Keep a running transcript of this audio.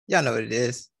Y'all know what it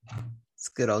is. It's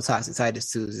good old Toxic Titus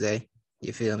Tuesday.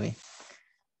 You feel me?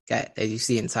 Got, as you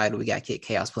see in the title, we got Kid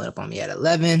Chaos pulling up on me at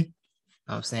 11. You know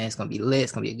what I'm saying? It's going to be lit.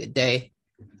 It's going to be a good day.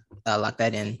 Lock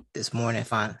that in this morning.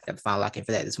 Got to find lock in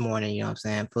for that this morning. You know what I'm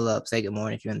saying? Pull up, say good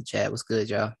morning if you're in the chat. What's good,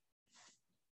 y'all?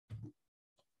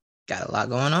 Got a lot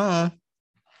going on.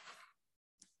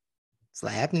 It's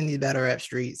like happening in these battle rap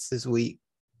streets this week.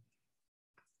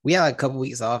 We had like a couple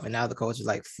weeks off, and now the culture's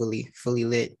like fully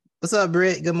lit. What's up,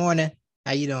 Britt? Good morning.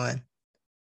 How you doing?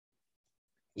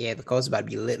 Yeah, the culture's about to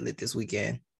be lit this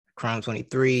weekend. Chrome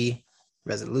 23,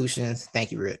 resolutions.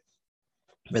 Thank you, Britt.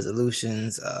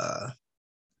 Resolutions.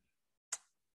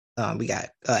 We got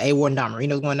A Ward and Don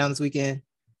Marino's going down this weekend.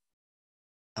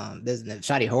 There's the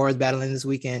Shotty Horrors battling this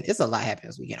weekend. It's a lot happening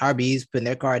this weekend. RB's putting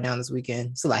their card down this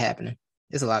weekend. It's a lot happening.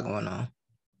 It's a lot going on.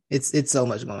 It's so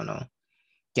much going on.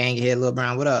 Gang Head, Lil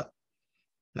Brown, what up?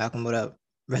 Malcolm, what up?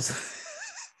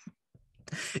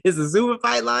 It's a super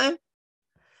fight line?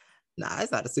 Nah,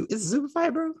 it's not a super. It's a super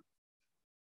fight, bro.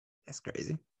 That's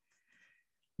crazy.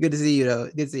 Good to see you, though.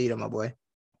 Good to see you, though, my boy.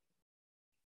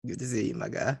 Good to see you, my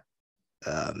guy.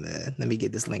 Man, let me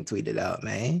get this link tweeted out,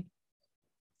 man.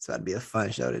 It's about to be a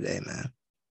fun show today, man.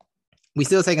 We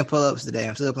still taking pull-ups today.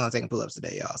 I'm still planning on taking pull-ups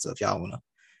today, y'all. So if y'all want to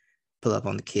pull up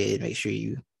on the kid, make sure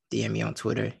you DM me on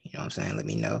Twitter. You know what I'm saying? Let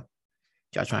me know.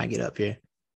 If y'all trying to get up here.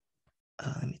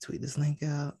 Let me tweet this link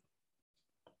out.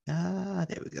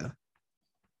 There we go.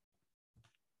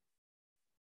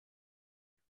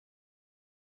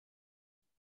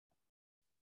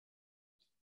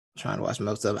 Trying to watch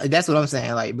most of it. That's what I'm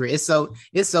saying. Like, bro, it's so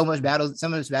much battle, so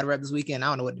much battle rap this weekend. I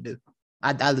don't know what to do.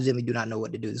 I legitimately do not know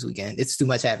what to do this weekend. It's too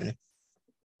much happening.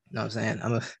 You know what I'm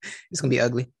saying? It's gonna be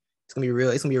ugly. It's gonna be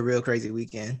real. It's gonna be a real crazy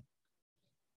weekend.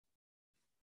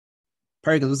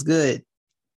 Perkins, what's good?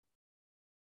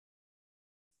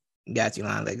 Got you,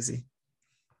 Line Legacy.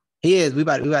 He is. We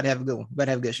about to have a good one. We about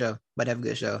to have a good show. About to have a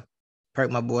good show.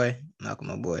 Perk, my boy. Malcolm,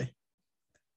 my boy.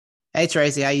 Hey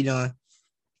Tracy, how you doing?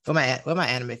 Where my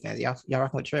anime fans? Y'all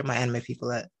rocking with Trey? My anime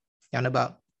people at? Y'all know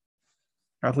about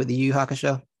rocking with the Yu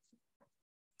Hakusho?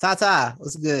 Tata,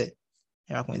 what's good?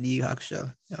 Y'all rocking with the Yu Hakusho? You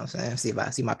know what I'm saying? See if I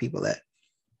see my people at.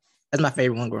 That's my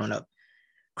favorite one growing up.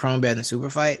 Chrome better than Super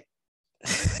Fight.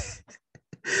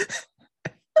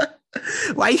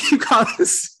 Why you keep calling it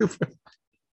Super?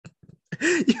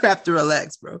 You have to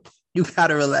relax, bro. You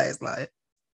gotta relax, like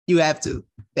you have to.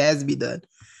 It has to be done.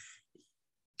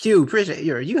 Q, appreciate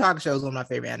your Yu Hakusho is one of my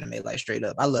favorite anime, like straight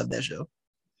up. I love that show.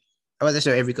 I watch that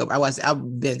show every couple.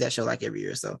 I've been that show like every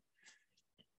year. So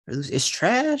it's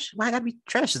trash. Why gotta be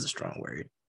trash is a strong word.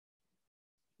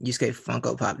 Yusuke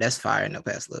Funko Pop, that's fire. No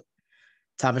pass look.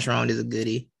 Thomas Sharon is a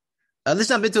goodie. Let's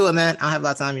jump into it, man. I don't have a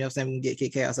lot of time, you know what I'm saying? We can get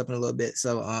Kid Chaos up in a little bit.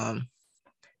 So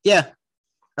yeah.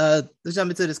 Let's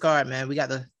jump into this card, man. We got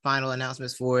the final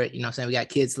announcements for it. You know what I'm saying? We got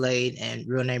Kid Slade and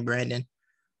Real Name Brandon.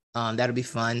 That'll be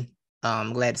fun.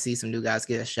 I'm glad to see some new guys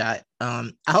get a shot.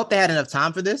 I hope they had enough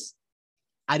time for this.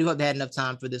 I do hope they had enough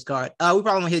time for this card. We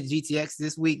probably won't hit GTX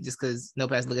this week just because no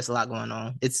pass look, it's a lot going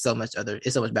on. It's so much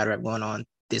battle rap going on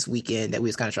this weekend that we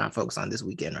just kind of trying to focus on this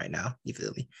weekend right now. You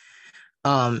feel me?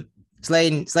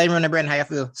 Slade running Brandon, how y'all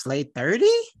feel? Slade 30?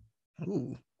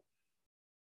 Ooh.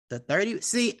 The 30.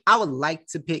 See, I would like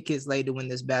to pick Kid Slade to win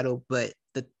this battle, but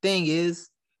the thing is,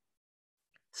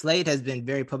 Slade has been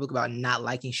very public about not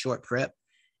liking short prep.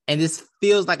 And this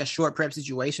feels like a short prep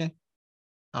situation.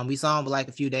 We saw him for like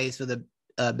a few days for the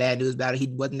Bad News battle. He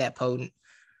wasn't that potent.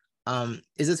 It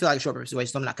just feel like a short prep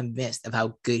situation, so I'm not convinced of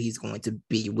how good he's going to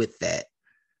be with that.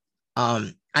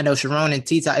 I know Sharon and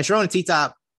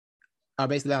T-Top are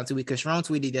basically on 2 weeks because Sharon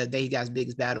tweeted the day he got his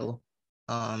biggest battle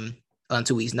on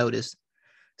 2 weeks' notice.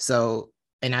 So,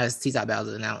 and now his T-Top battle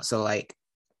is announced. So, like,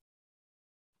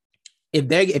 if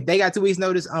they got 2 weeks'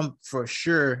 notice, I'm for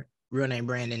sure Real Name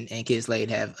Brandon and Kid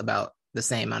Slade have about the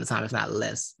same amount of time, if not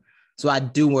less. So I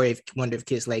do wonder if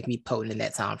Kid Slade can be potent in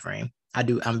that time frame.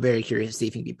 I'm very curious to see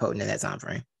if he can be potent in that time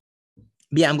frame.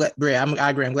 But yeah, I'm glad.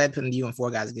 I agree. I'm glad putting you and 4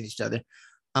 guys against each other.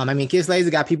 I mean, Kid Slade's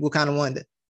got people kind of the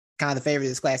favorite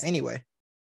of this class anyway.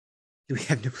 Do we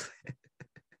have new plans?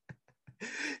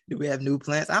 Do we have new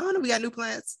plans? I don't know. We got new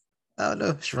plans. I don't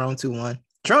know. Sharon 2-1.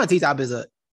 Sharon and T-Top is an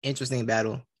interesting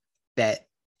battle. And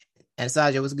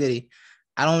Saja was goodie.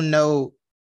 I don't know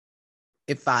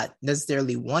if I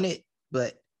necessarily want it,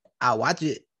 but I'll watch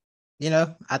it. You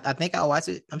know, I think I'll watch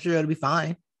it. I'm sure it'll be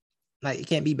fine. Like, it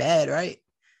can't be bad, right?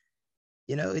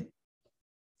 You know,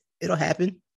 it'll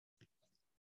happen.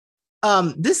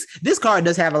 This card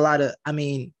does have a lot of,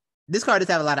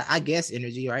 I guess,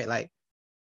 energy, right? Like,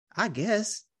 I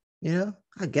guess, you know,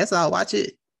 I guess I'll watch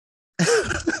it.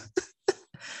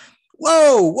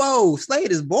 Whoa.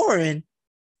 Slade is boring.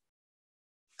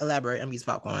 Elaborate. I'm gonna use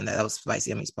popcorn on that. That was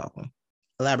spicy. I'm gonna use popcorn.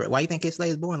 Elaborate. Why you think Kid Slade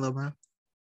is boring, LeBron?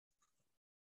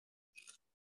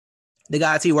 The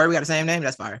guy T Word, we got the same name.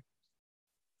 That's fire.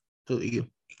 Who are you?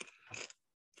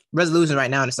 Resolution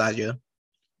right now in the side, Joe.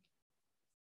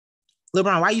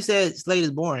 LeBron, why you said Slade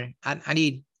is boring? I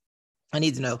need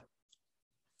to know.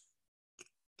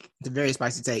 It's a very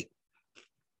spicy take.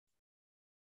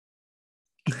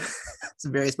 It's a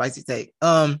very spicy take.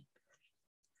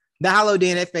 The hollow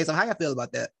DNF face off. How you feel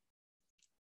about that?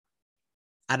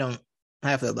 I don't.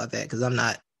 How I feel about that because I'm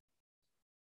not.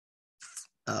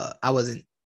 I wasn't.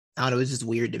 I don't know. It was just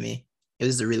weird to me. It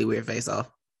was a really weird face off.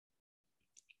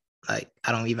 Like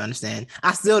I don't even understand.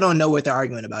 I still don't know what they're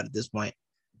arguing about at this point.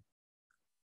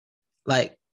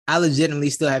 Like I legitimately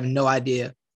still have no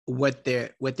idea what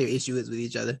their issue is with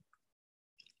each other.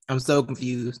 I'm so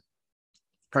confused.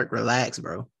 Perk, relax,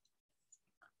 bro.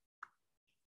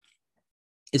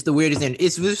 It's the weirdest thing.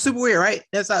 It's super weird, right?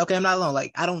 That's like, okay, I'm not alone.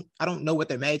 Like, I don't know what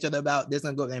they're mad at each other about. They're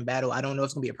gonna go in battle. I don't know if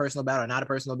it's gonna be a personal battle or not a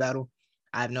personal battle.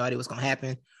 I have no idea what's gonna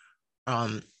happen.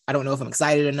 I don't know if I'm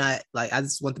excited or not. Like, I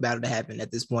just want the battle to happen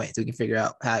at this point so we can figure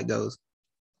out how it goes.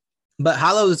 But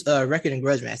Hollow's record in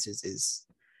grudge matches is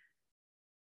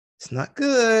it's not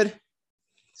good.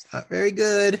 It's not very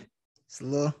good. It's a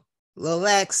little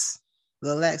lax. A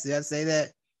little lax. Did I say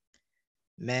that?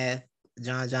 Math,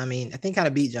 John. I mean, I think kind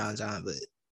of beat John, but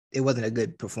it wasn't a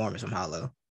good performance from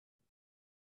Hollow.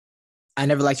 I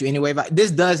never liked you anyway.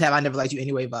 This does have I never liked you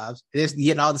anyway vibes. This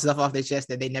getting all the stuff off their chest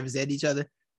that they never said to each other,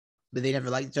 but they never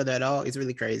liked each other at all. It's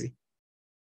really crazy.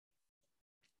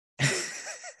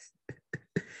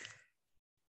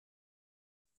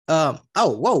 Oh,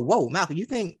 whoa, Malcolm. You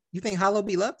think Hollow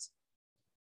beat Lux?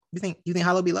 You think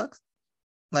Hollow beat Lux?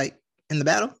 Like in the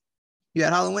battle? You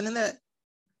had Hollow winning that?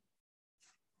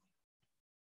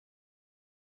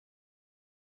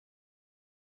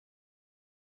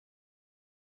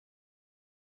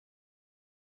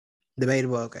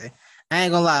 Debatable. Okay. I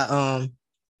ain't gonna lie.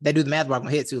 They do the math block on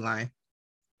hit two line.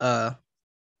 Uh,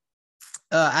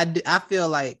 I feel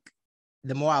like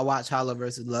the more I watch Hollow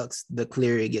versus Lux, the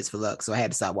clearer it gets for Lux. So I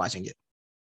had to stop watching it.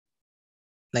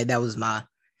 Like that was my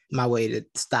way to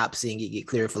stop seeing it get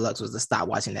clearer for Lux was to stop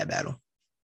watching that battle.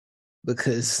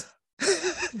 Because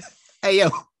hey yo,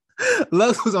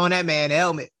 Lux was on that man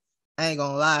helmet. I ain't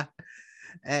gonna lie.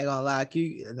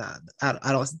 Nah,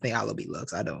 I don't think Hollow beat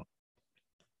Lux. I don't.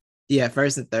 Yeah,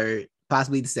 first and third,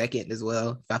 possibly the second as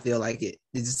well. If I feel like it,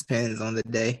 it just depends on the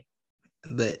day.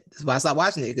 But that's why I stopped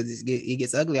watching it because it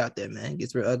gets ugly out there, man. It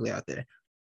gets real ugly out there.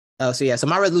 So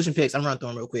my resolution picks. I'm running through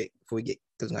them real quick before we get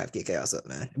because we're gonna have to get chaos up,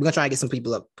 man. We're gonna try and get some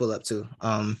people pull up too.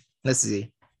 Let's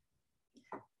see.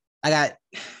 I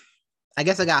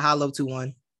guess I got Hollow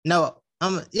 2-1. No,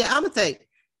 I'm gonna take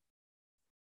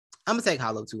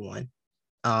Hollow 2-1.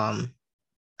 I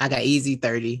got easy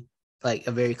 30, like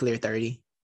a very clear 30.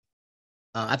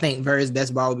 I think Ver's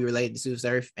best bar will be related to Sue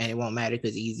Surf, and it won't matter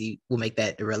because easy will make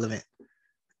that irrelevant.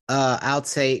 I'll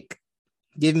take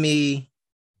give me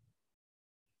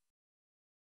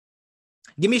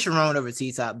Sharon over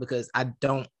T-Top because I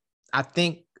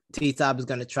think T-Top is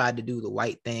gonna try to do the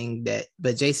white thing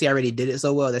but JC already did it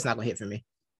so well, that's not gonna hit for me.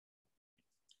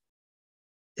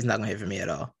 It's not gonna hit for me at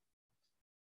all.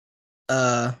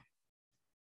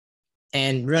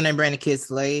 And real name Brandon Kid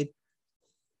Slade.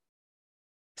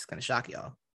 It's gonna shock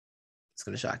y'all. It's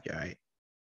gonna shock you, all right?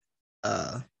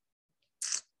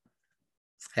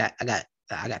 I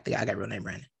got real name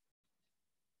Brandon.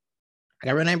 I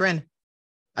got real name Brandon.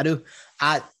 I do.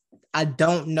 I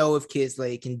don't know if Kid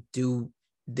Slade can do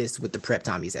this with the prep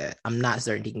time he's had. I'm not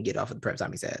certain he can get off of the prep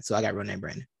time he's had. So I got real name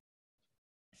Brandon.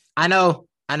 I know.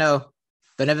 Don't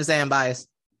ever say I'm biased.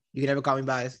 You can never call me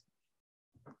biased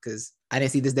because I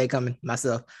didn't see this day coming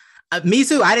myself. Me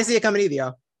too. I didn't see it coming either,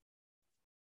 y'all.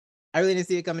 I really didn't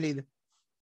see it coming either.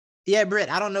 Yeah, Britt,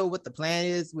 I don't know what the plan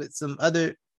is with some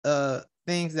other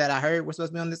things that I heard were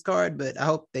supposed to be on this card, but I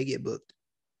hope they get booked.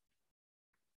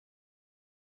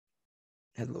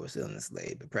 Has lower ceiling than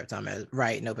Slade, but prep time has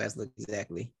right. No pass look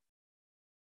exactly.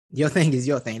 Your thing is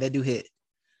your thing. They do hit.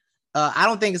 I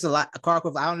don't think it's a car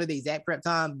equivalent. I don't know the exact prep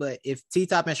time, but if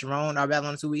T-Top and Sharon are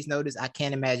battling on 2 weeks' notice, I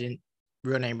can't imagine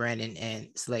real name Brandon and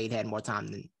Slade had more time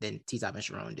than T-Top and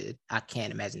Sharon did. I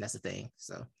can't imagine that's a thing.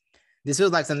 So this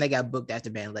feels like something they got booked after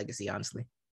Band Legacy, honestly.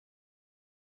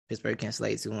 Pittsburgh can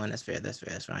Slade 2-1. That's fair. That's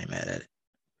fair. I ain't mad at it.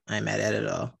 I ain't mad at it at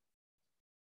all.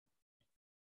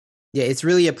 Yeah, it's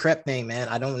really a prep thing, man.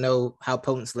 I don't know how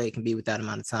potent Slade can be with that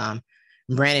amount of time.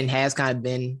 Brandon has kind of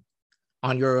been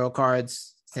on Euro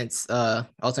cards since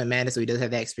Ultimate Madness, so he does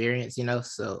have that experience,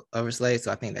 so over Slade.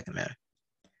 So I think that can matter.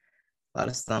 A lot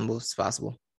of stumbles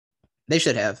possible. They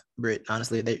should have Britt.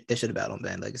 Honestly, they should have battled on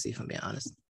Bad Legacy. If I'm being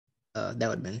honest, that would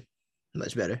have been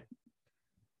much better.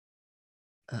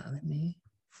 Let me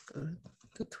go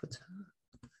to Twitter.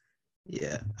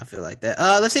 Yeah, I feel like that.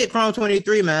 Let's hit Chrome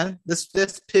 23, man. Let's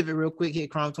pivot real quick.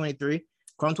 Hit Chrome 23.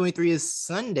 Chrome 23 is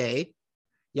Sunday.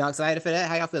 Y'all excited for that?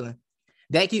 How y'all feeling?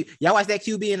 Y'all watch that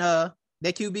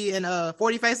QB and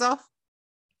 40 face off?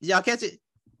 Did y'all catch it?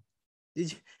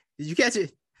 Did you catch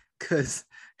it? Cause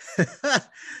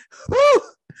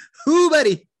who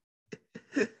buddy?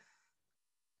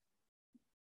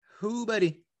 Who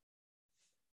buddy?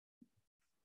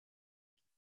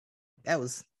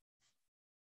 This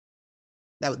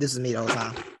is me the whole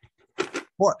time.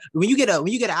 Or when you get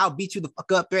a I'll beat you the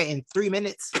fuck up threat in 3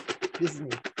 minutes. This is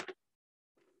me.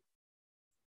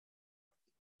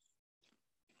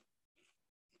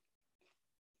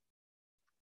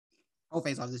 Whole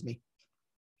face off, this is me.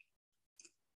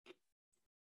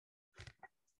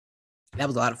 That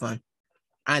was a lot of fun.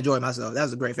 I enjoyed myself. That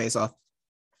was a great face off.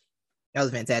 That was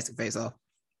a fantastic face off.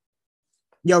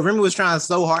 Yo, Remy was trying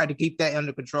so hard to keep that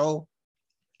under control.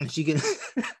 And she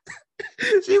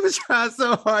was trying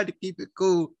so hard to keep it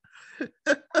cool.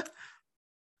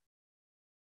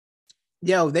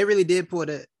 Yo, they did pull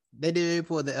the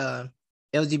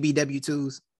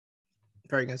LGBW2s.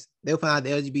 Perkins. They were putting out the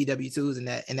LGBW2s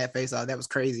in that face off. That was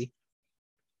crazy.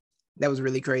 That was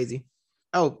really crazy.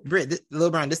 Oh, Britt, Lil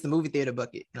Brown, this is the movie theater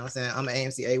bucket. You know what I'm saying? I'm an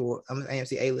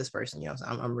AMC A-list person, you know what I'm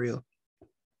saying? I'm real.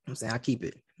 I'm saying I keep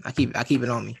it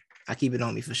on me. I keep it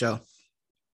on me for sure.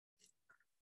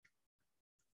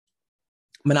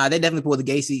 But nah, they definitely pulled the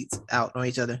gay seats out on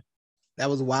each other. That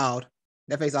was wild.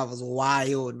 That face off was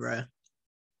wild, bro.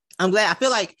 I'm glad. I feel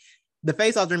like the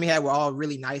face offs Remy had were all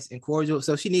really nice and cordial.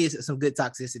 So she needs some good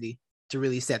toxicity to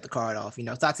really set the card off. You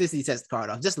know, toxicity sets the card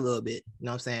off just a little bit. You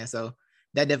know what I'm saying? So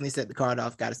that definitely set the card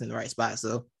off, got us in the right spot.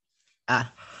 So I'm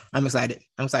excited.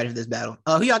 I'm excited for this battle.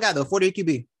 Who y'all got though? 40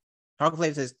 QB. Harker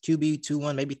Flavor says QB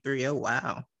 2-1, maybe 3-0.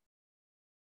 Wow.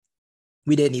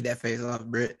 We did need that face off,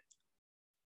 Britt.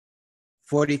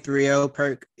 43-0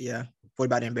 Perk. Yeah. 40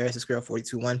 about to embarrass this girl,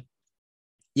 42-1.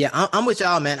 Yeah, I'm with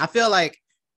y'all, man. I feel like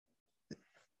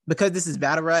because this is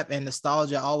battle rap and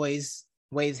nostalgia always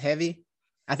weighs heavy,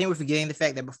 I think we're forgetting the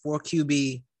fact that before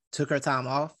QB took her time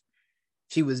off,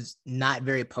 she was not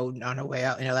very potent on her way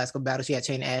out in her last couple battles. She had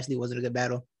Chain Ashley, wasn't a good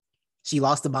battle. She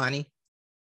lost to Bonnie.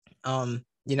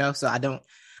 You know, so I feel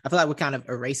like we're kind of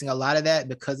erasing a lot of that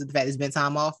because of the fact it's been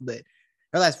time off, but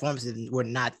her last performances were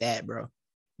not that, bro.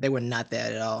 They were not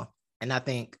that at all. And I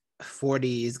think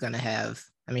 40 is going to have,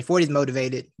 40 is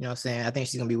motivated, you know what I'm saying? I think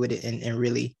she's going to be with it and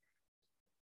really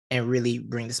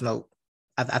bring the smoke.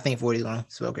 I think 40 is going to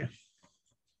smoke her.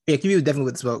 Yeah, QB was definitely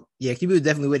with the smoke. Yeah, QB was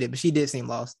definitely with it, but she did seem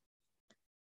lost.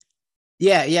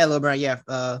 Yeah, Lil Brown, yeah.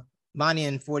 Bonnie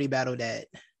and 40 battled at,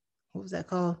 what was that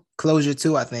called? Closure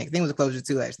 2, I think. I think it was a Closure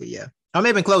 2, actually, yeah. Or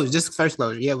maybe Closure, just first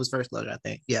Closure. Yeah, it was first Closure, I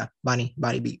think. Yeah, Bonnie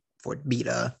beat QB,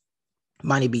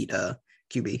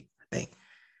 I think.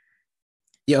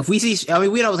 Yeah, if we see,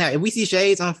 we know if we see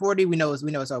shades on 40, we know it's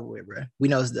over with, bro. We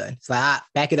know it's done. So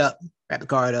back it up, wrap the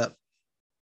card up.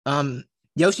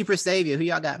 Yoshi Prestavia, who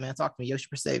y'all got, man? Talk to me, Yoshi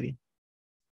Prestavia.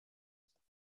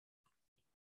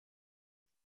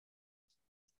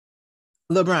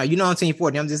 Lil Brown, you know on Team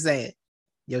 40. I'm just saying.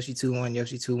 Yoshi 2-1,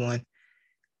 Yoshi 2-1,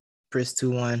 Pris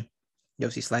 2-1,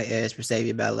 Yoshi slight edge,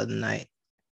 Prestavia battle of the night.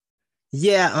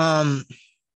 Yeah,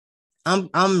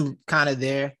 I'm kind of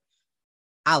there.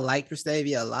 I like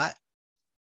Prestavia a lot,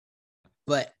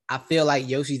 but I feel like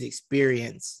Yoshi's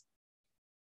experience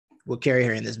will carry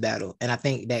her in this battle. And I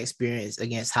think that experience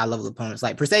against high level opponents,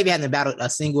 like Prestavia hasn't battled a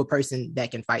single person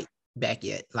that can fight back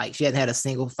yet. Like she hasn't had a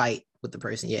single fight with the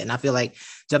person yet. And I feel like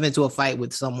jumping into a fight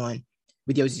with someone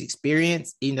with Yoshi's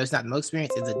experience, even though it's not the most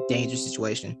experience, it's a dangerous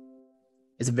situation.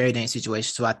 It's a very dangerous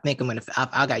situation. So I think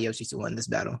I got Yoshi to win this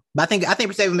battle. But I think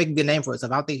Prestavia will make a good name for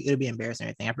itself. I don't think it'll be embarrassing or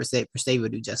anything. I Prestavia will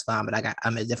do just fine, but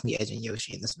I'm definitely edging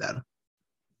Yoshi in this battle.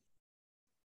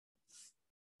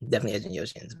 Definitely edging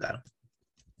Yoshi in this battle.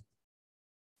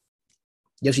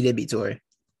 Yoshi did beat Tori.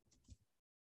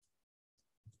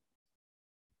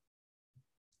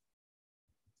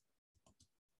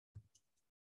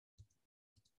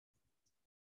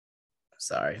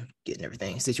 Sorry, getting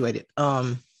everything situated.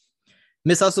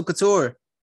 Miss Hustle Couture.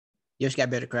 Yoshi got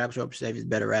better crowd control. Prestavia's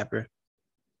better rapper.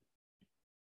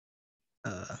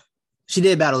 She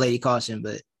did battle Lady Caution,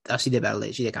 but she did battle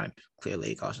Lady. She did kind of clear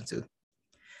Lady Caution too.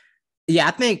 Yeah,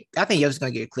 I think Yoshi's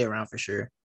gonna get a clear round for sure.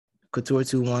 Couture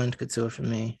 2-1, Couture for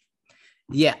me.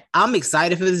 Yeah, I'm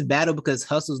excited for this battle because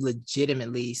Hustle's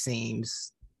legitimately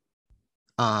seems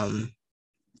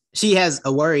She has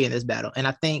a worry in this battle, and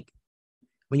I think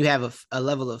when you have a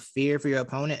level of fear for your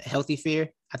opponent, healthy fear,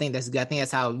 I think that's good. I think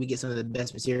that's how we get some of the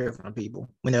best material from people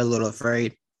when they're a little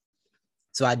afraid.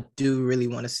 So I do really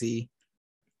want to see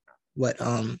what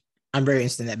I'm very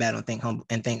interested in that battle and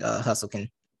think Hustle's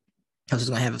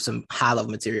gonna have some high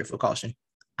level material for Caution.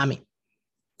 I mean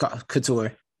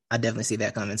Couture. I definitely see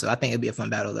that coming. So I think it'll be a fun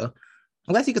battle though.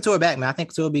 I'm glad to see Couture back, man. I think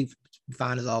Couture will be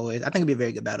fine as always. I think it'll be a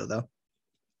very good battle though.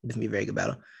 It's gonna be a very good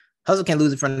battle. Hustle can't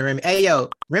lose in front of Remy. Hey yo,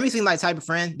 Remy seems like type of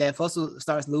friend that if Hustle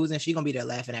starts losing, she gonna be there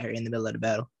laughing at her in the middle of the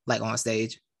battle, like on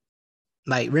stage.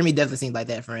 Like Remy definitely seems like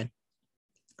that friend.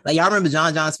 Like y'all remember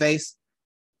John John's face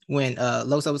when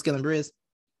Loso was killing Briz?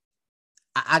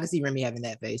 I could see Remy having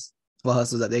that face while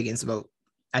Hustle's up there getting smoked.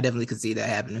 I definitely could see that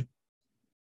happening.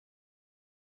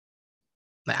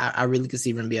 Like I really could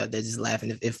see Remy up there just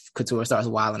laughing if Couture starts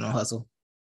wilding on Hustle.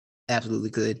 Absolutely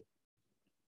could.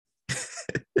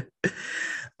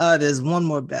 There's one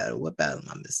more battle. What battle am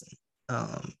I missing?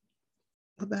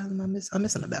 What battle am I missing? I'm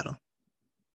missing a battle.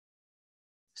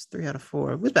 It's 3 out of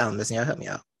 4. Which battle am I missing? Y'all help me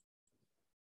out.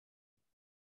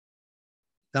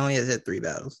 I only has had 3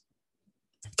 battles.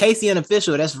 Casey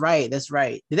Unofficial. That's right. That's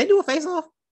right. Did they do a face off?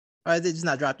 Or is it just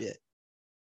not dropped yet?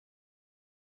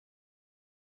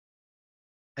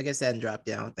 I guess that hadn't dropped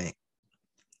yet, I don't think.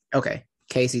 Okay.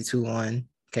 Casey 2-1.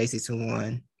 Casey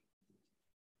 2-1.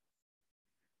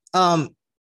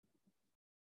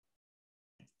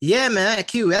 Yeah, man, that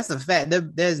Q, that's a fact.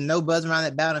 There's no buzz around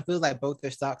that battle. It feels like both their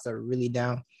stocks are really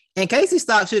down. And Casey's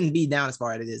stock shouldn't be down as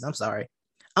far as it is. I'm sorry.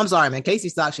 I'm sorry, man.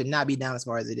 Casey's stock should not be down as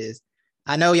far as it is.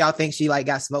 I know y'all think she like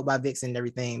got smoked by Vixen and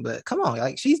everything, but come on,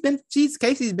 like Casey's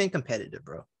been competitive,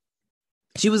 bro.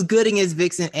 She was good against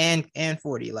Vixen and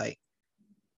 40. Like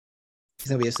she's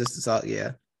gonna be a sister salt,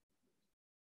 yeah.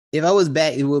 If O was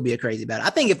back, it will be a crazy battle.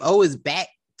 I think if O is back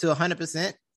to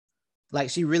 100%, like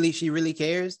she really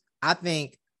cares, I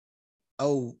think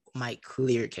O might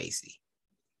clear Casey.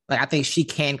 Like I think she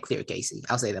can clear Casey.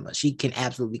 I'll say that much. She can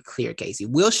absolutely clear Casey.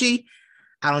 Will she?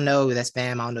 I don't know. That's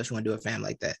fam. I don't know if she want to do a fam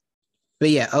like that. But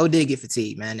yeah, O did get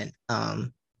fatigued, man.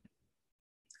 And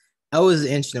O was an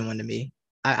interesting one to me.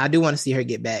 I do want to see her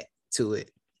get back to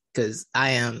it because I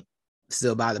am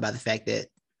still bothered by the fact that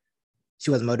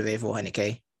she wasn't motivated for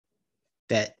 100K.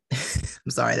 That I'm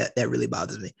sorry, that really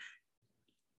bothers me.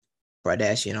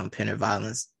 Kardashian on Penner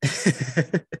violence.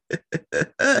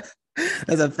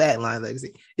 That's a fat line,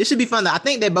 Legacy. It should be fun though. I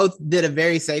think they both did a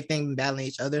very safe thing battling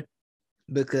each other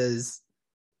because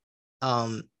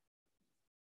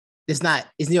it's not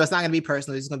gonna be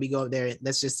personal. It's gonna be go up there.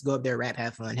 Let's just go up there, rap,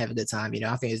 have fun, have a good time.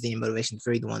 I think there's any motivation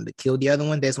for either one to kill the other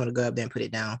one. They just want to go up there and put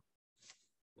it down,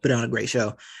 put on a great show.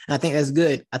 And I think that's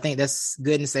good. I think that's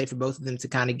good and safe for both of them to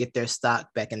kind of get their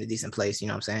stock back in a decent place. You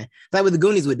know what I'm saying? Like what the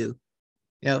Goonies would do.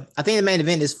 I think the main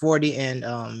event is 40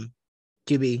 and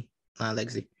QB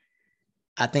Legacy.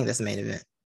 I think that's the main event.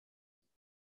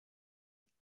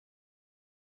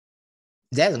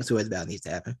 Jasmine Stewart's battle needs to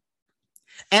happen.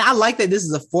 And I like that this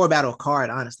is a 4-battle card,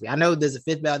 honestly. I know there's a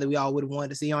 5th battle that we all would have wanted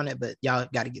to see on it, but y'all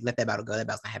got to let that battle go. That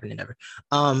battle's not happening ever.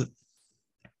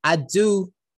 I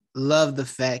do love the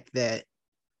fact that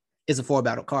it's a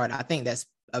 4-battle card. I think that's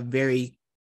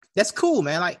cool,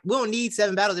 man. Like, we don't need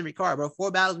 7 battles every card, bro. 4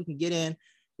 battles we can get in,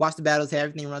 watch the battles, have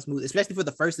everything run smooth, especially for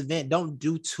the first event. Don't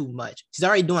do too much. She's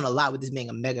already doing a lot with this being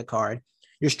a mega card.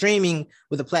 You're streaming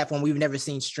with a platform we've never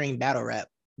seen stream battle rap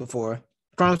before.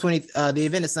 Chrome 20, the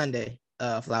event is Sunday.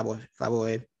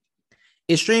 Flyboy.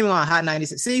 It's streaming on Hot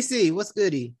 96. CC, what's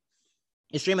goody?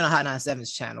 It's streaming on Hot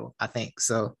 97's channel, I think.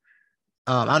 So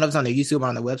I don't know if it's on their YouTube or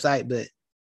on the website, but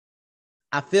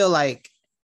I feel like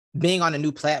being on a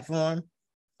new platform,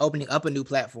 opening up a new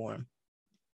platform,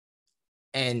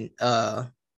 and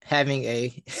having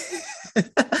a I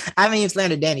haven't even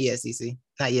slandered Danny yet, CC.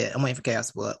 Not yet. I'm waiting for Chaos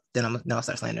to pull up. Then I'll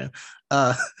start slandering.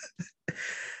 But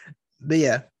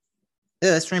yeah,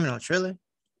 it's streaming on Triller.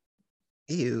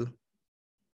 Ew.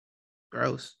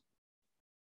 Gross.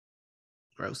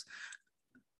 That's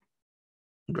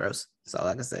all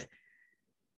I can say.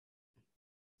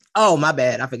 Oh, my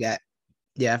bad. I forgot.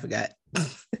 Yeah, I forgot.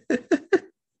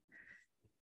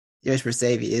 Yosh for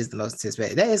Savior is the most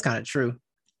anticipated. That is kind of true.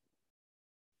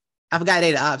 I forgot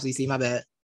they the ops, CC. My bad.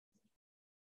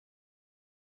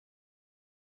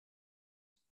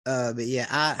 But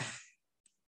yeah,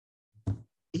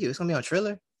 it's gonna be on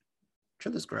Triller.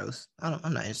 Triller's gross.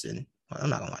 I'm not interested. I'm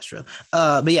not gonna watch Triller.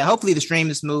 But yeah, hopefully the stream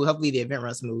is smooth. Hopefully the event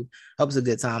runs smooth. Hope it's a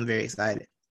good time. I'm very excited.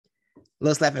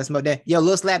 Lil Slap and Smoke. Yo,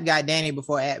 Lil Slap got Danny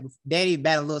before Danny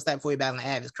battling Lil Slap before he battling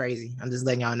Av is crazy. I'm just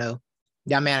letting y'all know.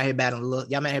 Y'all man out here battling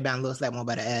Lil Slap one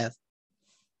by the Av.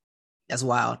 That's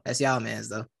wild. That's y'all man's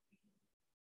though.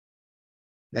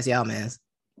 That's y'all, man.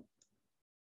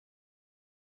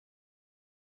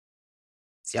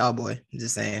 It's y'all, boy. I'm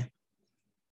just saying.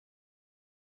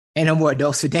 Ain't no more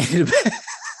adults for Danny.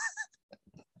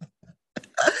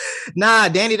 Nah,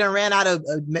 Danny done ran out of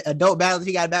adult battles.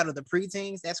 He got a battle with the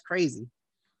preteens. That's crazy.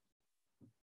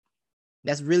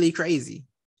 That's really crazy.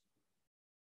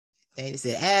 And he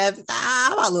said,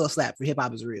 how about a little slap for Hip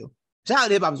Hop is Real? Shout out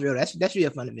to Hip Hop is Real. That should be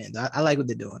a fun event. I like what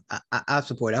they're doing. I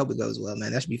support it. I hope it goes well,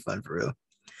 man. That should be fun for real.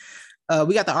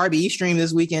 We got the RBE stream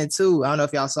this weekend too. I don't know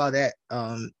if y'all saw that.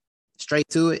 Straight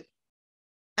to it.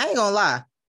 I ain't gonna lie.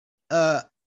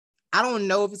 I don't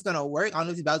know if it's gonna work. I don't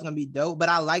know if the battle's gonna be dope, but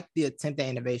I like the attempt at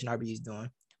innovation RBE is doing.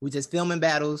 We just filming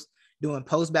battles, doing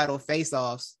post-battle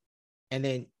face-offs, and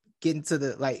then getting to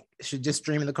the should just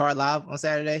streaming the card live on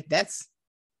Saturday. That's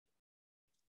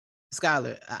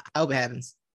Skylar. I hope it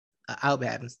happens. I hope it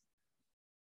happens.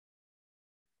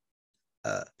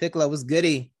 Piccolo was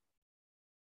goody.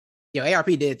 Yo, ARP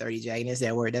did 30 Jack, and it's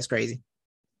that word. That's crazy.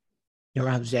 Yo,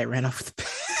 Rob Jack ran off with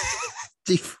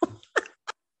the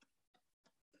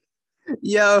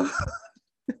Yo.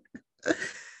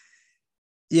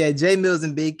 Yeah, J Mills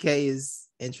and Big K is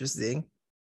interesting.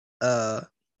 Will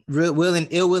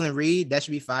and Reed, that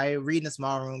should be fire. Reed in a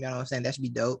small room, you know what I'm saying? That should be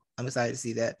dope. I'm excited to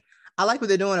see that. I like what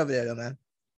they're doing over there, though, man.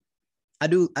 I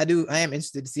am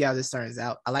interested to see how this turns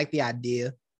out. I like the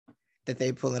idea that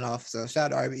they're pulling off. So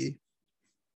shout out to RBE.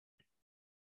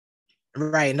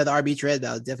 Right, another RB Trez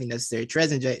battle is definitely necessary.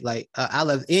 Trez and J, I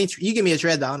love you. Give me a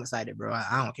Trez battle, I'm excited, bro.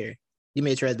 I don't care. Give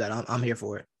me a Trez battle, I'm here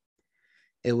for it.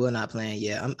 It will not plan.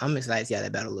 Yeah, I'm excited to see how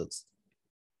that battle looks.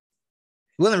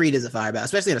 Will and Reed is a fire battle,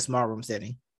 especially in a small room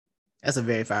setting. That's a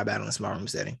very fire battle in a small room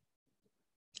setting.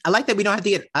 I like that I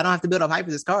don't have to build up hype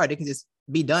for this card. It can just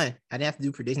be done. I didn't have to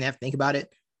do prediction. I have to think about it.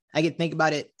 I get to think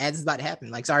about it as it's about to happen.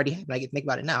 Like it's already happened. I get to think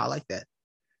about it now. I like that.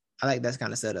 I like that's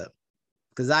kind of set up.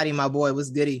 Kazadi, my boy, what's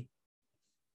goody?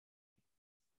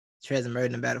 Trez and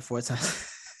murdered in battle 4 times.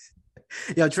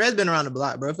 Yo, Trez been around the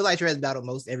block, bro. I feel like Trez battled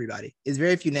most everybody. It's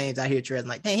very few names I hear Trez. I'm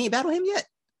like, dang, he ain't battled him yet.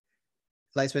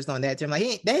 Like, especially on that term,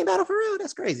 like, they ain't battled for real.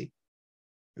 That's crazy.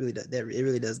 It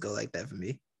really does go like that for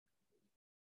me.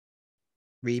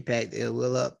 Repack the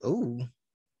will up. Ooh.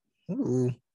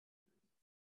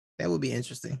 That would be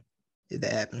interesting if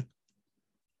that happened.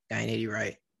 I ain't 80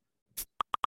 right.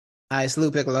 All right,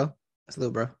 salute Piccolo.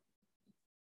 Salute, bro.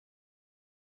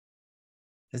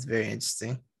 That's very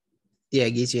interesting. Yeah,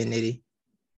 Geechee and Nitty.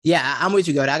 Yeah, I'm with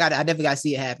you, go. I definitely got to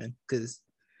see it happen because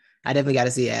I definitely got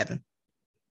to see it happen.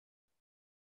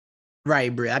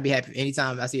 Right, bro. I'd be happy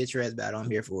anytime I see a Trez battle. I'm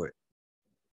here for it.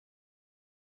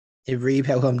 If Reed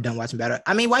Pack, I'm done watching battle.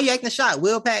 I mean, why you acting shot?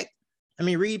 Reed pack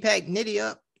Nitty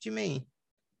up. What you mean? You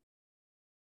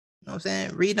know what I'm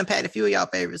saying? Reed done packed a few of y'all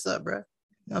favorites up, bro. You know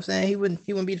what I'm saying? He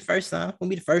wouldn't be the first time.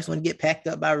 Wouldn't be the first one to get packed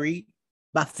up by Reed,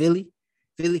 by Philly.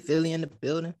 Philly in the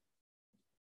building.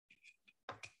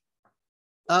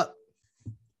 Up.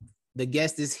 The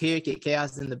guest is here. Get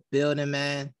Chaos in the building,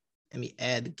 man. Let me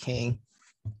add the king.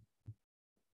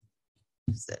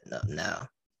 Setting up now.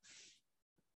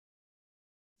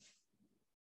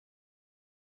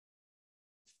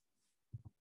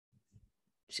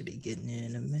 Should be getting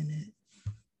in a minute.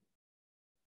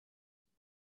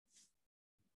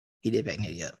 He did back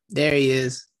Nitty up. There he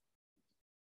is.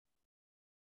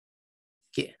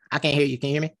 I can't hear you. Can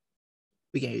you hear me?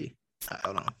 We can hear you. All right,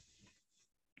 hold on.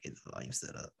 Get the volume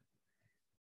set up.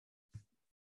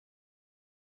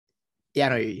 Yeah, I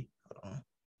don't hear you. Hold on.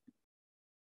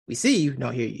 We see you,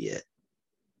 don't hear you yet.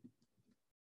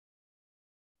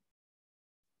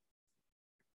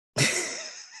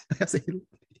 Say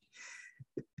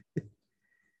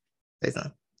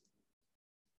something.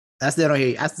 I still don't hear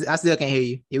you. I still can't hear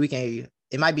you. Yeah, we can't hear you.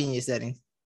 It might be in your settings.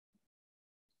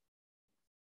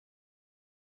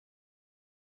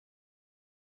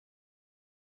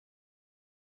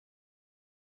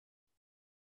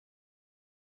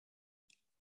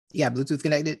 You got Bluetooth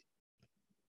connected?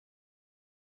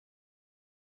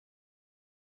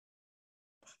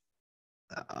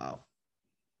 Oh,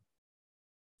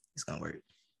 it's gonna work.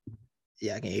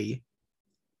 Yeah, I can hear you.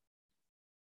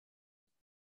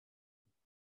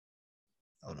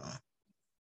 Hold on.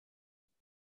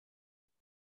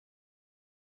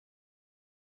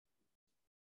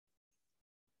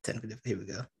 Technically, here we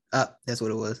go. That's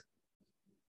what it was.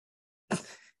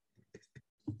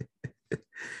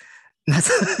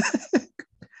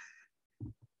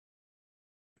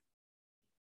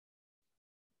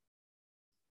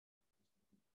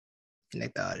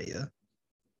 Connect the audio.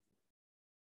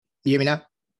 You hear me now?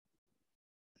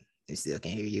 I still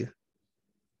can't hear you.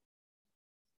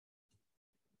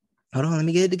 Hold on, let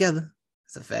me get it together.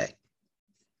 It's a fact.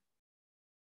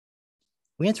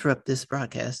 We interrupt this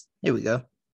broadcast. Here we go.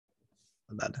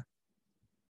 About to...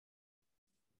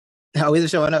 Oh, is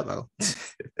it showing up? Oh.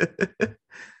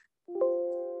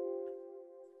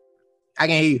 I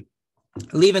can hear you.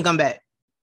 Leave and come back.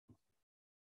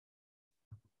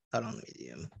 Hold on, let me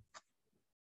DM.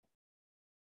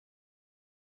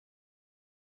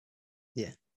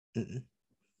 Yeah. Mm-mm.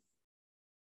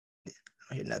 Yeah.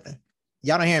 I don't hear nothing.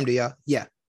 Y'all don't hear him, do y'all? Yeah.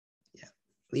 Yeah.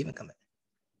 Leave and come back.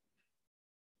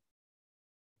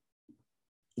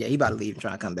 Yeah, he about to leave and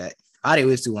try and come back. Audio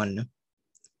is 2-1.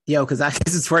 Yo, because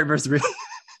this is Twerk versus real.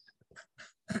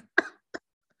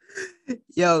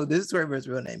 Yo, this is Twerk versus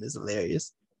real name is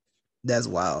hilarious. That's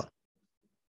wild.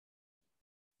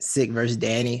 Sick versus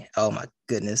Danny. Oh my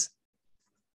goodness.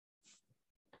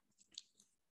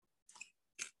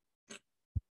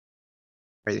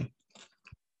 Crazy.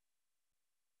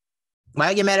 Why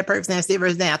y'all get mad at Perks and Sick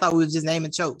versus Dan? I thought we was just naming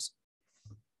chokes.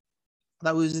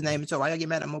 Why y'all get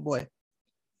mad at my boy?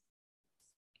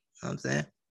 You know what I'm saying?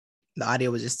 The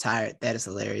audio was just tired. That is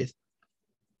hilarious.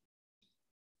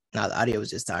 No, the audio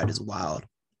was just tired. It's wild.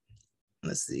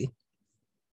 Let's see.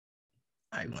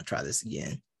 All right, we want to try this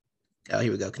again. Oh,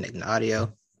 here we go. Connecting the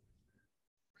audio.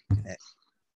 Connect.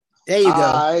 There you go.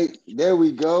 All right, there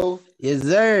we go. Yes,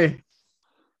 sir.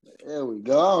 There we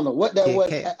go. I don't know what that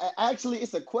was. Actually,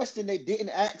 it's a question they didn't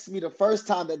ask me the first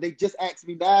time that they just asked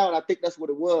me now, and I think that's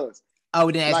what it was. Oh,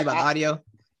 we didn't ask you about the audio?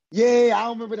 Yeah, I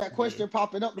don't remember that question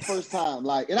popping up the first time.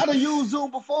 Like, and I done used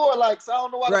Zoom before, like, so I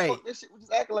don't know why the fuck this shit was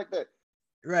just acting like that.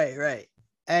 Right.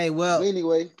 Hey, well. But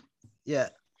anyway. Yeah.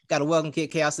 Got to welcome Kid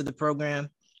Chaos to the program.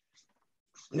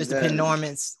 Mr. Penn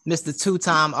Normans, Mr.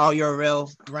 Two-time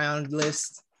All-URL round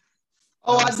list.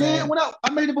 Oh, I did? I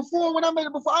made it before. I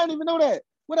didn't even know that.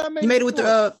 You made it with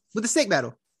the stick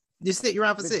battle. You stick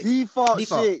around for six. Default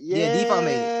shit. Yeah, default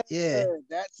made it. Yeah.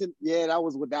 That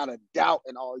was without a doubt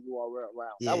an all URL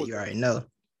round. Yeah, that was you already know.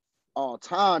 All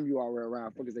time URL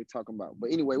round. What is they talking about? But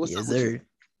anyway, what's up? Sir.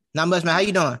 Not much, man. How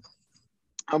you doing?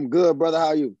 I'm good, brother. How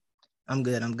are you? I'm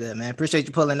good, man. Appreciate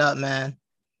you pulling up, man.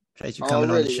 Appreciate you coming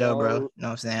on the show, bro. You know what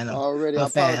I'm saying? I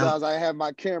apologize. I have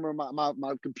my camera,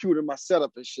 my computer, my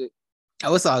setup and shit.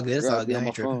 Oh, it's all good. It's all good. I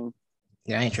ain't tripping.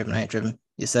 Yeah, I ain't tripping.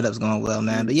 Your setup's going well,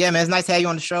 man. But yeah, man, it's nice to have you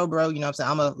on the show, bro. You know what I'm saying?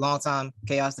 I'm a long-time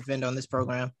chaos defender on this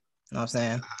program. You know what I'm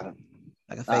saying?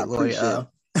 Like a fake lawyer.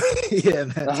 Yeah,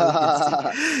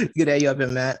 man. Good to have you up here,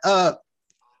 man. I'm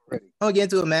gonna get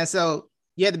into it, man. So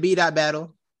you had the B-Dot battle, you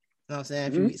know what I'm saying,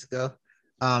 a few weeks ago.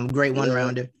 Great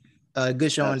one-rounder.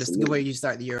 Good showing. Just a good way you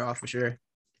start the year off for sure.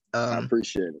 I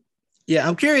appreciate it. Yeah,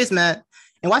 I'm curious, man.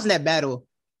 And watching that battle,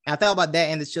 I thought about that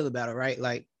and the Chilla battle, right?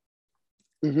 Like,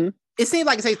 it seems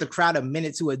like it takes the crowd a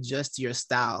minute to adjust to your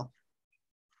style.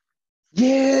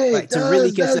 Yeah, like to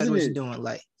really catch up to what you're doing.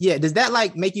 Like, yeah, does that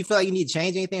like make you feel like you need to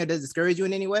change anything, or does it discourage you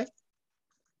in any way?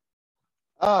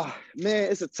 Man,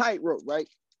 it's a tightrope, right?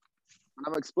 And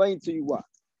I'm gonna explain to you why.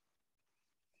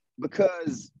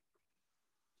 Because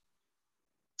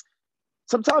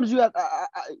sometimes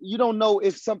you don't know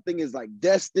if something is like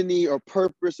destiny or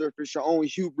purpose, or if it's your own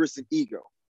hubris and ego,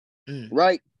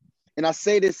 right? And I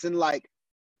say this in like,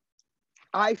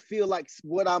 I feel like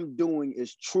what I'm doing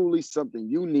is truly something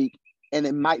unique, and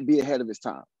it might be ahead of its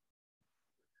time.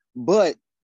 But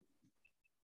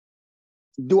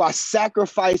do I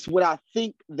sacrifice what I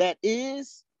think that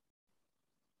is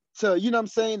to, you know what I'm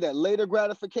saying, that later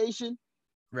gratification?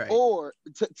 Right. Or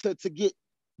to get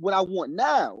what I want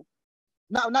now?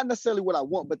 Not necessarily what I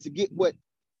want, but to get what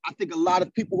I think a lot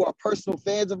of people who are personal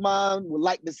fans of mine would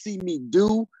like to see me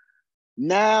do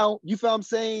now. You feel what I'm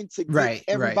saying? To get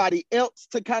everybody else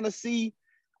to kind of see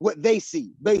what they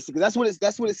see. Basically, that's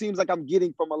what it seems like I'm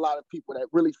getting from a lot of people that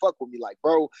really fuck with me. Like,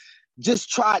 bro, just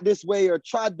try it this way or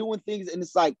try doing things. And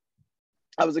it's like,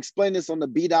 I was explaining this on the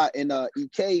B-Dot and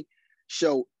EK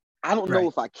show. I don't know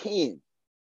if I can.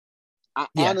 I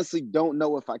honestly don't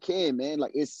know if I can, man.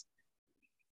 Like, it's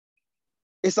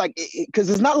like, because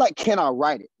it's not like, can I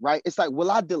write it, right? It's like, will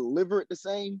I deliver it the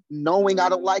same, knowing I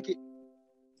don't like it?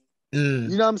 You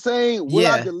know what I'm saying? Will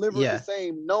I deliver it the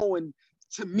same, knowing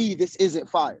to me this isn't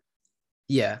fire?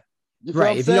 Yeah.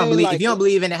 Right. If you don't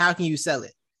believe in it, how can you sell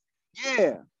it?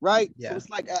 Yeah. Right. Yeah. So it's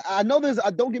like, I know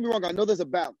don't get me wrong. I know there's a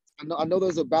balance. I know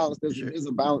there's a balance. There's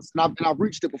a balance. And I've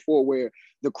reached it before where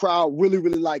the crowd really,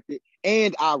 really liked it.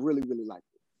 And I really, really liked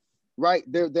it. Right.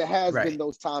 There has been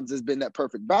those times there's been that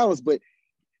perfect balance,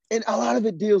 and a lot of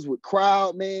it deals with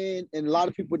crowd, man. And a lot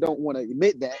of people don't want to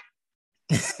admit that.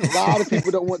 A lot of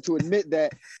people don't want to admit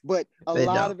that, but a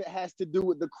lot of it has to do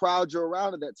with the crowd you're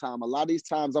around at that time. A lot of these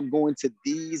times I'm going to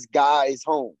these guys'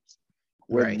 homes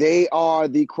where they are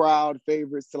the crowd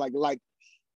favorites to like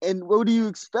And what do you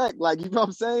expect? Like, you know what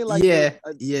I'm saying? Like,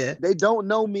 yeah. They don't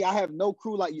know me. I have no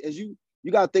crew. Like, as you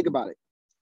got to think about it.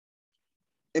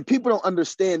 And people don't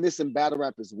understand this in battle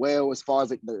rap as well, as far as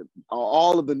like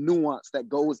all of the nuance that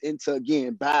goes into,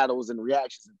 again, battles and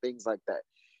reactions and things like that.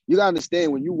 You got to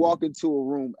understand when you walk into a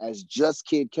room as just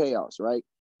Kid Chaos, right?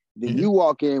 Then you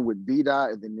walk in with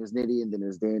B-Dot, and then there's Nitty, and then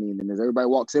there's Danny, and then there's everybody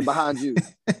walks in behind you.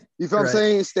 You feel what I'm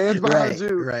saying? Stands behind you.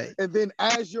 Right. And then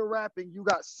as you're rapping, you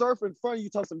got Surf in front of you,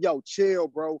 tell them, yo, chill,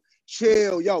 bro.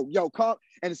 Chill, yo, come.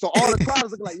 And so all the crowd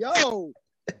is looking like, yo,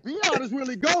 B-Dot is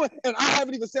really going. And I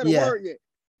haven't even said a word yet.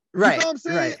 Right. You know what I'm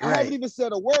saying? I haven't even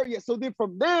said a word yet. So then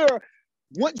from there,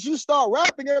 once you start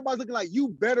rapping, everybody's looking like, you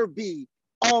better be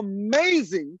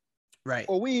amazing. Right.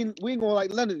 Or we ain't gonna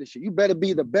like none of this shit. You better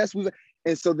be the best we've.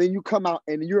 And so then you come out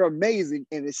and you're amazing,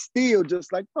 and it's still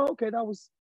just like, oh, okay, that was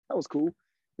cool.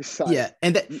 It's like,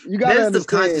 and you gotta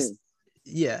understand.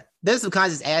 There's some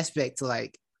conscious aspect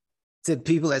to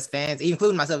people as fans,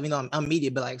 including myself. You know, I'm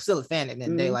media, but like still a fan. And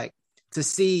then they like to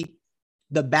see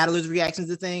the battlers' reactions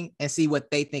to the thing and see what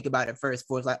they think about it first.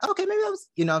 For it's like, okay, maybe that was,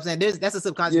 you know what I'm saying? That's a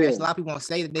subconscious reaction. A lot of people won't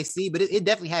say that they see, but it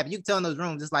definitely happens. You can tell in those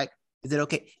rooms, it's like, is it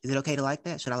okay? Is it okay to like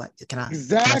that? Should I like it? Can I?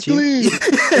 Exactly.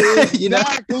 You know?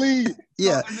 Exactly.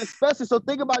 Yeah. So, especially, so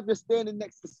think about just standing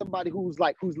next to somebody who's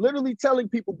literally telling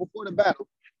people before the battle,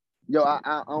 yo,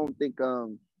 I don't think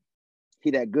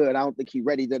he that good. I don't think he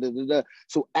ready.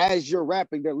 So as you're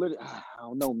rapping, they're literally, I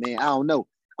don't know, man. I don't know.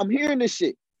 I'm hearing this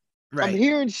shit. Right. I'm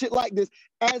hearing shit like this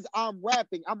as I'm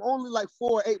rapping. I'm only like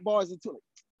 4 or 8 bars into it.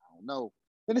 I don't know.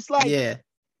 And it's like,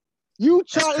 you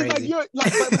try, it's like you're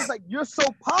like, but it's like you're so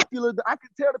popular that I can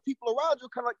tell the people around you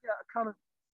kind of like, yeah, kind of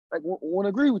like want to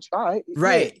agree with you. All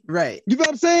right. Right. You know what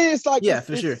I'm saying? It's like,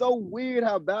 it's so weird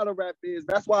how battle rap is.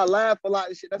 That's why I laugh a lot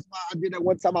of shit. That's why I did that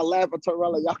one time. I laughed. I turned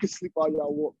around like, y'all can sleep all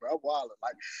y'all want, bro. I'm wilding.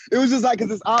 Like, it was just like,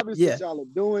 because it's obvious what y'all are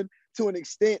doing to an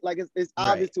extent. Like, it's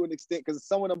obvious to an extent, because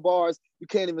some of the bars, you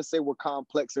can't even say were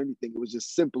complex or anything. It was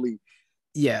just simply,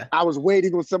 I was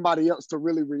waiting on somebody else to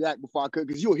really react before I could,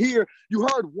 because you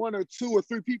heard 1 or 2 or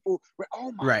 3 people,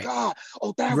 oh my God,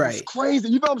 oh, that was crazy.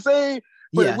 You know what I'm saying?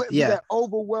 But it went with that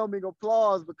overwhelming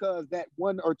applause because that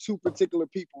 1 or 2 particular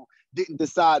people didn't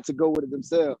decide to go with it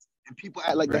themselves. And people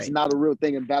act like that's not a real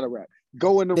thing in battle rap.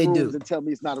 Go in the rooms and tell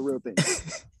me it's not a real thing.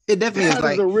 It definitely is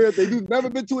like a real thing. You've never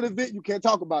been to an event, you can't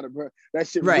talk about it, bro. That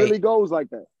shit really goes like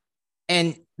that.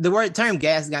 And the term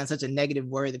gas has gotten such a negative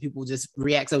word that people just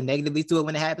react so negatively to it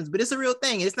when it happens. But it's a real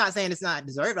thing. It's not saying it's not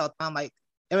deserved all the time. Like,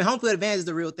 I mean, home field advantage is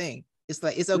a real thing. It's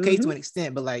like, it's okay to an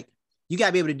extent, but like, you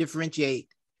gotta be able to differentiate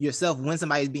yourself when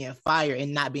somebody's being fired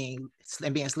and not being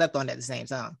slept on at the same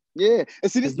time. Yeah.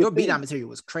 And see, this your beat down material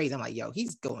was crazy. I'm like, yo,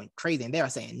 he's going crazy, and they are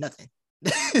saying nothing.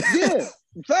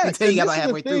 In fact, until you got about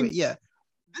halfway through it. Yeah.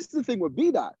 This is the thing with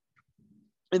B-Dot.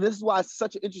 And this is why it's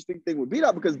such an interesting thing with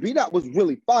B-Dot, because B-Dot was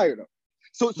really fired up.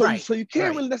 So you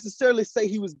can't really necessarily say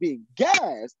he was being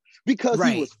gassed, because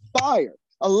he was fired.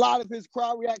 A lot of his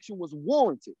crowd reaction was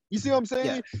warranted. You see what I'm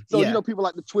saying? So, you know, people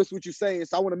like to twist what you're saying.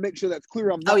 So I want to make sure that's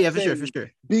clear. I'm not saying for sure.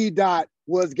 B-Dot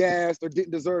was gassed or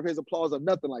didn't deserve his applause or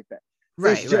nothing like that.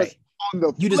 Right, it's just on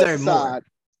the you flip deserve side. More.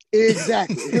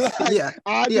 Exactly. Like,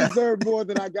 I deserve more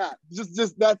than I got.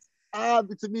 Just that's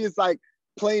to me, it's like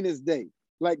plain as day.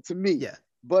 Like, to me. Yeah.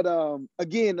 But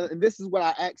again, and this is what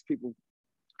I ask people.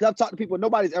 I've talked to people,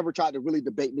 nobody's ever tried to really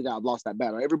debate me that I've lost that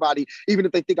battle. Everybody, even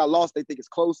if they think I lost, they think it's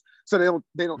close. So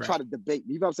they don't try to debate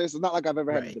me. You know what I'm saying? So it's not like I've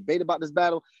ever had a debate about this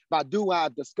battle. But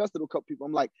I've discussed it with a couple people.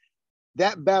 I'm like,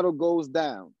 that battle goes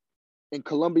down in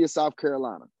Columbia, South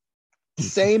Carolina.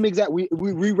 Same exact, we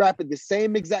rewrap it the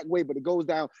same exact way, but it goes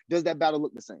down. Does that battle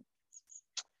look the same?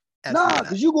 Absolutely nah,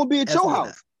 because you're going to be at your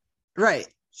house. Right.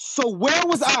 So where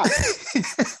was I?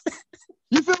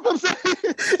 You feel what I'm saying?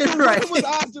 So where was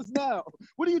I just now?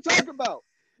 What are you talking about?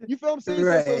 You feel what I'm saying?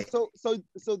 Right. So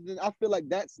then I feel like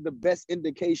that's the best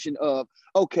indication of,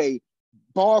 okay,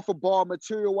 bar for bar,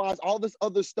 material wise, all this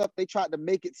other stuff they tried to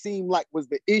make it seem like was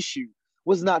the issue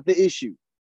was not the issue.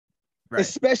 Right.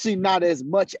 Especially not as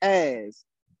much as,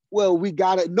 well, we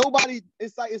got it. Nobody,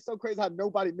 it's so crazy how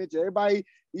nobody mentioned everybody,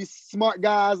 these smart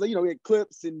guys, you know,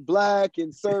 Eclipse and Black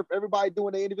and Surf, everybody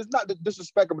doing their interviews. It's not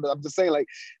disrespectful, but I'm just saying, like,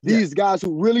 these guys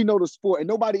who really know the sport, and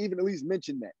nobody even at least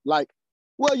mentioned that. Like,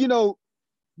 well, you know,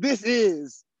 this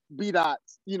is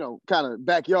B-Dot's, you know, kind of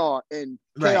backyard, and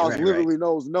Chaos literally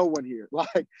knows no one here.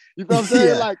 Like, you know what I'm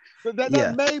saying? Like,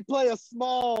 that may play a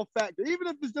small factor, even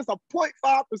if it's just a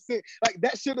 0.5%. Like,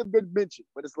 that should have been mentioned,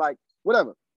 but it's like,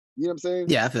 whatever. You know what I'm saying?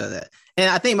 Yeah, I feel that. And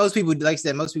I think most people, like I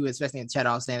said, especially in the chat,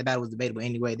 all saying the battle was debatable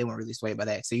anyway. They weren't really swayed by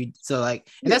that. And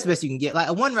that's the best you can get. Like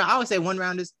a 1 round, I would say 1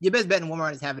 round is your best bet in 1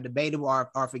 round is have a debatable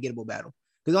or forgettable battle.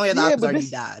 Because the only other options are you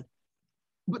died.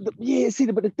 But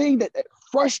the thing that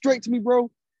frustrates me, bro,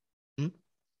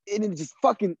 and it just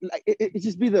fucking like it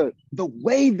just be the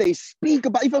way they speak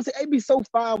about. You feel what I'm saying? It'd be so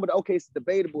fine, but okay, it's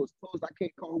debatable, it's closed. I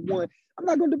can't call one. I'm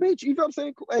not gonna debate you. You feel what I'm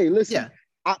saying? Hey, listen,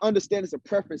 I understand it's a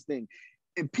preference thing,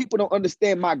 and people don't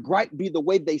understand my gripe be the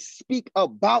way they speak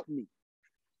about me.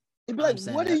 It'd be like,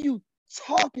 what are you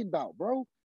talking about, bro?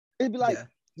 It'd be like,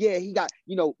 yeah, he got,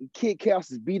 Kid Chaos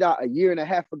is beat out a year and a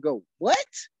half ago. What?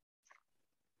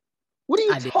 What are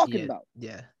you talking about?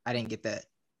 Yeah, I didn't get that.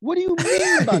 What do you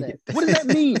mean by that? What does that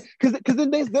mean? Because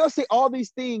then they'll say all these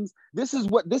things. This is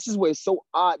what is so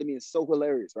odd to me. It's so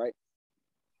hilarious, right?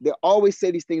 They always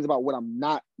say these things about what I'm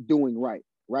not doing right?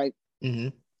 Mm-hmm.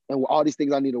 And all these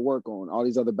things I need to work on, all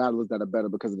these other battles that are better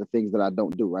because of the things that I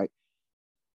don't do, right?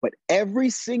 But every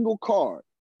single card,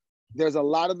 there's a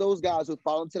lot of those guys who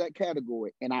fall into that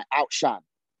category, and I outshot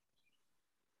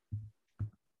them.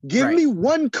 Give me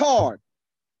one card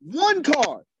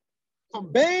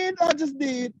from band I just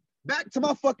did back to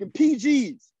my fucking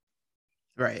PGs.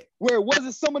 Right. Where it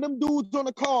wasn't some of them dudes on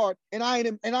the card and I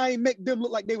ain't make them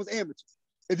look like they was amateurs.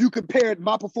 If you compared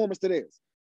my performance to theirs.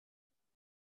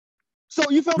 So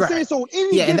you feel what I'm saying? So on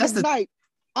any given night,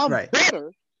 I'm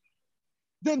better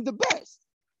than the best.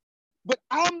 But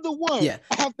I'm the one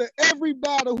after every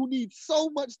battle who needs so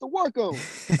much to work on.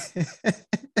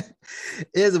 It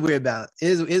is a weird balance. It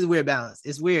is a weird balance.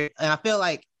 It's weird. And I feel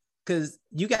like because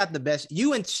you got the best,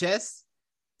 you and Chess,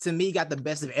 to me, got the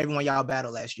best of everyone y'all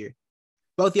battled last year.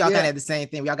 Both of y'all kind of had the same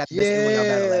thing. Y'all got the best of everyone y'all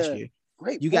battled last year.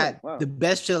 Great. You got the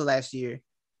best Chilla last year.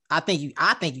 I think you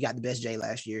got the best Jay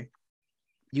last year.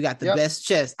 You got the best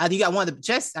Chess. You got one of the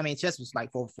Chess. I mean, Chess was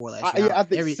like 4-4 last year. I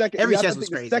think every Chess was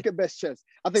crazy. Second best Chess.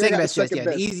 I think second best Chess. Yeah,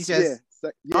 the easy Chess.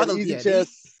 The easy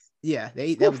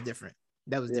Chess. That was different.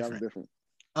 That was different.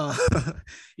 You know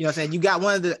what I'm saying? You got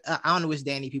one of the. I don't know which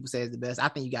Danny people say is the best. I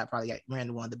think you probably got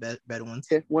random one of the better ones.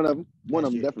 Yeah, one of them. One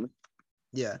of them definitely.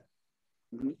 Yeah.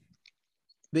 Mm-hmm.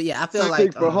 But yeah, I feel same like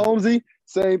thing for Holmesy.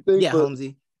 Same thing. Yeah, for,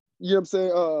 Holmesy. You know what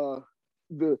I'm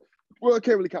saying? I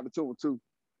can't really count the 2 and 2,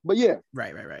 but yeah.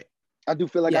 Right. I do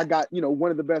feel like I got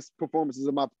one of the best performances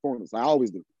of my performance. I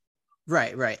always do.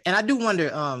 Right. And I do wonder.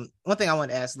 One thing I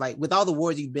want to ask, like with all the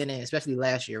wars you've been in, especially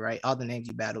last year, right? All the names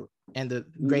you battled and the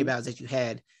great battles that you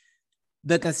had,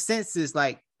 the consensus,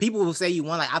 like people will say you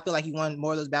won. Like I feel like you won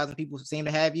more of those battles than people seem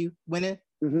to have you winning,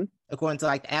 according to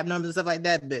like the app numbers and stuff like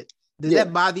that. But does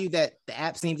that bother you that the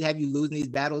app seems to have you losing these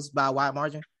battles by a wide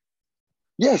margin?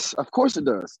 Yes, of course it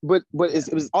does. But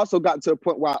it's also gotten to a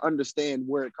point where I understand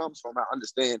where it comes from. I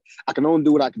understand I can only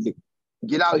do what I can do.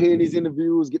 Get out here in these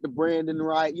interviews, get the branding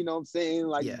right, you know what I'm saying?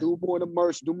 Like do more of the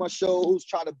merch, do my shows,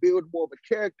 try to build more of a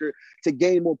character to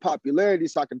gain more popularity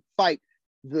so I can fight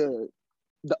the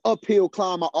uphill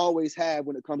climb I always have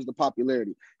when it comes to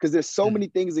popularity. Because there's so many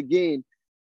things, again,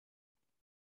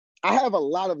 I have a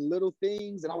lot of little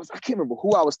things, and I can't remember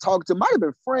who I was talking to. Might have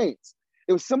been friends.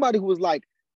 It was somebody who was like,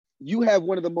 you have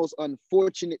one of the most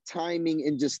unfortunate timing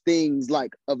and just things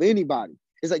like of anybody.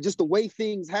 It's like just the way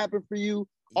things happen for you,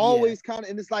 always kind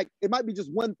of, and it's like, it might be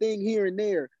just one thing here and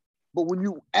there, but when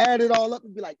you add it all up,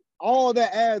 it'd be like, all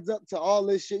that adds up to all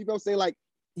this shit. You know what I'm saying? Like,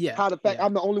 how the fact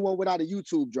I'm the only one without a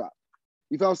YouTube drop.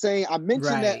 You know what I'm saying? I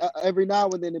mention that every now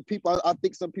and then, and people, I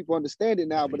think some people understand it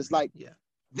now, but it's like,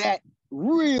 that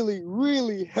really,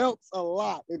 really helps a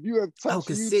lot. If you have touched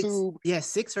YouTube.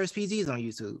 6 first PGs on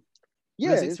YouTube.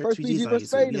 Yeah, his first PG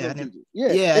versus Fade. And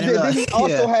then he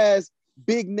also has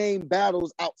big name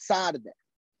battles outside of that.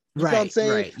 You know what I'm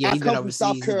saying? Right. Yeah, I come from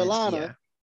South Carolina.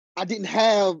 I didn't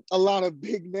have a lot of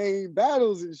big name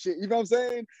battles and shit. You know what I'm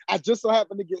saying? I just so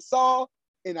happened to get Saw,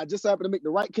 and I just so happened to make the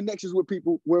right connections with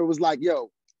people where it was like, yo,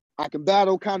 I can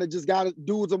battle, kind of just got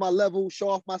dudes on my level, show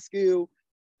off my skill,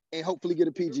 and hopefully get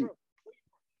a PG.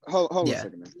 Hold on a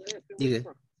second, man. You good?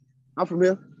 I'm from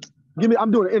here.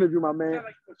 I'm doing an interview, my man.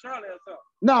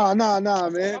 Nah,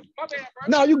 man.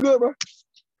 No, you good, bro.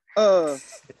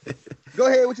 Go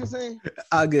ahead, what you saying?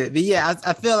 Good. But yeah,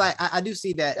 I feel like I do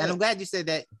see that. And I'm glad you said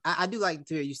that. I do like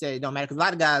to hear you say it don't matter. Because a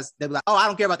lot of guys, they'll be like, oh, I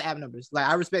don't care about the app numbers. Like,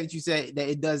 I respect that you say that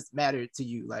it does matter to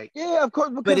you. Like, yeah, of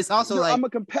course. But it's also like, I'm a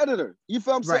competitor. You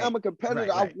feel what I'm saying? I'm a competitor.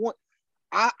 Right.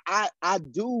 I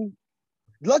do.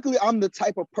 Luckily, I'm the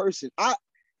type of person.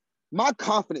 My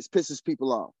confidence pisses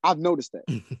people off. I've noticed that.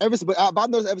 I've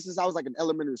noticed ever since I was like in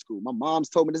elementary school. My mom's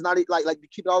told me it's not like to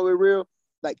keep it all the way real.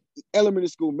 Like elementary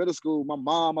school, middle school, my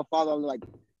mom, my father, like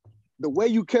the way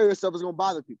you carry yourself is gonna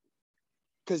bother people.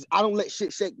 Cause I don't let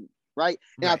shit shake me, right?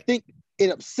 And I think it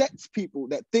upsets people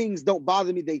that things don't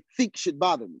bother me, they think should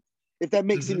bother me. If that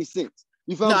makes any sense.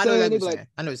 You feel what I'm saying? I know what you're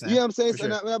saying. You know what I'm saying? Sure.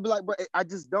 And I'll be like, bro, I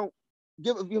just don't.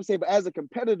 give, you know what I'm saying? But as a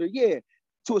competitor, yeah,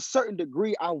 to a certain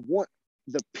degree, I want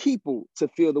the people to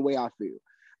feel the way I feel.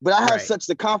 But I have such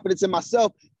the confidence in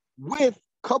myself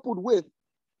coupled with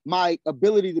my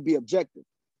ability to be objective.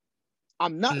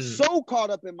 I'm not so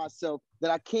caught up in myself that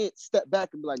I can't step back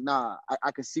and be like, nah,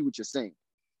 I can see what you're saying.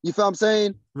 You feel what I'm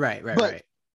saying? Right. But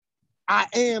I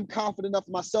am confident enough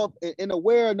in myself and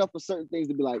aware enough of certain things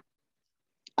to be like,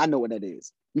 I know what that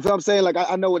is. You feel what I'm saying? Like,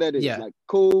 I know what that is. Yeah. Like,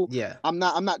 cool. Yeah. I'm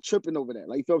not tripping over that.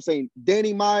 Like, you feel what I'm saying?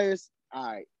 Danny Myers, all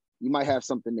right, you might have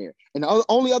something there. And the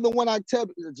only other one I tell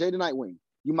is Jada Nightwing.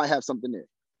 You might have something there.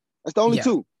 That's the only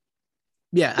two.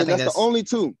 Yeah, I think that's the only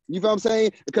two. You feel what I'm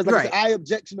saying? Because like I said, I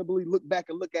objectionably look back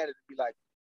and look at it and be like,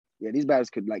 yeah, these battles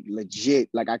could like legit,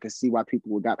 like I can see why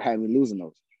people would have me losing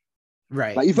those.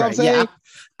 Right. Like, you feel what I'm saying? Yeah,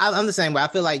 I'm the same way. I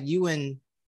feel like you and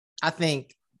I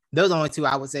think those are the only two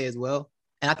I would say as well.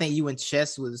 And I think you and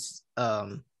Chess was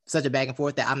such a back and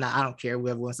forth that I don't care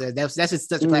what everyone says. That's just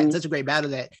such a great battle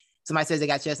that somebody says they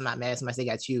got Chess, I'm not mad. Somebody says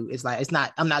they got you. It's like,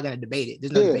 I'm not gonna debate it.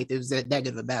 There's no debate. There's that good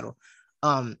of a battle.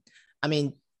 I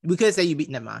mean, we could say you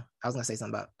beat. Never mind. I was gonna say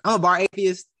something about. I'm a bar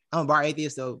atheist.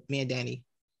 So me and Danny,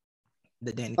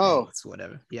 thing,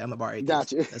 whatever. Yeah, I'm a bar atheist.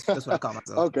 Gotcha. That's what I call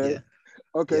myself. Okay. Yeah.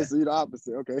 Okay, yeah. So you're the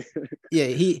opposite. Okay. Yeah,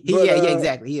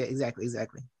 exactly. Yeah, exactly.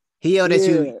 He yelled at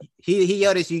you. He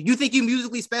yelled at you. You think you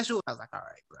musically special? I was like, all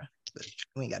right, bro. But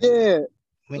we ain't got.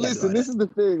 Listen, this is the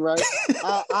thing, right?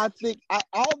 I think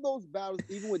all those battles,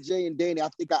 even with Jay and Danny, I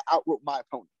think I outwrote my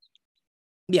opponent.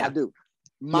 Yeah, I do.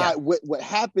 What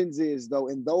happens is though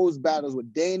in those battles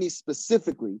with Danny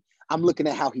specifically, I'm looking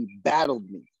at how he battled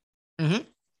me,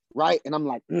 right? And I'm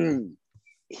like,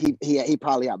 he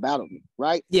probably outbattled me,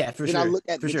 right? Yeah, for sure. Then I look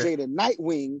at Jada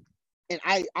Nightwing, and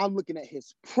I'm looking at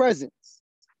his presence,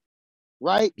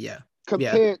 right? Yeah,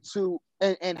 compared to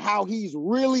and how he's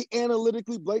really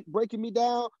analytically breaking me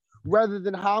down, rather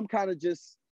than how I'm kind of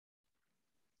just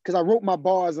because I wrote my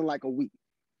bars in like a week.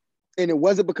 And it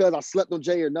wasn't because I slept on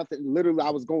Jay or nothing. Literally, I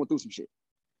was going through some shit.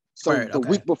 So the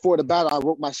week before the battle, I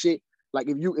wrote my shit. Like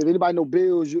if anybody know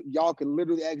Bills, y'all can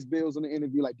literally ask Bills on the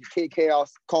interview. Like, did Kid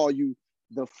Chaos call you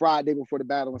the Friday before the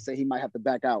battle and say he might have to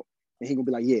back out? And he gonna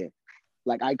be like, yeah.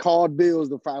 Like I called Bills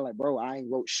the Friday, like, bro, I ain't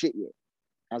wrote shit yet.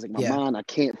 I was like, my mind, I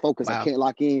can't focus, I can't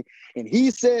lock in. And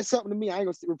he said something to me. I ain't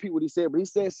gonna repeat what he said, but he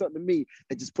said something to me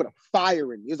that just put a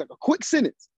fire in me. It was like a quick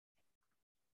sentence.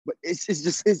 But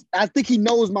it's I think he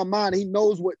knows my mind. He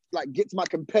knows what like gets my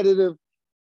competitive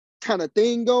kind of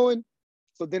thing going.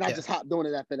 So then I just hopped on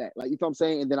it after that. Like, you know what I'm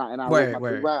saying? And then I went my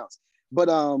 3 rounds. But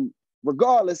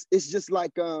regardless, it's just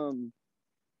like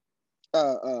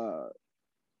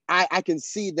I can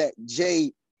see that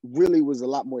Jay really was a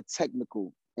lot more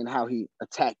technical in how he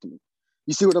attacked me.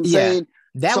 You see what I'm saying?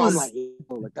 That was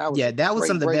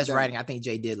some of the best writing I think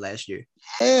Jay did last year.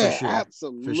 Yeah, sure.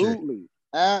 Absolutely.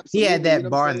 Absolutely. He had that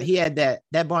bar. He had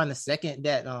that bar in the second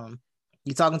that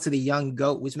you talking to the young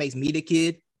goat, which makes me the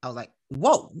kid. I was like,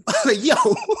 whoa, yo,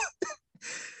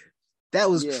 that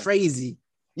was crazy.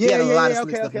 Yeah.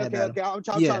 Okay. I'm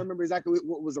trying to remember exactly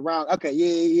what was around. Okay,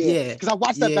 yeah. Because I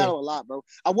watched that battle a lot, bro.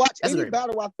 I watch any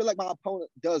battle where I feel like my opponent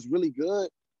does really good.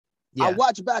 Yeah. I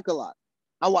watch back a lot.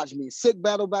 I watched me and Sick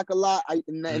battle back a lot.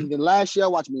 And then last year I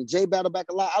watched me and Jay battle back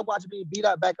a lot. I watched me and beat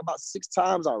out back about 6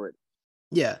 times already.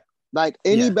 Yeah. Like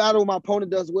any battle my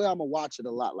opponent does well, I'm gonna watch it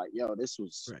a lot. Like, yo, this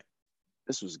was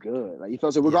good. Like, you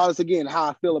feel so regardless again how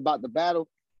I feel about the battle,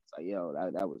 it's like, yo,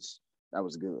 that was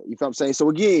good. You feel what I'm saying? So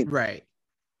again,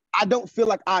 I don't feel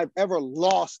like I've ever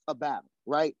lost a battle,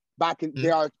 right? But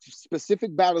there are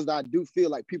specific battles that I do feel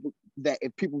like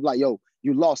if people like, yo,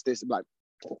 you lost this, I'm like,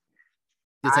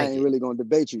 I ain't really gonna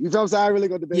debate you. You feel what I'm saying? I ain't really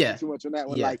gonna debate you too much on that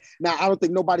one. Yeah. Like, now I don't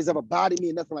think nobody's ever bodied me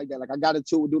or nothing like that. Like, I got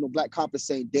into it with doing a Black Compass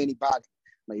saying Danny body.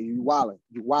 Like, you wildin'.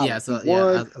 Yeah, so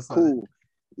cool.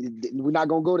 We're not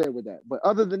gonna go there with that. But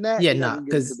other than that,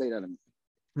 because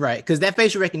because that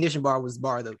facial recognition bar was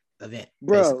bar of the event,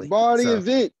 bro. Bar of the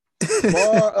event,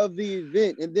 bar of the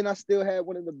event. And then I still had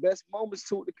one of the best moments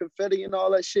too, with the confetti and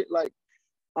all that shit. Like,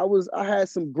 I had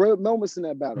some great moments in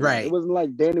that battle. Right. It wasn't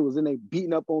like Danny was in there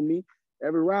beating up on me.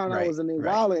 Every round I was in there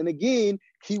wilding. And again,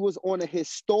 he was on a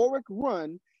historic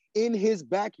run in his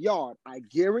backyard. I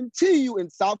guarantee you in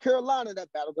South Carolina,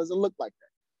 that battle doesn't look like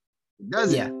that. It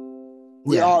doesn't.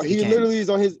 He literally is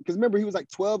on his, because remember, he was like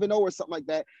 12-0 or something like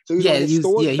that. So he was on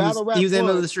historic battle rap. He was in the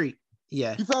middle of the street.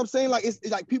 Yeah. You feel what I'm saying? Like, it's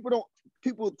like people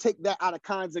take that out of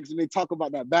context when they talk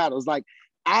about that battle. It's like,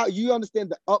 you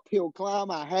understand the uphill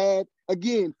climb I had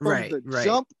again from the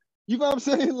jump. You know what I'm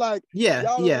saying? Like,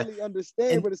 y'all don't really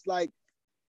understand, but it's like,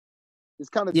 it's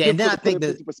kind of and then I think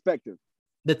the perspective.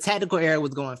 The tactical era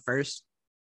was going first.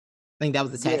 think that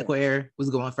was the tactical error, was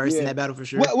going first in that battle for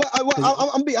sure. I'm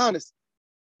gonna be honest.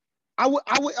 I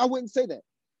wouldn't say that.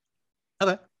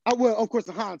 Okay. I will, of course,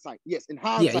 in hindsight. Yes, in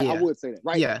hindsight, I would say that,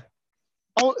 right? Yeah.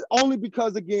 Only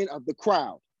because, again, of the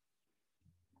crowd.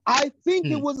 I think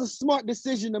it was a smart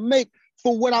decision to make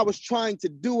for what I was trying to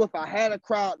do if I had a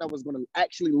crowd that was going to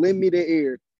actually lend me their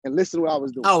ear and listen to what I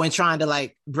was doing. Oh, and trying to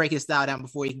like break his style down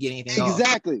before you get anything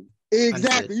Exactly. off.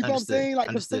 Exactly. You know what I'm saying? Like,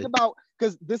 because think about,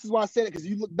 because this is why I said it, because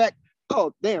you look back,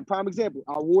 oh, damn, prime example.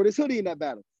 I wore this hoodie in that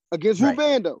battle against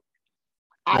Rubando.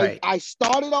 I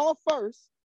started off first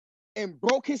and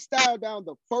broke his style down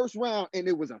the first round, and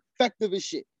it was effective as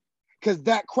shit. Because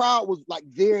that crowd was like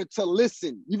there to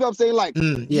listen. You know what I'm saying? Like,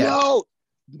 yo,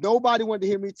 nobody wanted to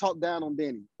hear me talk down on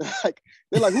Danny. Like,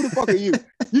 they're like, who the fuck are you?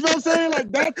 You know what I'm saying?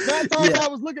 Like, that's how I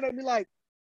was looking at me like,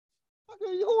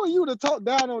 who are you to talk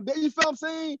down on Danny? You feel what I'm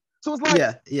saying? So it's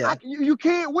like, you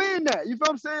can't win that. You feel what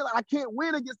I'm saying? Like, I can't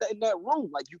win against that in that room.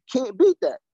 Like, you can't beat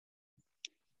that.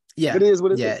 Yeah. It is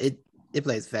what it is. It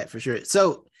plays fat for sure.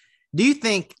 So do you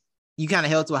think you kind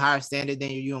of held to a higher standard than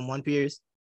your U1 peers?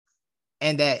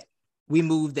 And that we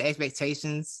moved the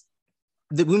expectations,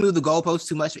 we moved the goalposts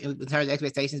too much in terms of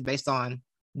expectations based on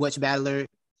which battler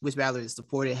is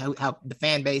supported, how the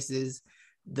fan bases,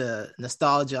 the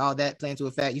nostalgia, all that play into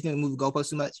effect? You think we moved the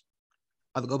goalposts too much?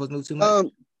 Or the goalposts moved too much?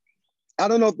 I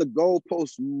don't know if the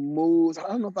goalpost moves. I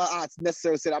don't know if I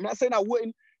necessarily said. I'm not saying I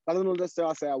wouldn't. I don't know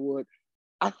necessarily I say I would.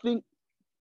 I think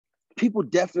people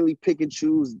definitely pick and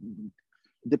choose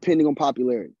depending on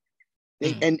popularity.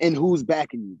 And who's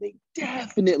backing you. They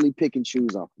definitely pick and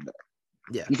choose off of that.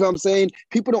 Yeah. You feel what I'm saying?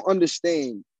 People don't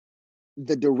understand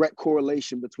the direct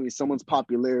correlation between someone's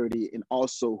popularity and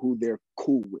also who they're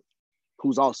cool with,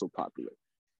 who's also popular.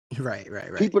 Right.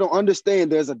 People don't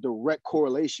understand there's a direct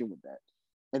correlation with that.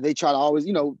 And they try to always,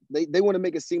 they want to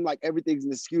make it seem like everything's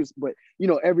an excuse, but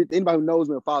anybody who knows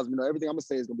me or follows me know everything I'm gonna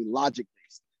say is gonna be logic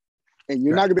based. And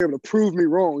you're not gonna be able to prove me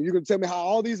wrong. You're gonna tell me how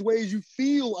all these ways you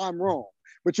feel I'm wrong.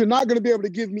 But you're not going to be able to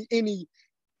give me any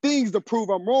things to prove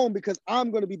I'm wrong because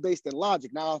I'm going to be based in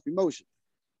logic, not off emotion.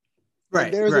 Right.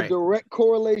 And there's a direct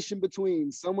correlation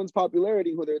between someone's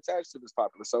popularity and who they're attached to is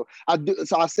popular. So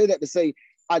I say that to say,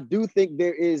 I do think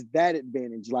there is that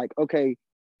advantage. Like, okay,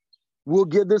 we'll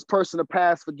give this person a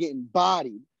pass for getting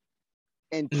bodied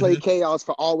and play chaos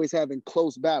for always having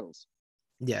close battles.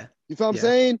 Yeah. You feel what I'm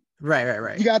saying?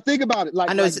 Right. You got to think about it.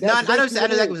 Like, I know. I know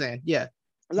exactly what I'm saying. Yeah.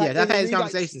 Like, I've had this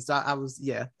conversation, so I was,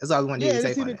 that's all I wanted to say. Yeah,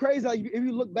 it's even crazy. Like, if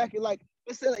you look back at, like,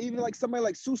 let's say, like, even like somebody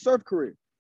like Sue Surf career,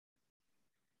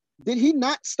 did he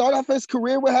not start off his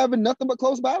career with having nothing but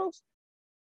close battles?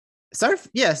 Surf's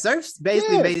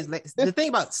basically made his. The thing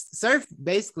about Surf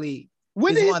basically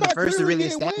when is did one of the first to really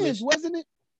establish. Wasn't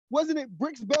it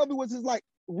Bricks Belby was his like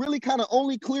really kind of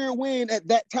only clear win at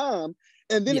that time,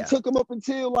 and then it took him up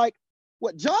until like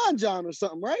what John or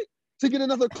something, right? To get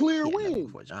another clear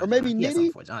win, or maybe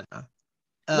Nitty.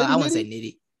 I wouldn't say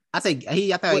Nitty. I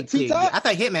thought he cleared. I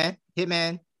thought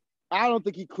Hitman. I don't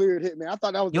think he cleared Hitman. I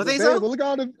thought that was. You don't think so? Look at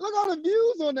all the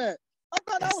views on that. I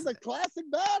thought that was a classic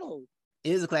battle.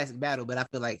 It is a classic battle, but I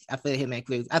feel Hitman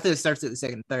cleared. I feel Surf took the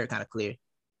second and third kind of clear.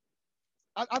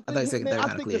 I think the second and third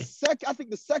kind of clear. I think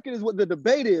the second is what the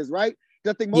debate is, right?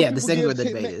 I think most people the second give where the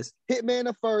debate is. Hitman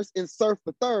the first and Surf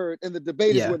the third, and the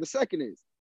debate is where the second is.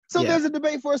 So there's a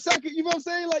debate for a second. You know what I'm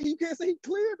saying? Like, you can't say he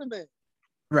cleared the man.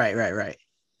 Right.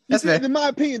 That's fair. In my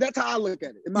opinion, that's how I look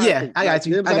at it. In my opinion. I got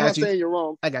you. I'm not saying you're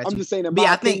wrong. I got you. I'm just saying in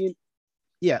my opinion.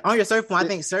 On your Surf point, I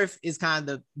think Surf is kind of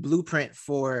the blueprint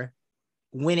for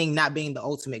winning not being the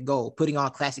ultimate goal, putting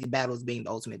on classic battles being the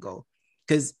ultimate goal.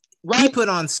 Because he put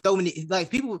on so many, like,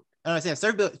 people understand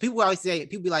Surf. People always say,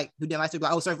 people be like, who didn't like Surf,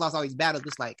 like, oh, Surf lost all these battles.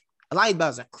 It's like, a lot of these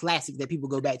battles are classic that people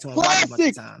go back to and watch a bunch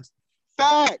of times.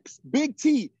 Facts. Big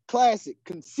T, classic.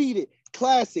 Conceited,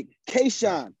 classic.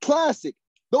 K-Shine, classic.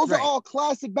 Those are all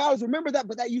classic battles. Remember that,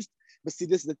 but see,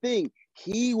 this is the thing.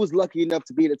 He was lucky enough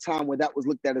to be at a time where that was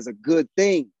looked at as a good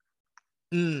thing.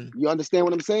 You understand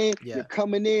what I'm saying? Yeah. You're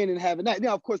coming in and having that.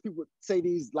 Now, of course, people say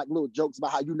these like little jokes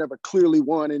about how you never clearly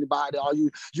won anybody, or you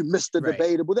missed the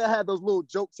debatable. They have those little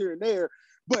jokes here and there.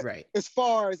 But as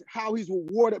far as how he's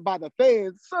rewarded by the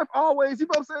fans, Surf always, you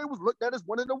know what I'm saying, was looked at as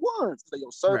one of the ones. So,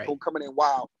 Surf gonna coming in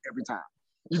wild every time.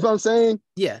 You know what I'm saying?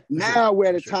 Yeah. Now we're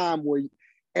at a time where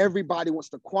everybody wants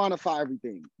to quantify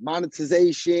everything.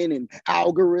 Monetization and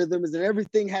algorithms and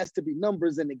everything has to be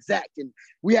numbers and exact. And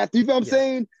we have to, you know what I'm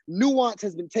saying? Nuance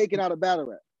has been taken out of battle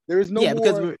rap. There is no more.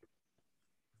 Because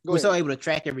we're so able to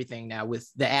track everything now with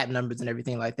the app numbers and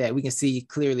everything like that. We can see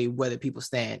clearly whether people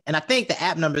stand. And I think the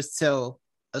app numbers tell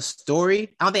a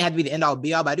story. I don't think it had to be the end all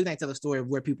be all, but I do think tell a story of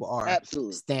where people are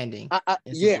Absolutely standing. I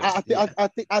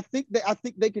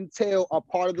think they can tell a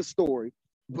part of the story,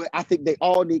 but I think they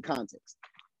all need context.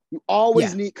 You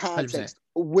always need context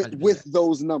 100%. with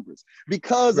those numbers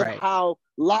because of how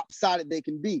lopsided they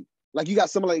can be. Like you got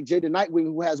someone like Jaden Nightwing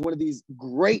who has one of these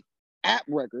great app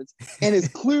records and is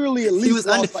clearly at least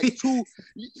lost like two.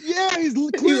 Yeah, he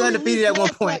was undefeated at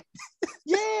one point.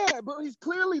 But he's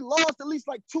clearly lost at least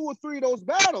like 2 or 3 of those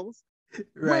battles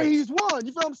where he's won.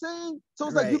 You feel what I'm saying? So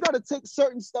it's like you got to take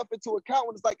certain stuff into account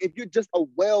when it's like if you're just a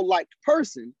well-liked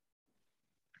person,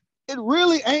 it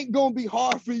really ain't gonna be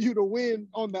hard for you to win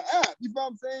on the app. You know what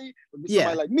I'm saying? But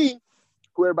somebody like me,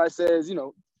 who everybody says, you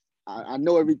know, I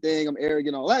know everything, I'm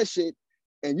arrogant, all that shit,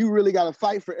 and you really gotta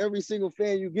fight for every single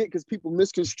fan you get because people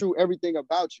misconstrue everything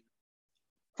about you.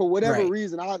 For whatever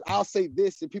reason, I'll say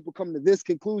this and people come to this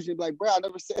conclusion, like, bro, I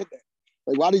never said that.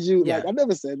 Like, why did you like I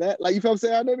never said that? Like, you feel what I'm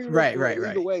saying? I never even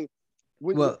either way,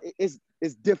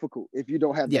 it's difficult if you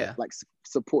don't have that like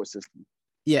support system.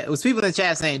 Yeah, it was people in the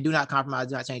chat saying, "Do not compromise,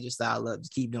 do not change your style up,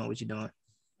 just keep doing what you're doing."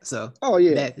 So,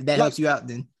 that helps you out.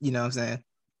 Then you know what I'm saying.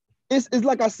 It's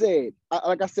like I said,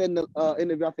 in the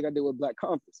interview I think I did with Black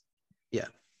Compass. Yeah,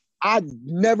 I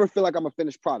never feel like I'm a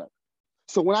finished product.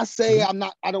 So when I say I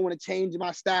don't want to change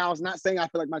my style. It's not saying I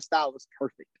feel like my style is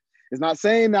perfect. It's not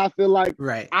saying that I feel like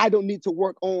I don't need to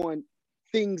work on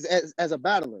things as a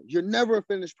battler. You're never a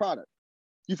finished product.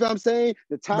 You feel what I'm saying?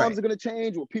 The times are going to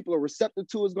change. What people are receptive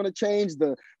to is going to change.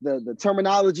 The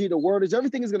terminology, the wordage,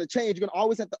 everything is going to change. You're going to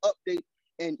always have to update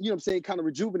and, you know what I'm saying, kind of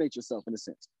rejuvenate yourself in a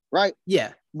sense, right?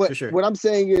 Yeah, but for sure. What I'm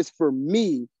saying is for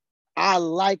me, I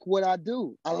like what I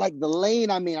do. I like the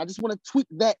lane I'm in. I just want to tweak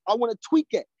that. I want to tweak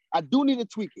it. I do need to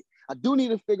tweak it. I do need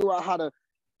to figure out how to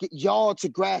get y'all to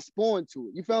grasp onto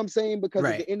it. You feel what I'm saying? Because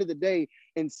at the end of the day,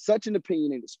 in such an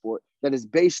opinionated sport that is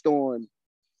based on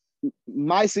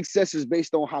my success is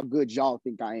based on how good y'all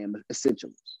think I am,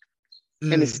 essentially.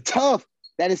 And it's tough.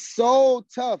 That is so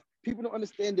tough. People don't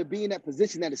understand to be in that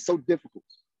position that is so difficult.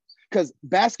 Because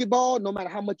basketball, no matter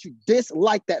how much you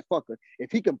dislike that fucker,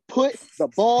 if he can put the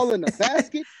ball in the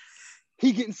basket,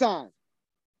 he getting signed.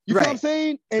 You know what I'm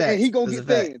saying? And he gonna get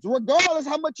fans, regardless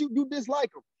how much you dislike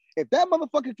him. If that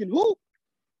motherfucker can hoop,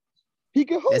 he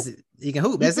can hoop. He can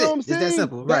hoop. That's it. It's that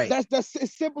simple, right? That's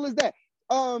as simple as that.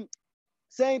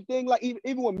 Same thing, like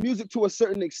even with music to a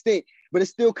certain extent, but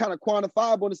it's still kind of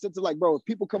quantifiable in the sense of like, bro, if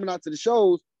people coming out to the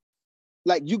shows,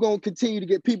 like you're gonna continue to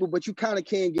get people, but you kind of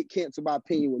can get canceled by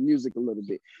opinion with music a little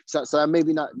bit. So I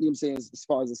maybe not, you know what I'm saying, as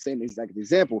far as the same exact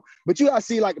example, but you gotta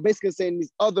see like basically saying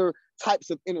these other types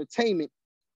of entertainment,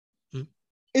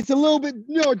 it's a little bit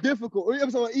difficult, or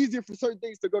it's easier for certain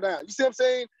things to go down. You see what I'm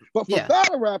saying? But for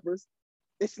battle rappers,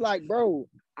 it's like, bro,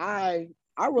 I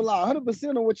rely 100%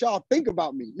 on what y'all think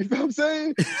about me. You know what I'm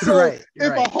saying? So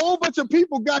if a whole bunch of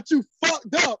people got you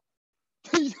fucked up,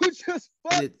 then you just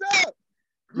fucked up.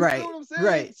 You know what I'm saying?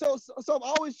 Right. So I'm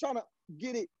always trying to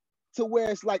get it to where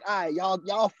it's like, all right,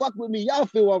 y'all fuck with me. Y'all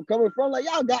feel where I'm coming from. Like,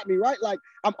 y'all got me, right? Like,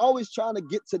 I'm always trying to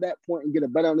get to that point and get a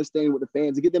better understanding with the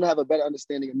fans and get them to have a better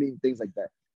understanding of me and things like that.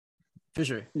 For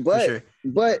sure.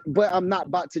 But I'm not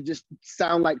about to just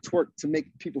sound like Twork to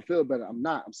make people feel better. I'm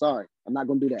not. I'm sorry. I'm not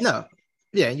gonna do that. No.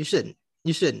 Yeah, you shouldn't.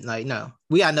 You shouldn't. Like, no.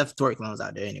 We got enough Twork clones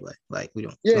out there anyway. Like, we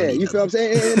don't. Yeah, you feel what I'm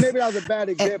saying? And maybe that was a bad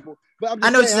example. But I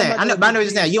know what you're saying. I know what you're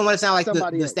saying. You don't want to sound like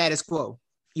the status quo.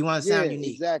 You want to sound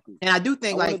unique. Exactly. And I do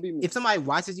think, like, if somebody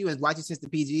watches you and watches since the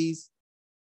PGs,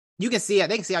 you can see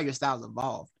they can see how your styles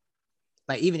evolve.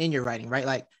 Like, even in your writing, right?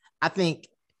 Like, I think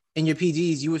in your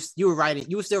PGs, you were still writing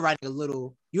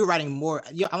more.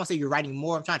 I won't say you're writing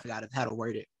more. I'm trying to figure out how to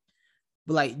word it.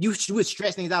 But like you would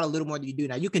stretch things out a little more than you do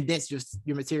now. You condense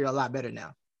your material a lot better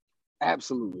now.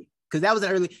 Absolutely. Because that was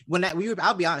an early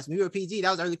I'll be honest, when we were PG, that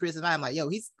was early criticism. I'm like, yo,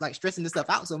 he's like stressing this stuff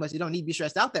out so much. You don't need to be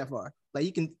stressed out that far. Like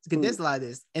you can condense a lot of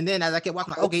this. And then as I kept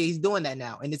walking, I'm like, okay, he's doing that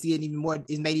now. And it's made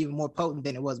even more potent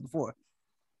than it was before.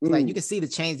 Like you can see the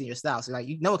change in your style. So like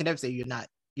no one can ever say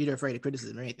you're afraid of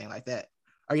criticism or anything like that.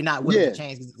 Or you're not willing to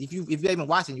change. If you've been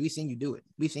watching, we've seen you do it.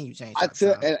 We've seen you change.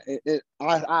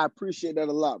 I appreciate that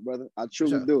a lot, brother. I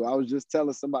truly do. I was just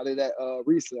telling somebody that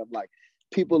recently. I'm like,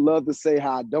 people love to say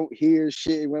how I don't hear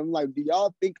shit. When I'm like, do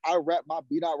y'all think I rap my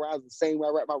beat out rounds the same way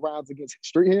I rap my rounds against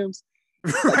street hymns?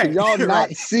 Like, can y'all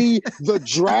not see the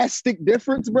drastic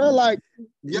difference, bro? Like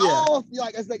y'all,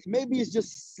 like it's like maybe it's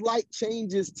just slight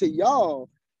changes to y'all,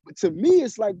 but to me,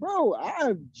 it's like, bro,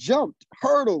 I've jumped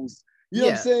hurdles. You know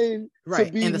what I'm saying?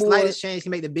 Right. And the slightest change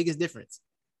can make the biggest difference.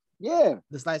 Yeah.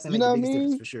 The slightest can make the biggest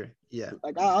difference for sure. Yeah.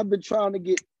 Like I've been trying to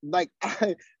get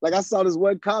I saw this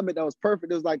one comment that was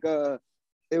perfect. It was like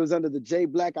it was under the Jay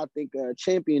Black, I think,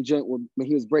 champion joint when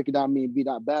he was breaking down me and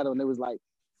B-Dot battle, and it was like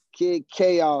Kid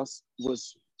Chaos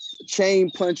was chain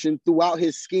punching throughout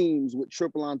his schemes with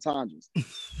triple entendres.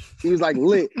 He was like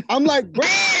lit. I'm like,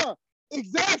 bruh,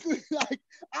 exactly. Like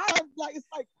I'm like, it's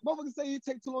like motherfuckers say you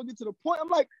take too long to get to the point. I'm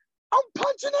like, I'm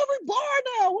punching every bar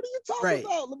now. What are you talking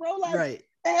about, bro? Like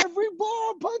every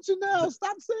bar I'm punching now.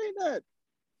 Stop saying that.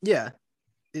 Yeah,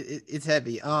 it's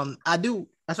heavy. I do.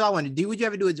 That's what I wanted to do. Would you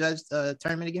ever do a judge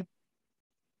tournament again?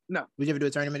 No. Would you ever do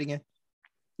a tournament again?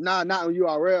 Nah, not on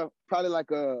URL. Probably like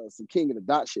some King of the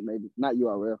Dot shit, maybe. Not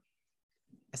URL.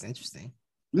 That's interesting.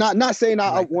 Not saying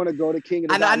I want to go to King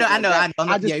of the Dot. I know.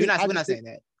 Yeah, we're not saying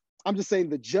that. I'm just saying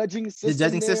the judging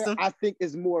system. I think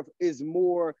is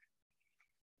more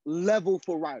level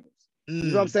for writers. You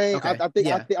know what I'm saying? Okay.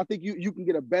 I think you can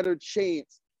get a better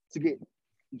chance to get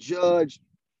judged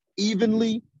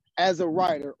evenly as a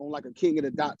writer on like a King of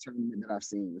the Dot tournament that I've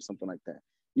seen or something like that.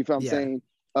 You feel what I'm saying?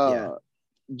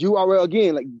 URL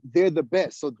again, like they're the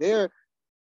best, so they're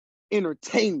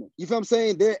entertainment. You feel what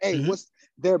I'm saying? What's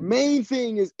their main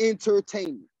thing is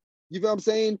entertainment. You feel what I'm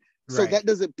saying? So that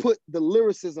doesn't put the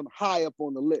lyricism high up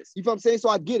on the list. You feel what I'm saying? So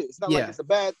I get it. It's not like it's a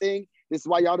bad thing. This is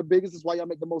why y'all the biggest. This is why y'all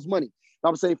make the most money. But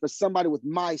I'm saying for somebody with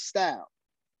my style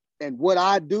and what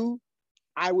I do,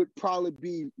 I would probably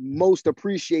be most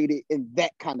appreciated in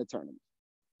that kind of tournament.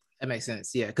 That makes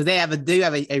sense. Yeah, because they have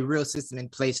a real system in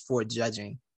place for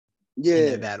judging in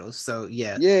their battles. So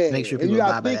make sure people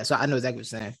abide by that. So I know exactly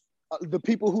what you're saying. The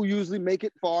people who usually make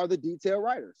it far are the detail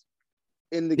writers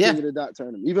in the King of the Dot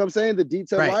tournament. You know what I'm saying? The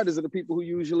detail writers are the people who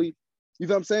usually, you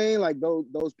know what I'm saying? Like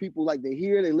those people, like they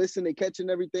hear, they listen, they catching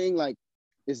everything. Like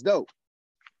it's dope.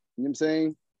 You know what I'm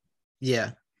saying?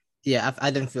 Yeah. Yeah, I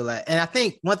didn't feel that. And I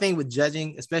think one thing with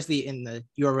judging, especially in the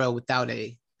URL without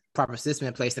a proper system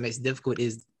in place that makes it difficult,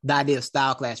 is the idea of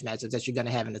style clash matchups that you're going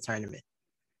to have in the tournament.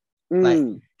 Like,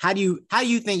 how do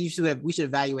you think we should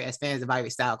evaluate as fans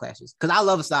evaluate style clashes? Because I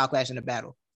love a style clash in a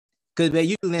battle. Because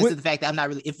you lens to the fact that I'm not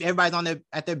really, if everybody's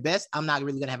at their best, I'm not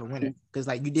really gonna have a winner. Because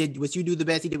like you did what you do the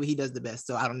best, he did what he does the best.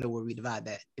 So I don't know where we divide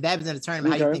that. If that happens in a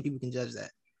tournament, how do you think people can judge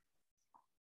that?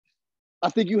 I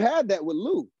think you had that with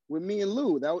me and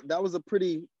Lou. That was a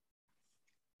pretty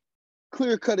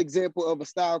clear-cut example of a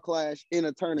style clash in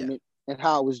a tournament and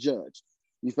how it was judged.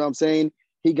 You feel what I'm saying?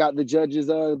 He got the judges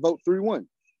vote 3-1.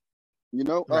 You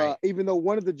know, even though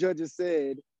one of the judges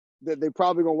said that they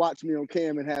probably gonna watch me on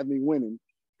cam and have me winning,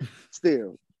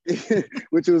 still,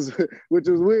 which was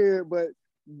weird. But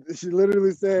she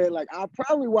literally said, like, I'll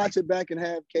probably watch it back and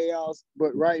have chaos,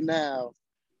 but right now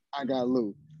I got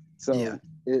Lou. So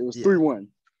it was 3-1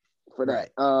 for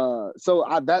that. So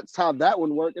that's how that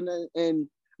one worked.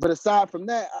 But aside from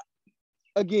that,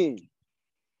 again,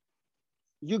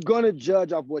 you're gonna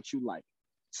judge off what you like.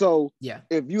 So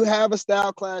if you have a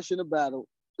style clash in a battle,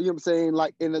 you know what I'm saying,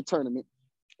 like in a tournament,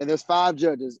 and there's 5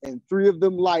 judges and 3 of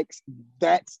them likes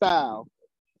that style,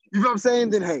 you know what I'm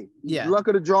saying? Then hey, luck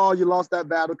of the draw, you lost that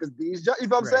battle because these judges, you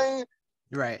know what I'm saying?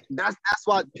 Right. That's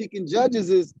why picking judges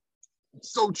is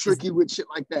so tricky with shit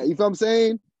like that. You know what I'm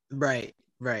saying? Right.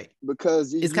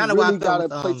 Because it's kind of really got to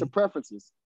play to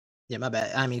preferences. Yeah, my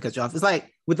bad. I mean, cut you off. It's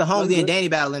like with the Holmesy and Danny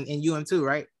battle in UM2,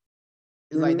 right?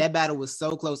 It's like that battle was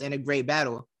so close and a great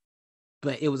battle,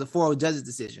 but it was a 4-0 judges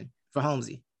decision for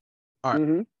Holmesy. Yeah,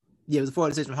 it was a 4-0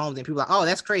 decision for Holmesy, and people were like, oh,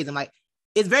 that's crazy. I'm like,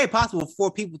 it's very possible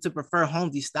for people to prefer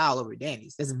Holmesy's style over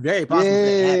Danny's. It's very possible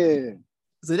that happened.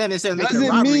 So that necessarily makes it a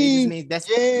robbery. It just means that's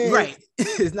right.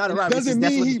 It's not a robbery. It doesn't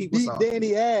mean he beat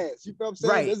Danny ass. You know what I'm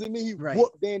saying? It doesn't mean he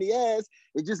whooped Danny ass.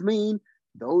 It just means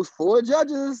those 4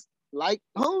 judges like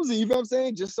Holmesy, you know what I'm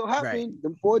saying? Just so happened,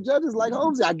 them 4 judges like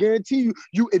Holmesy. I guarantee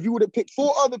you, if you would have picked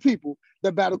 4 other people,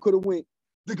 that battle could have went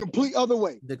the complete other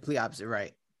way. The complete opposite,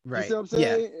 right. You see what I'm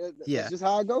saying? That's just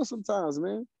how it goes sometimes,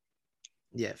 man.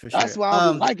 Yeah, for sure. That's why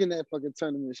I'm liking that fucking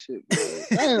tournament shit.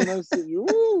 Damn, that shit.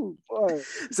 Woo, boy.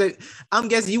 So I'm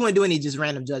guessing you wouldn't do any just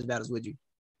random judge battles, would you?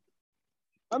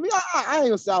 I mean, I ain't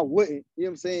gonna say I wouldn't. You know what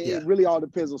I'm saying? It really all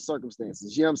depends on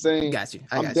circumstances. You know what I'm saying? Got you.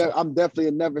 I'm definitely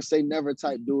a never say never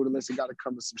type dude unless it got to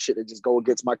come to some shit that just go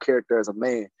against my character as a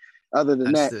man. Other than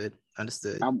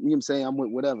Understood. you know what I'm saying? I'm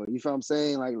with whatever. You feel what I'm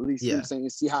saying? Like, at least, you know what I'm saying?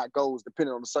 See how it goes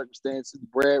depending on the circumstances.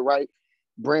 Bread right,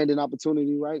 branding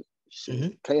opportunity right.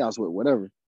 Shit, chaos with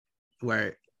whatever.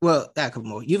 Word. Well, got a couple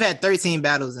more. You've had 13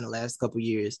 battles in the last couple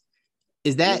years.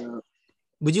 Is that,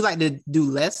 would you like to do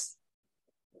less?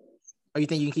 Or you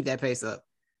think you can keep that pace up?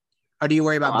 Or do you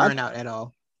worry about burnout at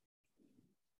all?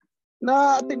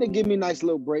 Nah, I think they give me nice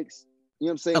little breaks. You know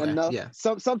what I'm saying? Okay, enough. yeah.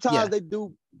 Sometimes they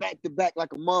do back to back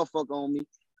like a motherfucker on me.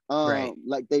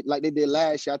 Like they did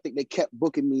last year. I think they kept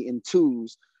booking me in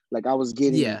 2s. Like I was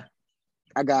getting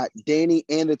I got Danny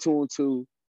and the 2 and 2.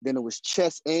 Then it was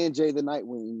Chess and Jay the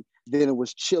Nightwing. Then it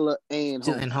was Chilla and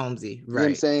Chill Holmesy. and Holmesy. You know what I'm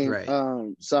Right. saying?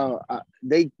 Right. So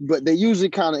they usually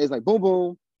kind of is like boom,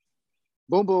 boom,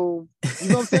 boom, boom. You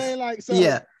know what I'm saying? Like, so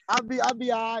Yeah. I'll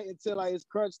be all right until like it's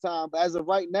crunch time. But as of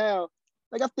right now,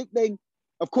 like I think they,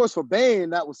 of course, for Bane,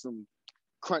 that was some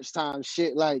crunch time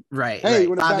shit. Like, Right. hey, Right.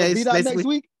 when the 5 battle days beat out next basically.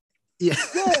 week, Yeah.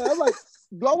 yeah, I'm like,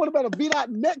 do I want to battle beat out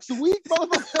next week,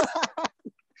 motherfucker?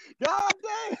 God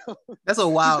damn. That's a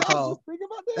wild Did y'all call. just think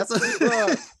about that?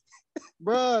 That's a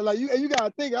Bruh, like you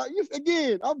gotta think.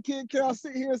 Again, I'm Kid Cal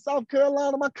sitting here in South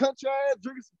Carolina, my country ass,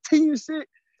 drinking some tea and shit.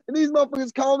 And these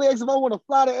motherfuckers call me asking if I want to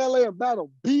fly to LA and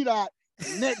battle beat out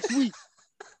next week.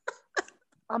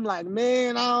 I'm like,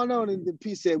 man, I don't know. And the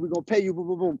P said, we're gonna pay you, boom,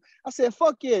 boom, boom. I said,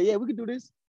 fuck yeah, we can do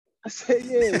this. I said,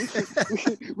 yeah,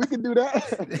 we can do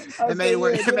that. It made it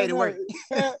work. It made it work.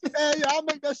 Yeah, I'll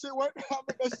make that shit work.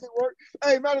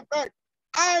 Hey, matter of fact,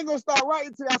 I ain't gonna start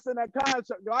writing till I send that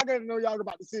contract. Though. I gotta know y'all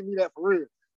about to send me that for real.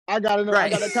 I gotta know.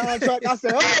 Right. I got a contract. I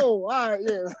said, oh, all right,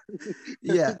 yeah.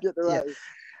 Yeah. Get the right.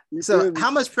 Yeah. So,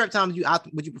 how much prep time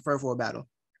would you prefer for a battle?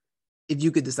 If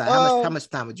you could decide, how much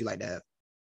time would you like to have?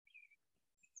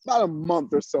 About a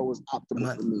month or so was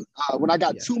optimal for me. When I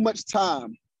got too much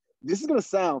time, this is gonna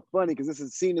sound funny because this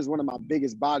is seen as one of my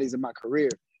biggest bodies in my career.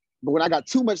 But when I got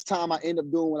too much time, I end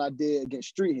up doing what I did against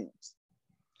Street Hands.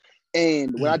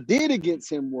 And what I did against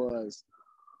him was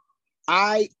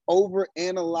I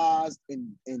overanalyzed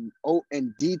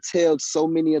and detailed so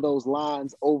many of those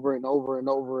lines over and over and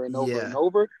over and over and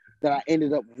over that I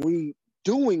ended up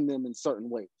redoing them in certain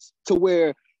ways to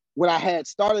where when I had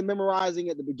started memorizing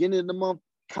at the beginning of the month,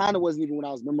 kind of wasn't even when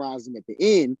I was memorizing at the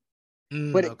end,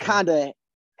 but it kind of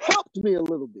helped me a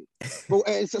little bit. But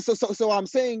so what I'm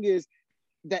saying is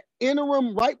that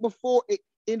interim right before it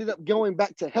ended up going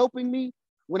back to helping me,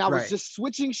 when I was just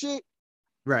switching shit,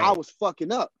 I was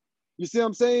fucking up. You see what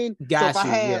I'm saying? Got so if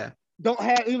you, I have, don't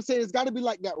have, you know what I'm saying? It's got to be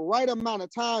like that right amount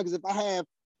of time, because if I have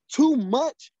too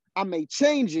much, I may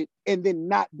change it and then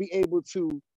not be able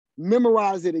to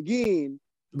memorize it again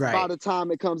by the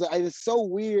time it comes out. It's so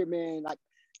weird, man, like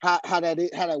how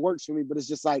that works for me, but it's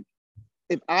just like,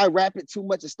 if I rap it too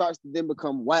much, it starts to then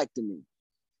become whack to me.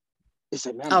 It's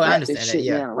like, man, I understand that.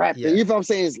 Yeah. Rap it. You know what I'm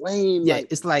saying? It's lame. Yeah, like,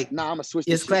 it's like, nah, I'm gonna switch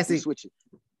it's classic. Switch it.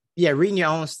 Yeah, reading your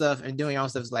own stuff and doing your own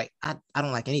stuff is like, I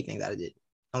don't like anything that I did.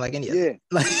 I don't like any of it.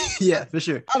 Like, yeah, for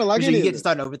sure. I don't like any You of get to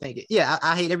start to overthink it. Yeah,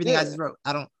 I hate everything I just wrote.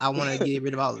 I want to get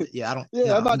rid of all of it. Yeah, I don't.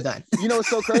 Yeah, I'm done. You know, it's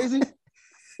so crazy.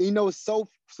 You know, it's so,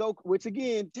 which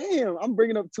again, damn, I'm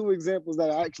bringing up two examples that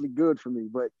are actually good for me,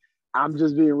 but I'm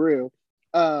just being real.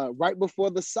 Right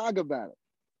before the Saga battle,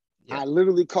 I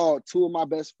literally called two of my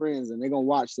best friends, and they're gonna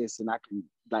watch this, and I can,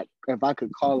 like, if I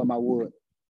could call them, I would.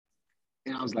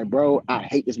 And I was like, bro, I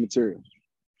hate this material.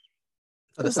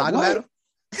 For the Saga battle?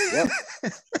 Yep.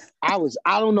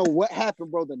 I don't know what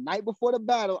happened, bro. The night before the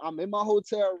battle, I'm in my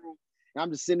hotel room, and I'm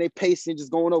just sitting there pacing,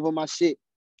 just going over my shit.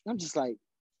 And I'm just like,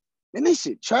 man, this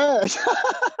shit trash.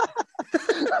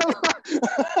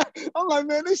 I'm like,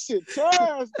 man, this shit trash,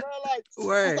 bro. Like,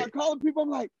 I start calling people.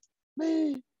 I'm like,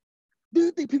 man, do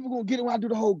you think people gonna get it when I do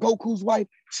the whole Goku's wife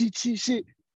cheat shit?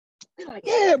 They're like,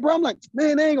 yeah, bro. I'm like,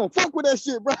 man, they ain't gonna fuck with that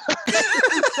shit, bro.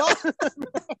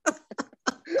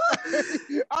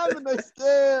 I'm in there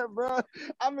scared, bro.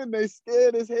 I'm in there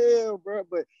scared as hell, bro.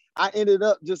 But I ended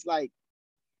up just like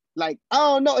I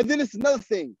don't know. And then it's another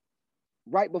thing.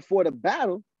 Right before the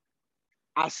battle,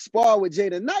 I sparred with Jay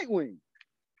the Nightwing,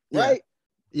 right?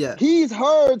 Yeah. He's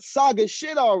heard Saga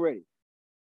shit already.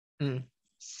 Mm.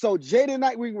 So Jay the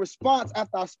Nightwing response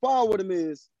after I spar with him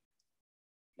is,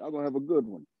 y'all gonna have a good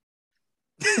one.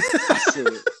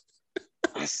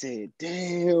 I said,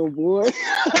 damn, boy.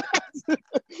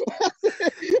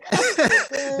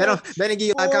 That didn't give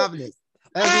you a lot of confidence.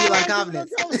 That didn't give you a lot of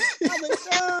confidence. I was like,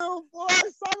 damn, boy,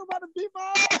 Saga about to beat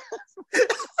my ass.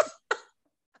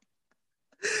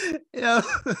 Yo,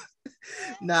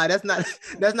 nah, that's not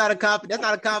a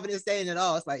confident statement at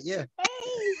all. It's like, yeah.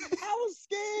 Hey, I was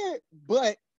scared,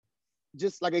 but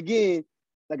just like, again,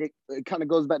 like it kind of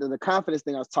goes back to the confidence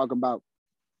thing I was talking about.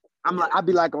 I'm like, I'd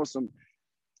be like on some,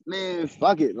 man,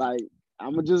 fuck it, like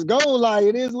I'm gonna just go, like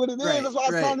it is what it is. That's why I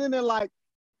was calling in there like,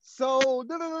 so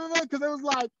because it was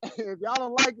like, if y'all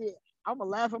don't like it, I'm gonna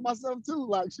laugh at myself too.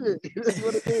 Like, shit, it is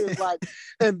what it is. Like,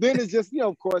 and then it's just,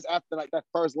 of course, after like that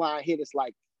first line hit, it's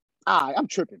like, I'm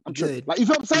tripping. Like, you know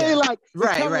what I'm saying? Yeah. Like,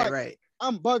 right.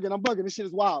 I'm bugging. This shit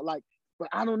is wild. Like, but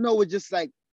I don't know. It's just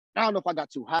like, I don't know if I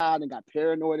got too high and got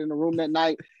paranoid in the room that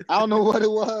night. I don't know what it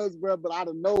was, bro. But out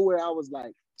of nowhere, I was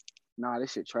like, nah,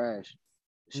 this shit trash.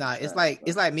 It's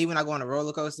like me when I go on a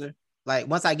roller coaster Like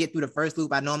once I get through the first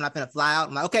loop, I know I'm not gonna fly out.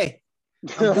 I'm like, okay,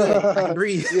 I'm good. I can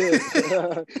breathe.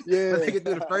 Yeah. Once I get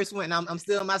through the first one, and I'm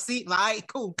still in my seat. I'm like, all right,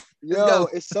 cool. Let's Yo, go.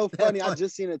 it's so funny. I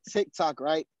just seen a TikTok,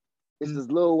 right? It's this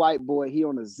little white boy. He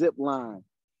on a zip line,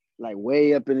 like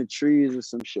way up in the trees or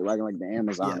some shit, like the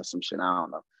Amazon or some shit. I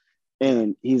don't know.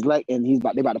 And he's they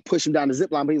about to push him down the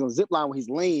zip line, but he's on zip line when he's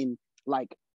laying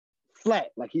like flat,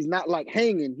 like he's not like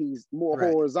hanging. He's more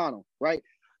horizontal, right?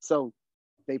 So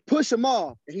they push him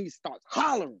off, and he starts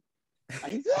hollering.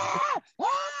 Like he's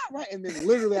right, and then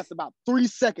literally after about 3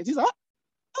 seconds, he's like,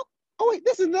 oh wait,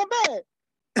 this isn't that bad.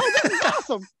 Oh, this is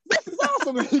awesome. This is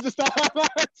awesome. And he just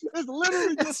it's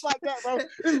literally just like that, bro.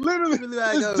 It's literally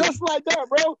just like that,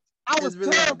 bro. I was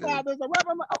really terrified. I was like,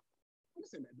 I'm like, oh,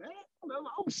 this ain't that bad. I'm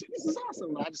like, oh shit, this is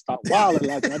awesome. I just started wilding,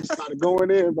 like I just started going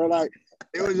in, bro. Like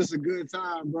it was just a good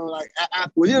time, bro. Like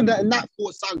not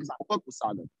for Saga because I fuck with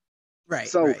Saga. Right.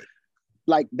 So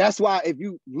like that's why if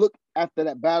you look after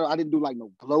that battle, I didn't do like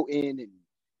no gloating and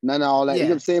none of all that. You know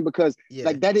what I'm saying? Because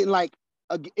like that didn't like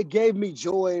it gave me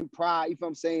joy and pride, you know what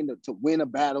I'm saying, to win a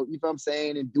battle, you know what I'm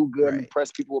saying, and do good and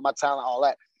impress people with my talent, all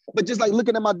that. But just like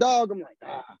looking at my dog, I'm like,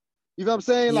 you know what I'm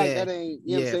saying? Like that ain't,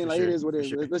 you know what I'm saying? Like it is what it is.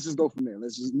 Sure. Let's just go from there.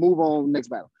 Let's just move on next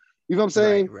battle. You know what I'm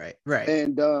saying? Right.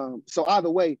 And so either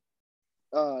way,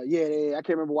 I can't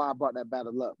remember why I brought that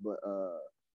battle up, but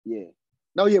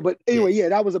but anyway,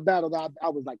 that was a battle that I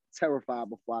was like terrified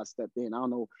before I stepped in. I don't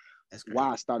know why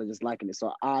I started just liking it.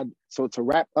 So to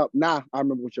wrap up now, I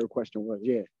remember what your question was.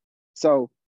 Yeah. So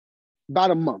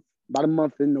about a month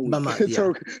in the week to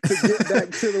get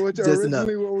back to what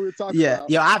we were talking about.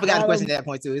 Yeah, I forgot the question at that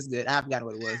point too. It's good. I forgot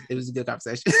what it was. It was a good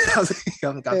conversation.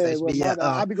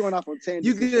 I'll be going off on tangents.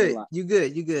 You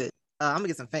good. I'm gonna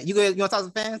get some fans. You good? You want to talk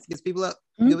to some fans? Get some people up?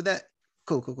 Mm-hmm. Good with that?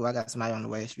 Cool. I got somebody on the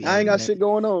way. I ain't got shit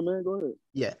going on, man. Go ahead.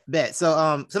 Yeah, bet.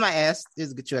 So somebody asked, this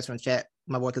is a good choice from the chat.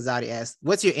 My boy Kazadi asked,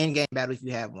 what's your in-game battle if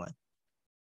you have one?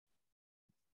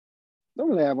 Don't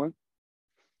really have one.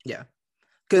 Yeah.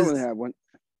 Don't really have one.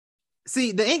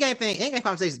 See, the in-game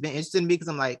conversation has been interesting to me because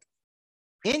I'm like,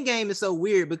 in-game is so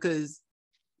weird because,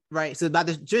 right? So about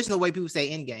the traditional way people say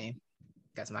in-game,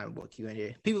 got some boy Q in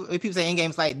here. People say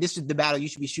in-game, it's like, this is the battle you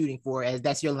should be shooting for, as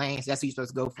that's your lane, so that's what you're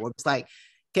supposed to go for. It's like,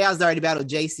 Chaos already battled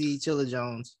JC, Chilla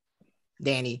Jones,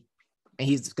 Danny, and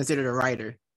he's considered a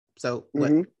writer. So what?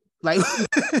 Mm-hmm. Like,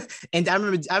 and I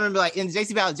remember like in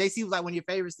JC battle, JC was like one of your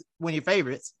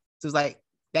favorites. So it's like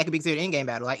that could be considered in-game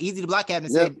battle. Like Easy the Block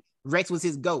Cabinet said Rex was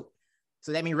his GOAT.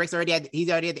 So that means Rex he's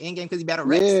already at the in-game because he battled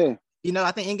Rex. Yeah. You know,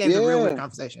 I think in-game is a real weird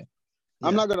conversation. Yeah.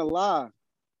 I'm not gonna lie.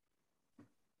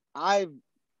 I've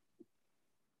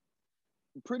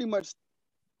pretty much,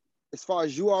 as far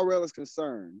as URL is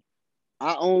concerned,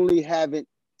 I only haven't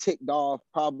ticked off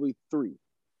probably 3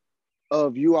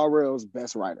 of URL's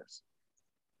best writers.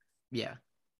 Yeah.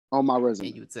 On my resume.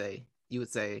 And you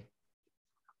would say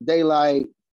Daylight.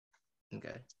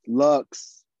 Okay.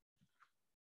 Lux.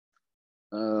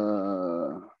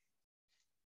 I'm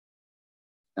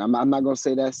not gonna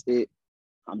say that's it.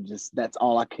 That's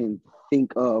all I can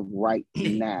think of right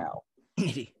now.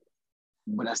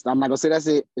 But I'm not gonna say that's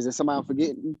it. Is there somebody I'm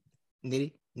forgetting?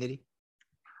 Nitty.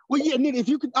 Well, yeah, Nitty. If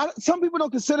you could, some people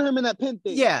don't consider him in that pin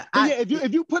thing. Yeah,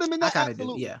 if you put him in that,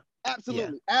 absolutely. Yeah.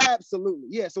 Absolutely.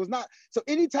 Yeah. So it's not. So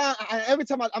anytime, every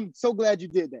time I'm so glad you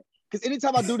did that, because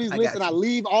anytime I do these lists and I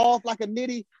leave off like a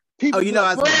Nitty, people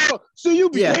so you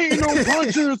be hating on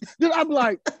punchers. Then I'm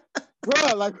like,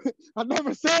 bro, like I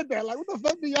never said that. Like, what the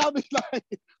fuck do y'all be like?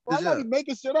 Well, I'm not be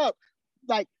making shit up.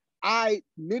 Like,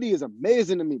 Nitty is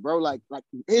amazing to me, bro. Like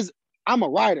I'm a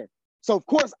writer, so of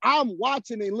course I'm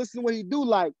watching and listening to what he do.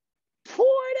 Like, boy,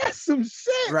 that's some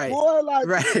shit, boy.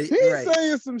 Like, he's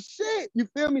saying some shit. You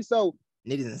feel me? So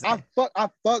I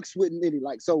fucks with Nitty.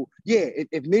 Like, so yeah,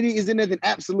 if Nitty is in there, then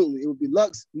absolutely it would be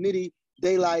Lux, Nitty,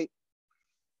 Daylight.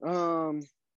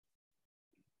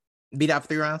 Beat out for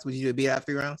 3 rounds? Would you do a beat out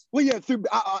 3 rounds? Well, yeah,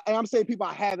 and I'm saying people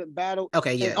I haven't battled.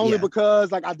 Okay, yeah. Only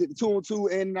because like I did the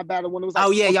 2-on-2 and I battled one. It was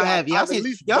like, y'all have. Y'all see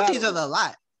each other a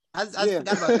lot. I forgot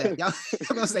about that. Y'all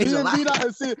gonna say a lot.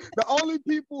 The only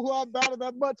people who I've battled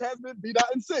that much has been Beat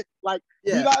Out and Sick. Like,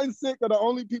 Beat Out and Sick are the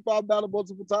only people I've battled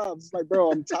multiple times. It's like,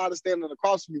 bro, I'm tired of standing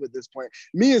across from you at this point.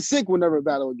 Me and Sick will never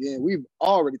battle again. We've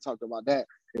already talked about that.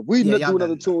 If we do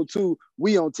another 2-on-2,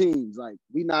 we on teams. Like,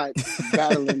 we not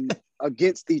battling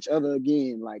against each other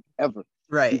again, like, ever.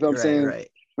 Right. You know what I'm saying? Right.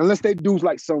 Unless they do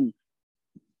like some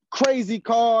crazy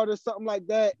card or something like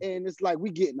that, and it's like we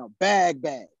getting a bag.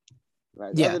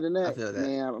 Like, other than that,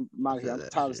 man, I'm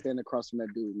tired of standing across from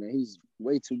that dude, man. He's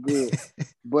way too good.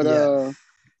 But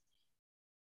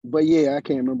yeah, I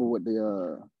can't remember what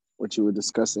you were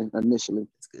discussing initially.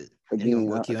 It's good. Again, in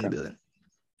the building.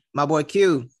 My boy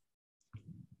Q.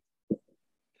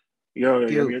 Yo, you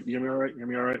Q. hear me all right? You hear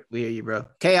me all right? We hear you, bro.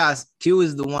 Chaos. Q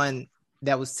is the one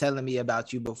that was telling me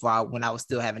about you before when I was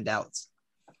still having doubts.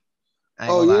 I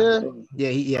ain't Oh gonna lie. yeah,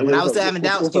 Yeah. Oh, When yeah, I was still having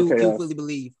doubts, what's up, Q Chaos? fully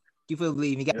believed. Q fully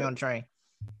believed. He got me Yeah. on the train.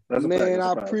 That's a fact. man, That's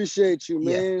I a fact. appreciate you,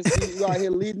 Yeah. man. See you out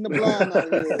here leading the blind out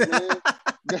here, man.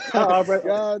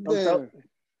 God damn.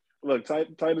 Look,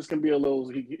 Titus can be a little.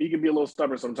 He can be a little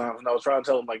stubborn sometimes, and I was trying to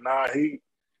tell him like, nah,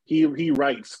 he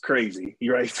writes crazy. He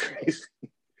writes crazy.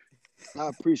 I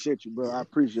appreciate you, bro. I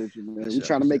appreciate you, man. For We sure,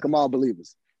 trying to make them all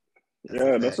believers.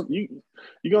 Yeah, that's you.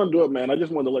 You're gonna do it, man. I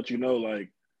just wanted to let you know, like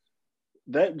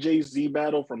that Jay-Z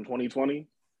battle from 2020.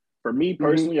 For me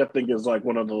personally, I think is like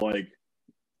one of the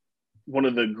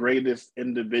greatest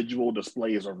individual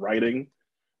displays of writing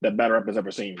that battle rap has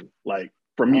ever seen. Like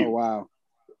from you, Oh wow.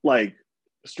 like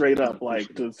straight up,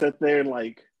 like to sit there and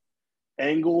like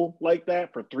angle like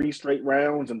that for 3 straight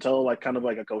rounds and tell like kind of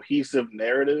like a cohesive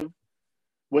narrative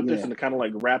with this, and to kind of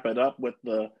like wrap it up with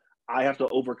the I have to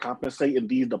overcompensate in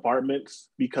these departments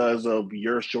because of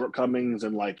your shortcomings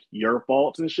and like your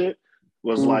faults and shit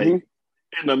was like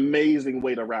an amazing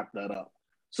way to wrap that up.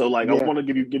 So like I want to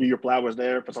give you your flowers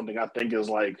there for something I think is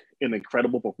like an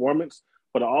incredible performance,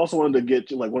 but I also wanted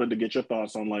to get your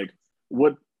thoughts on like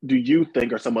what do you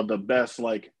think are some of the best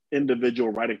like individual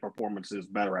writing performances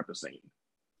battle rap has seen?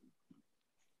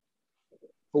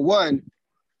 For one,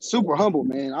 super humble,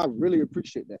 man. I really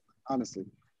appreciate that, honestly.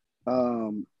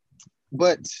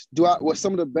 But what's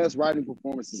some of the best writing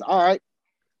performances? All right.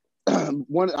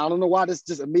 One, I don't know why this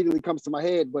just immediately comes to my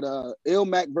head, but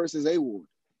Ilmac versus A Ward.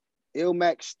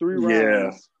 Ilmac's 3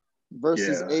 rounds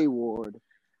versus A Ward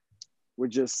were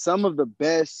just some of the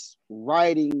best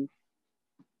writing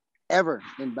ever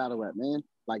in battle rap, man.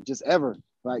 Like just ever.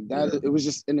 Like that, it was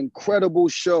just an incredible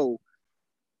show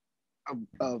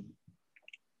of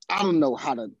I don't know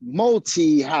how to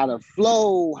how to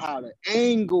flow, how to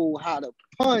angle, how to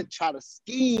punch, how to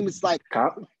scheme. It's like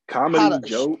comedy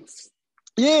jokes.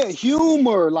 Yeah,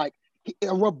 humor, like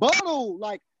a rebuttal.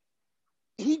 Like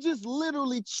he just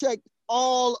literally checked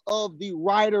all of the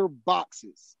writer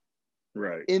boxes.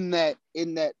 Right. In that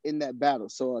battle.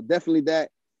 So definitely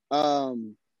that. Let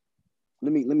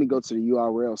me go to the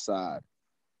URL side.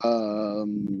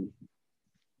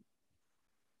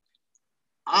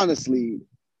 Honestly,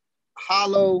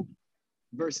 Hollow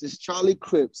versus Charlie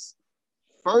Clips,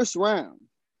 first round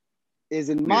is,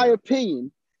 in my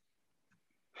opinion,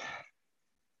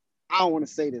 I don't want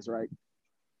to say this right.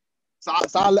 So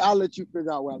I'll let you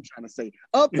figure out what I'm trying to say.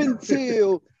 Up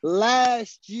until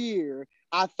last year,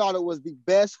 I thought it was the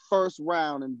best first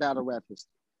round in battle rap history.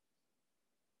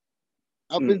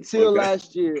 Up until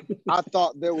last year, I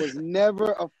thought there was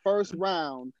never a first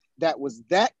round that was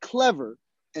that clever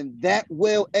and that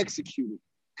well executed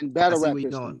in battle rap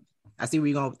history. I see where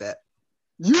you're going with that.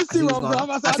 You see where I'm going.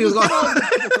 I see what's going on.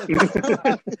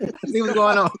 I see what's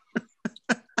going on.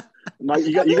 No,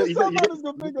 you somebody's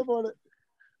gonna pick up on it.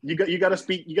 You gotta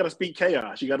speak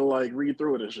chaos. You gotta like read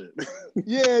through it and shit.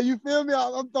 Yeah, you feel me?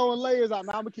 I'm throwing layers out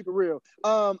now. I'm gonna keep it real.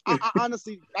 I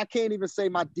honestly, I can't even say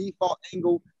my default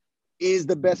angle is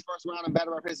the best first round in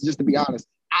battle rap history. Just to be honest,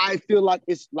 I feel like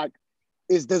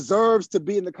it deserves to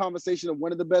be in the conversation of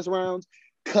one of the best rounds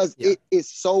because it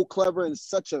is so clever and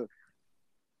such an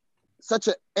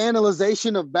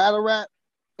analyzation of battle rap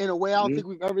in a way I don't think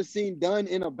we've ever seen done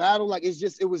in a battle. Like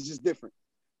it was just different.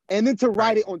 And then to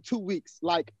write it on 2 weeks,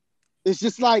 like it's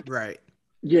just like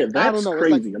Yeah, that's I don't know.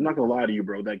 crazy. Like, I'm not gonna lie to you,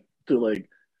 bro.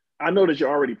 I know that you're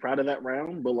already proud of that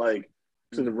round, but like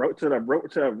to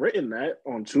have written that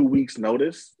on 2 weeks'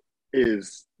 notice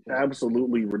is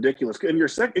absolutely ridiculous. And your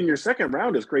second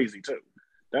round is crazy too.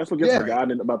 That's what gets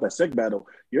forgotten about that sick battle.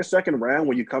 Your second round,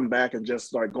 when you come back and just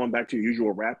start going back to your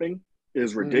usual rapping,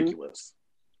 is ridiculous.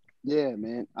 Yeah,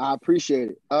 man, I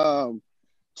appreciate it.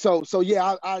 So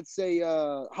yeah, I'd say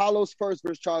Hollow's first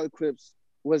versus Charlie Clips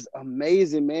was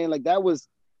amazing, man. Like that was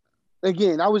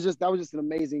just an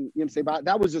amazing, you know what I'm saying? But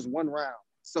that was just one round.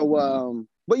 So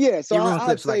but yeah, so he ruined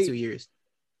Clips say, like 2 years.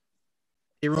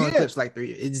 He ruined Clips like 3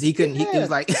 years. He couldn't. He was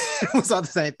like it was all the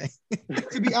same thing.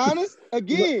 To be honest,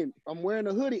 again, I'm wearing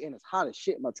a hoodie and it's hot as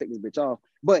shit. I'm gonna take this bitch off.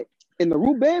 But in the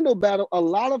Rubando battle, a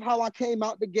lot of how I came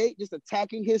out the gate just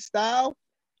attacking his style,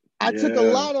 I took a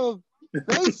lot of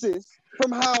basis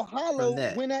from how Hollow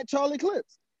went at Charlie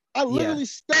Clips. I literally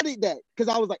studied that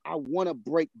because I was like, I want to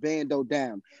break Bando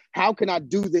down. How can I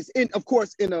do this? And of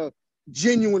course, in a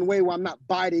genuine way where I'm not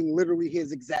biting literally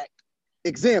his exact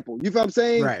example. You feel what I'm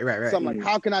saying? Right. So I'm like,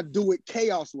 how can I do it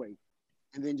chaos way?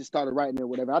 And then just started writing it,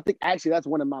 whatever. I think actually that's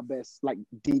one of my best like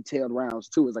detailed rounds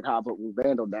too, is like how I put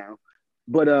Bando down.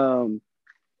 But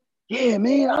Yeah,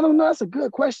 man. I don't know. That's a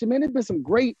good question, man. There's been some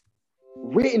great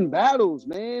written battles,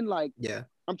 man. Like, Yeah.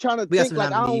 I'm trying to We got think. some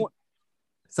Like, I don't.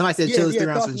 Somebody said Chill's 3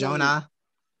 rounds for Jonah.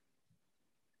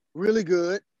 Really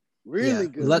good. Really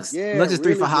good. Lux Yeah, is 3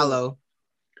 really for good. Hollow.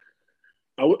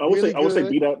 I would say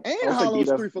beat out. And Hollow's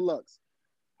 3 for Lux.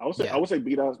 I would say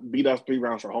beat out 3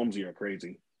 rounds for Holmesy are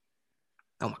crazy.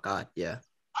 Oh my God, yeah.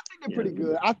 I think they're pretty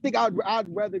good. I think I'd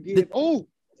rather give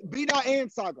beat out and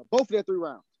Saga, both of their 3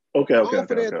 rounds. Okay.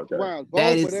 Rounds,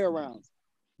 both of their rounds.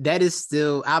 That is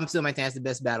still, I'm still maintaining that's the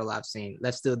best battle I've seen.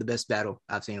 That's still the best battle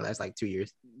I've seen in the last like 2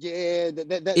 years. Yeah,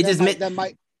 that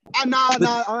might. I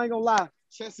ain't gonna lie.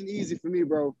 Chess and Easy for me,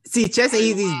 bro. See, Chess and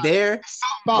Easy's there.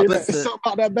 Something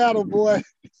about that battle, boy.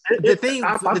 The thing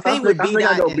with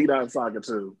beat out Saga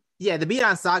too. Yeah, the beat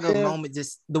on Saga moment,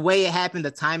 just the way it happened,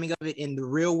 the timing of it in the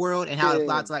real world, and how it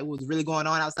applied to like what was really going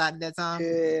on outside at that time.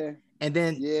 Yeah. And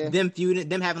then them feuding,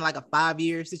 them having like a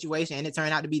 5-year situation, and it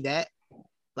turned out to be that.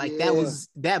 Like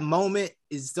that moment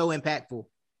is so impactful.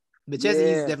 But Chess and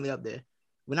Easy is definitely up there.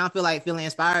 When I feel like feeling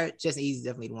inspired, Chess and Easy is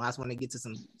definitely the one. I just want to get to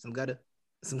some gutter.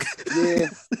 I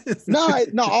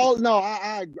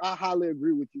highly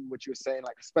agree with you what you're saying,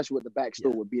 like especially with the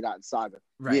backstory with Beat Out and Saga.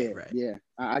 Right.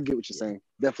 I get what you're saying.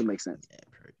 Definitely makes sense. Yeah,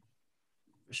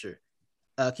 for sure.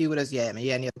 Q, what else you had, man?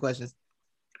 You had any other questions?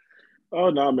 Oh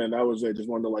no, man, that was it. Just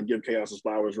wanted to like give Chaos his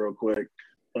flowers real quick.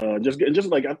 Just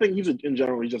like I think he's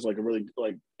just like a really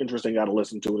like interesting guy to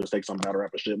listen to and just take some battle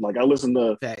rapper shit. Like I listen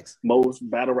to most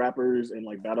battle rappers and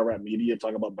like battle rap media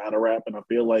talk about battle rap, and I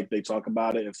feel like they talk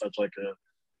about it in such like a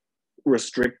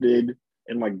restricted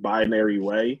and like binary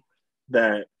way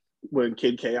that when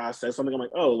Kid Chaos says something, I'm like,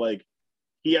 oh, like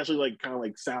he actually like kind of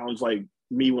like sounds like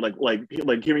me with like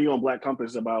hearing you on Black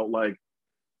Compass about like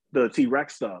the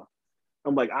T-Rex stuff.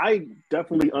 I'm like, I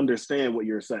definitely understand what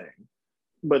you're saying,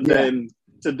 but then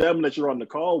to them that you're on the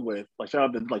call with, like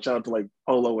shout out to like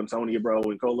Polo and Sonya, bro,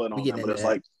 and Cola and all that, but it's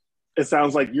like it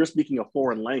sounds like you're speaking a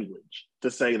foreign language to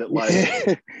say that like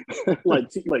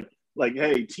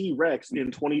hey, T-Rex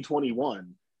in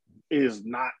 2021 is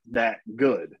not that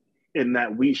good, in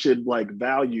that we should like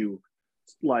value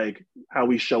like how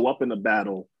we show up in the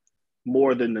battle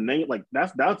more than the name. Like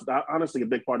that's honestly a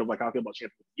big part of like how I feel about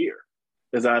Champion of the Year,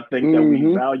 is I think that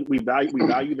we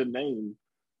value the name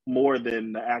more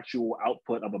than the actual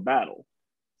output of a battle.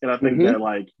 And I think that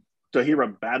like to hear a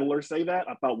battler say that,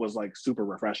 I thought was like super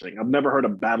refreshing. I've never heard a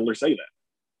battler say that.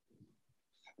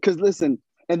 Because listen,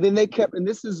 and then they kept, and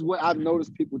this is what I've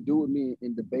noticed people do with me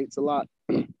in debates a lot.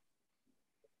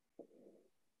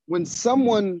 When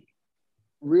someone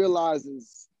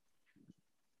realizes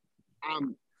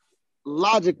I'm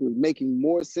logically making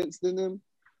more sense than them,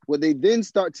 what they then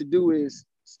start to do is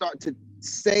start to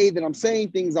say that I'm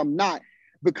saying things I'm not,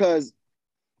 because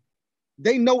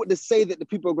they know what to say that the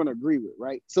people are going to agree with,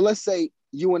 right? So let's say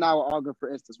you and I were arguing,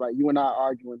 for instance, right? You and I are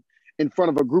arguing in front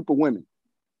of a group of women,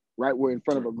 right? We're in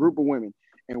front of a group of women,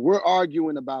 and we're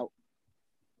arguing about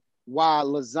why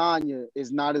lasagna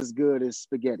is not as good as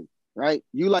spaghetti, right?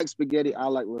 You like spaghetti, I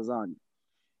like lasagna.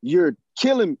 You're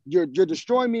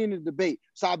destroying me in the debate.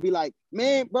 So I'll be like,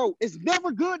 man, bro, it's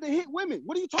never good to hit women.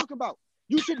 What are you talking about?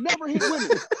 You should never hit women,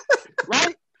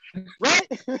 right? Right?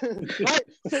 Right?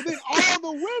 So then all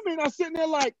the women are sitting there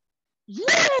like, yeah,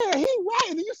 he right.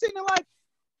 And then you're sitting there like,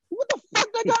 what the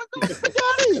fuck that got to do with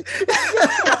spaghetti?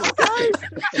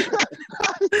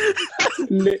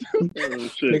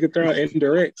 Nigga throwing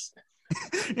indirects.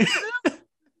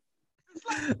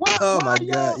 My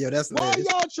God. Yo, that's why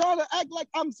y'all trying to act like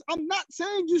I'm not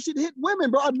saying you should hit women,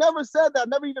 bro. I never said that. I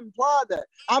never even implied that.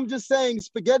 I'm just saying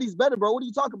spaghetti's better, bro. What are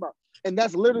you talking about? And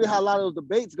that's literally how a lot of those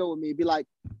debates go with me. Be like,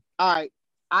 all right,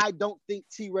 I don't think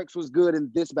T-Rex was good in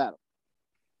this battle.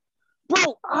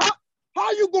 Bro,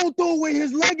 how you gonna throw away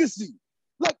his legacy?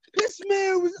 Like, this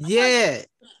man was... Yeah.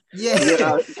 This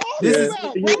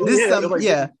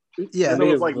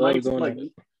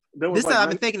time I've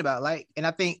been thinking about, like, and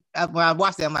I think when I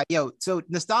watched it, I'm like, yo, so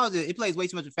nostalgia, it plays way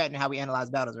too much of a factor in how we analyze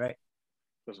battles, right?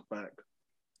 That's a fact.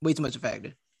 Way too much of a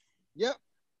factor. Yep.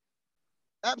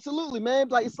 Absolutely, man.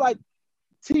 Like, it's like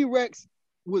T-Rex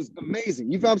was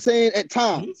amazing. You feel what I'm saying? At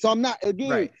times. So I'm not,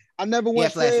 again, I never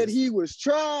once said he was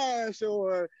trash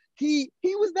or he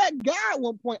was that guy at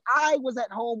one point. I was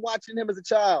at home watching him as a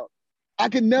child. I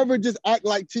could never just act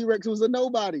like T-Rex was a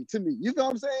nobody to me. You feel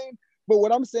what I'm saying? But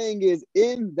what I'm saying is,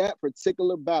 in that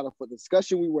particular battle, for the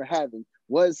discussion we were having,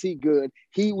 was he good?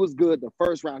 He was good the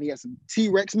first round. He had some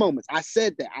T-Rex moments. I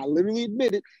said that. I literally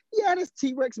admitted, yeah, there's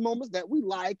T-Rex moments that we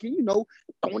like, and, you know,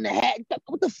 throwing the hat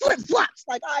with the flip-flops.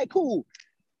 Like, all right, cool.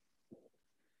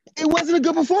 It wasn't a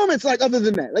good performance, like, other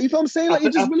than that. Like, you feel what I'm saying? Like,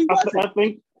 it just really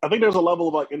wasn't. I think there's a level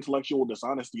of like intellectual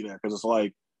dishonesty there because it's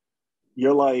like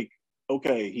you're like,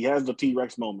 okay, he has the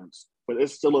T-Rex moments, but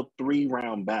it's still a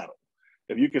 3-round battle.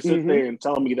 If you can sit there and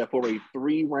tell me that for a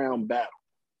 3-round battle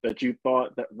that you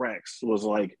thought that Rex was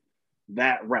like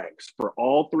that Rex for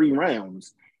all 3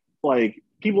 rounds, like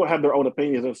people have their own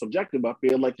opinions and subjective. I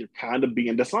feel like you're kind of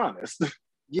being dishonest.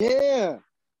 Yeah,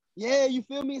 you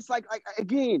feel me? It's like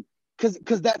again,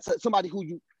 because that's somebody who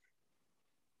you.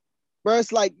 Bro,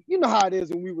 it's like, you know how it is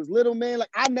when we was little, man.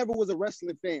 Like, I never was a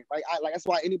wrestling fan. Like that's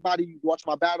why anybody watch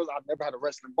my battles, I've never had a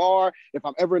wrestling bar. If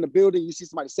I'm ever in a building, you see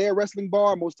somebody say a wrestling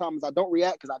bar, most times I don't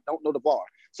react because I don't know the bar.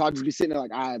 So I'll just be sitting there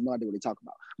like, I have no idea what they're talking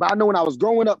about. But I know when I was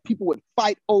growing up, people would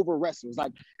fight over wrestlers.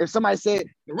 Like, if somebody said,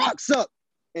 The Rock sucked,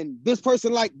 and this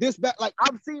person like this back, like,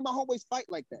 I've seen my homeboys fight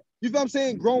like that. You feel what I'm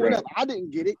saying? Growing up, I didn't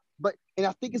get it. And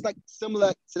I think it's like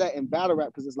similar to that in battle rap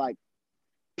because it's like,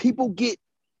 people get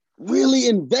really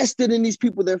invested in these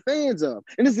people they're fans of.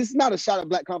 And this is not a shot at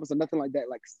Black Compass or nothing like that.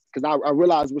 Like, because I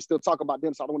realize we're still talking about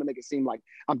them, so I don't want to make it seem like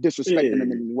I'm disrespecting them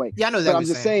in any way. Yeah, I know that. But I'm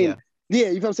just saying, you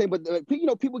know what I'm saying? But, you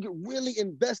know, people get really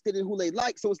invested in who they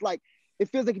like. So it's like, it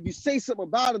feels like if you say something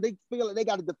about them, they feel like they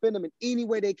got to defend them in any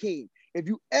way they can. If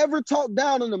you ever talk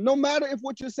down on them, no matter if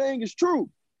what you're saying is true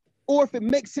or if it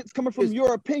makes sense coming from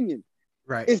your opinion,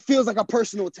 right? It feels like a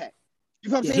personal attack. You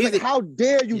know what I'm saying? Like, how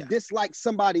dare you dislike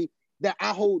somebody that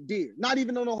I hold dear? Not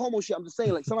even on no homo shit. I'm just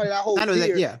saying, like, somebody that I hold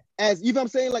dear, as you know what I'm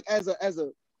saying, like as a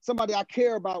somebody I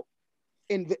care about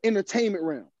in the entertainment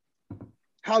realm.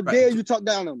 How dare you talk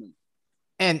down on them?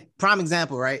 And prime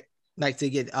example, right? Like, to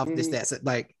get off this stats,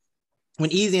 like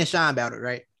when Easy and Sean battled,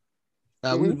 right?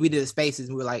 We did spaces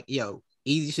and we were like, yo,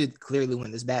 Easy should clearly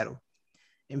win this battle.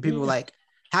 And people were like,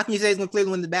 how can you say he's gonna clearly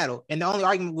win the battle? And the only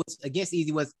argument was against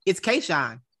Easy was it's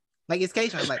K-Shine. Like, it's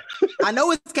K-Shine. Like, I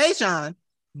know it's K-Shine,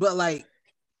 but like,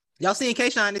 y'all seeing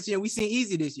K-Shine this year, we seen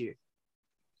Easy this year.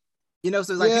 You know,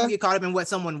 so it's like people get caught up in what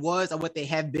someone was or what they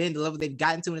have been, the level they've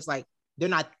gotten to, and it's like they're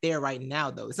not there right now,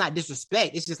 though. It's not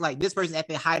disrespect. It's just like this person's at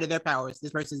the height of their powers.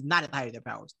 This person's not at the height of their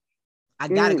powers. I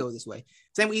gotta go this way.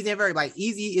 Same with Easy and Verb. Like,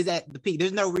 Easy is at the peak.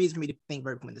 There's no reason for me to think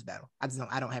Verb can win this battle. I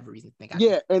don't have a reason to think.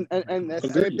 And that's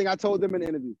the same thing I told them in the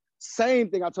interview.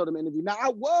 Now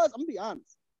I'm gonna be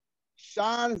honest.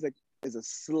 Sean is a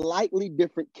slightly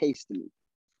different case to me,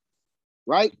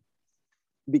 right?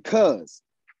 Because,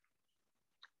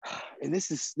 and this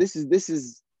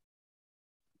is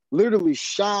literally,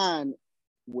 Sean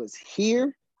was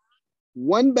here.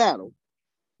 One battle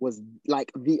was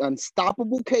like the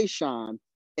unstoppable K-Shine,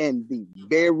 and the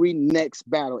very next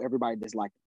battle, everybody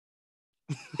disliked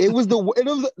him. It was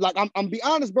like, I'm be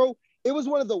honest, bro. It was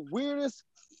one of the weirdest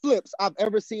flips I've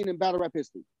ever seen in battle rap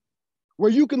history. Where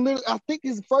you can literally, I think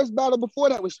his first battle before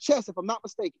that was Chess, if I'm not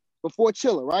mistaken, before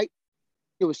Chilla, right?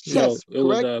 It was Chess,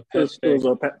 correct? It was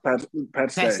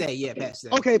Pat Stay. Yeah, Pat Stay.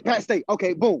 Okay, Pat Stay.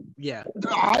 Okay, boom. Yeah.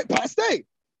 All right, Pat Stay.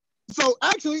 So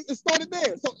actually, it started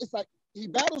there. So it's like he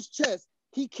battles Chess.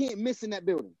 He can't miss in that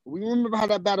building. We remember how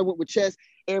that battle went with Chess.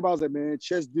 Everybody was like, man,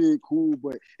 Chess did cool,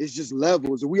 but it's just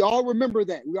levels. And we all remember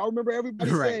that. We all remember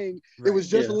everybody saying it was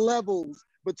just levels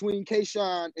between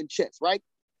K-Shine and Chess, right?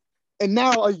 And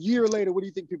now a year later, what do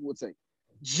you think people would say?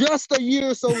 Just a year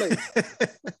or so later.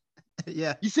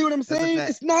 Yeah. You see what I'm saying?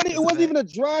 It's not, it wasn't even a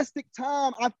drastic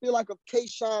time, I feel like, of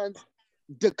K-Shine's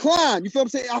decline. You feel what I'm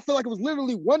saying? I feel like it was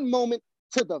literally one moment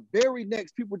to the very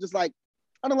next. People were just like,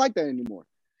 I don't like that anymore.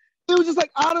 It was just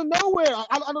like out of nowhere.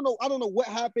 I don't know what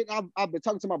happened. I've been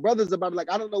talking to my brothers about it.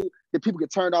 Like, I don't know if people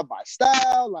get turned off by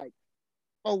style, like,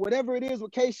 or whatever it is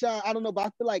with K-Shine. I don't know, but I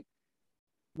feel like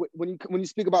when you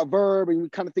speak about Verb and you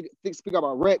kind of speak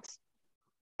about Rex,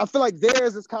 I feel like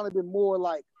theirs has kind of been more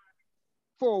like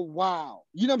for a while.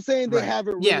 You know what I'm saying? They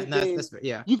haven't really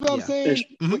You feel what I'm saying?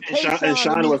 And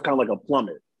Shine was kind of like a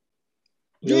plummet.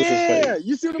 Yeah,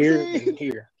 you see what I'm saying?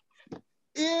 Here.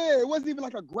 Yeah, it wasn't even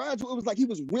like a gradual. It was like he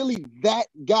was really that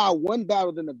guy one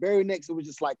battle, then the very next, it was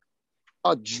just like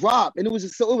a drop. And it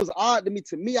was odd to me.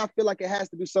 To me, I feel like it has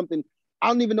to do something. I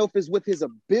don't even know if it's with his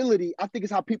ability. I think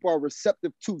it's how people are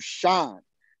receptive to Shine.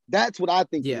 That's what I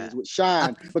think it is with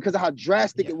Shine, because of how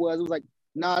drastic it was. It was like,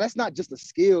 nah, that's not just a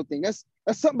skill thing. That's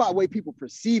something about the way people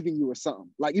perceiving you or something.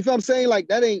 Like, you feel what I'm saying? Like,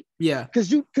 that ain't because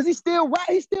he's still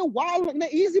wild in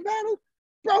that Easy battle.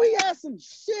 Bro, he had some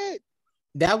shit.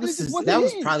 That was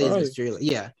probably his material.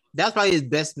 Yeah, that was probably his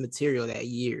best material that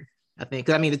year, I think.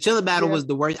 Because I mean, the Chilla battle was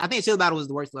the worst. I think the Chilla battle was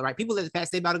the worst. Right? People let the Pat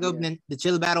Stay battle go, and then the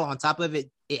Chilla battle on top of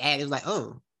it, it was like,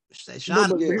 oh, Sean,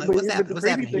 what's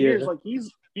happening? Here is like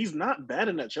he's not bad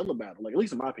in that Chilla battle. Like, at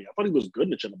least in my opinion, I thought he was good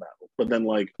in the Chilla battle, but then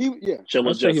like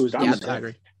Chilla just dominated. I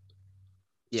agree.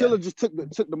 Chilla just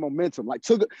took the momentum. Like,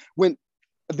 when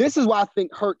this is why I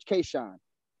think hurt K-Shine.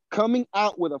 coming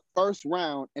out with a first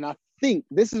round, and I think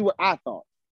this is what I thought.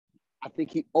 I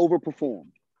think he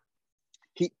overperformed.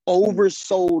 He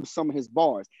oversold some of his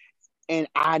bars. And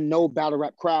I know battle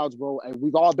rap crowds, bro, and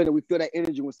we've all been there. We feel that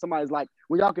energy when somebody's like,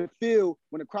 when y'all can feel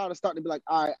when the crowd is starting to be like,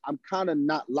 all right, I'm kind of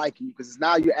not liking you because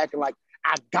now you're acting like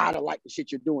I gotta like the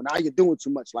shit you're doing. Now you're doing too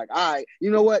much. Like, all right, you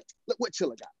know what? Look what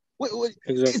Chilla got.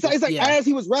 Exactly. It's like as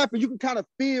he was rapping, you can kind of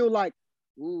feel like,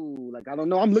 ooh, like I don't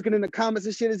know. I'm looking in the comments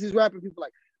and shit as he's rapping. People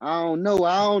like, I don't know.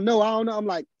 I'm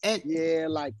like, yeah,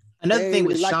 like another thing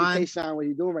with Sean, K-Shine, what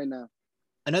he's doing right now.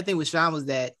 Another thing with Sean was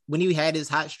that when he had his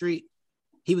hot streak,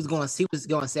 he was going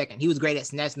second. He was great at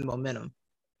snatching the momentum.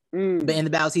 But in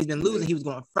the battles he's been losing, he was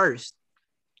going first.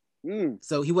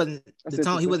 So he wasn't the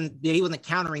tone. He wasn't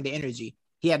countering the energy.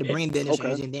 He had to bring the initial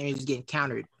energy, and the energy was getting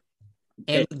countered.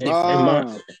 And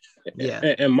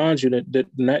mind you, the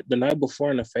night before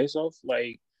in the face-off,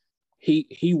 like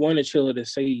he wanted Chilla to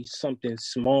say something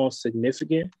small,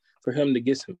 significant for him to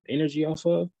get some energy off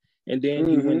of, and then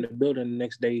he went in the building the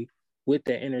next day with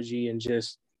that energy and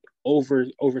just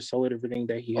oversold everything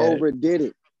that he had. Overdid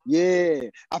it. Yeah.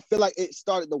 I feel like it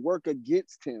started to work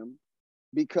against him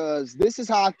because this is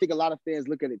how I think a lot of fans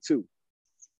look at it too.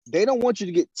 They don't want you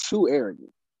to get too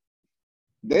arrogant.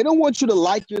 They don't want you to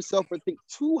like yourself or think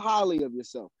too highly of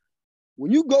yourself.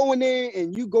 When you go in there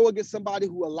and you go against somebody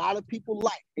who a lot of people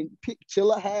like, and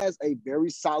Chilla has a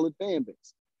very solid fan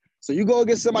base. So you go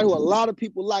against somebody who a lot of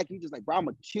people like, you just like, bro, I'm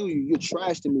gonna kill you. You're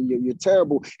trash to me. You're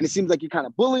terrible. And it seems like you're kind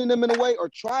of bullying them in a way, or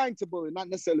trying to bully, not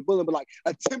necessarily bullying, but like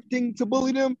attempting to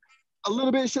bully them a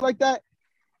little bit, shit like that.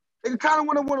 They kind of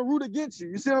want to root against you.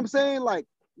 You see what I'm saying? Like,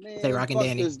 man, say Rockin'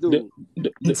 Danny. This dude.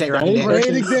 Say Rockin' Danny.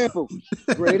 Great example.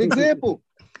 Great example.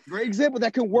 Great example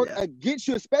that can work against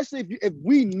you, especially if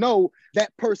we know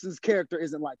that person's character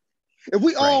isn't like. If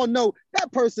we all know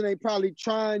that person ain't probably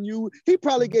trying you, he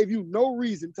probably gave you no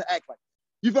reason to act like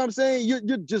that. You feel what I'm saying?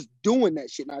 You're just doing that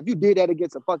shit. Now, if you did that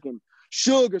against a fucking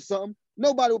Suge or something,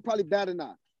 nobody would probably bat an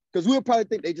eye. Because we would probably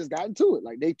think they just got into it.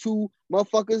 Like they two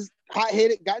motherfuckers,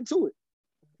 hot-headed, got into it.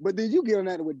 But then you get on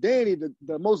that with Danny,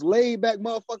 the most laid-back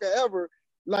motherfucker ever,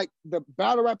 like the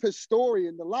battle rap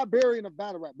historian, the librarian of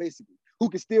battle rap, basically, who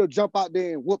can still jump out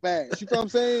there and whoop ass. You feel what I'm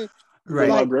saying? Right.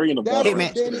 Like,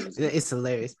 Hitman, it's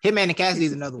hilarious. Hitman and Cassidy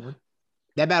is another one.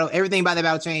 That battle, everything about that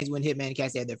battle changed when Hitman and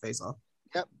Cassidy had their face off.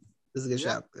 Yep. This is a good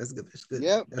shot. That's good. That's good.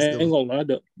 Yep. That's good. Ain't gonna lie,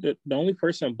 the only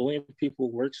person bullying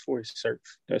people works for is Surf.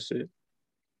 That's it.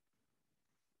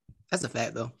 That's a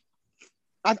fact, though.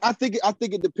 I think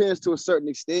it depends to a certain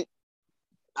extent.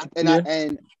 I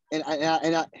think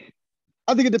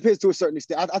it depends to a certain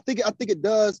extent. I think it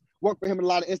does work for him in a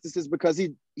lot of instances because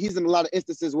he's in a lot of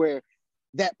instances where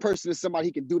that person is somebody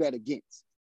he can do that against.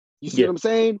 You see what I'm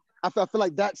saying? I feel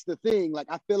like that's the thing. Like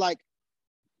I feel like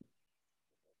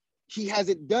he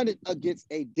hasn't done it against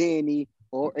a Danny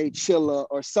or a Chilla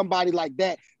or somebody like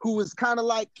that who is kind of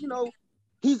like, you know,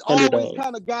 he's always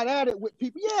kind of got at it with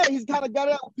people. Yeah, he's kind of got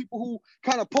at it with people who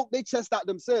kind of poke their chest out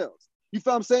themselves. You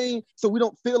feel what I'm saying? So we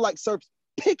don't feel like Surf's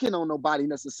picking on nobody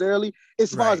necessarily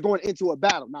as far as going into a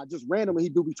battle. Now, just randomly, he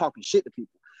do be talking shit to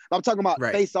people. I'm talking about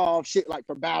face-off shit like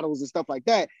for battles and stuff like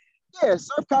that. Yeah,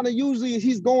 Surf kind of usually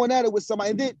he's going at it with somebody.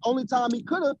 And then only time he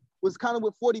could have was kind of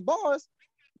with 40 bars.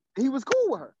 He was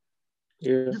cool with her.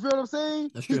 Yeah. You feel what I'm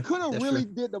saying? That's he true. could have That's really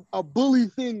true. did a bully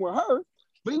thing with her,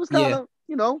 but he was kind of,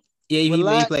 you know. Yeah,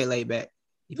 he played laid back.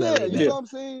 You feel what I'm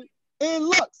saying? And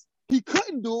Lux, he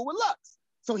couldn't do it with Lux.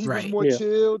 So he was more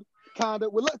chilled, kind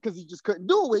of with Lux, because he just couldn't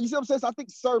do it. You see what I'm saying? So I think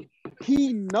Surf,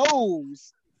 he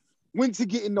knows when to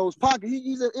get in those pockets.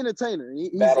 He's an entertainer.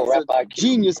 He's a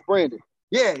genius brander.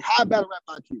 Yeah, high battle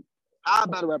rap IQ. High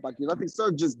battle rap IQ. I think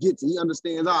Surf just gets it. He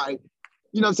understands, all right.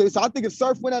 You know what I'm saying? So I think if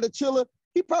Surf went out of Chilla,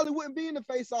 he probably wouldn't be in the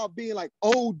face-off being like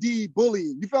OD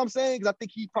bullying. You feel what I'm saying? Because I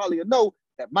think he probably know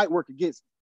that might work against him.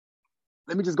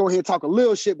 Let me just go ahead and talk a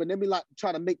little shit, but then be like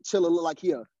trying to make Chilla look like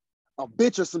he a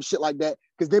bitch or some shit like that.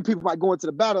 Because then people might go into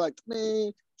the battle like,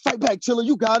 man, fight back, Chilla,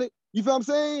 you got it. You feel what I'm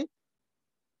saying?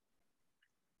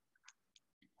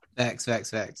 Facts.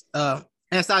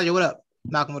 Anastasia, what up?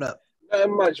 Malcolm, what up? Not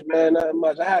much, man. Not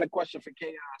much. I had a question for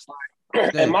Chaos.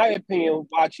 Like, in my opinion,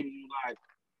 watching you,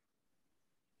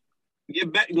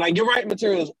 your writing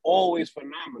material is always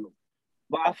phenomenal.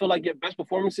 But I feel like your best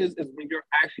performances is when you're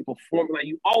actually performing. Like,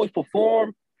 you always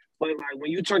perform, but like when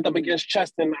you turned up against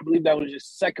Cheston, I believe that was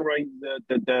just second round,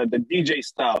 the DJ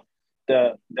stuff,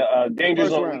 the Danger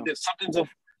Zone.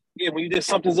 When you did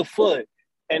Something's Afoot,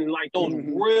 and like those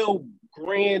real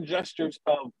grand gestures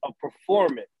of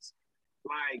performance.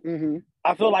 Like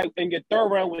I feel like in your third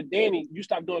round with Danny, you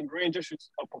stopped doing grand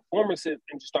gestures of performances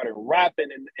and just started rapping.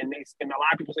 And a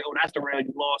lot of people say, "Oh, that's the round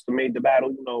you lost and made the battle,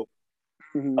 a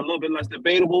little bit less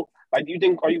debatable." Like, do you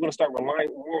think, are you going to start relying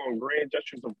more on grand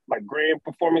gestures of like grand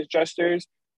performance gestures?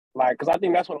 Like, because I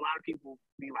think that's what a lot of people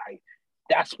be like,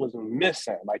 that's what's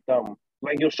missing. Like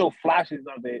you'll show flashes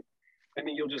of it, and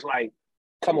then you'll just like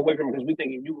come away from it because we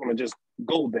thinking you're going to just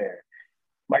go there.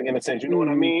 Like, in a sense, you know what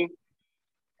I mean?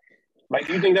 Like,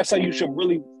 do you think that's how you should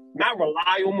really not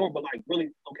rely on more, but like really,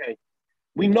 okay,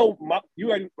 we know my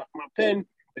pen,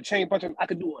 the chain puncher, I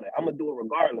could do all that. I'm gonna do it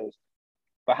regardless.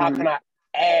 But how can I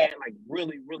add, like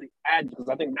really, really add? Because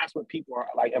I think that's what people are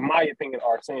like, in my opinion,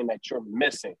 are saying that you're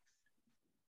missing.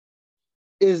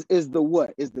 Is the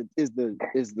what? Is the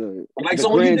like, the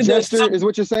so grand gesture is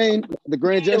what you're saying? The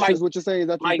grand gesture is what you're saying? Is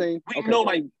that what you're saying? We know,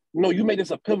 like, no, you made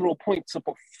this a pivotal point to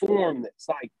perform this.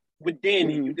 Like with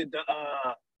Danny, you did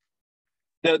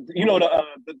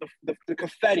the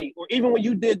confetti, or even when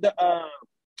you did the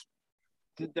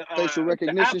facial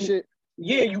recognition shit.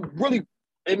 Yeah, you really,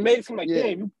 it made it seem like,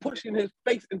 damn, you pushing his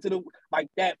face into the like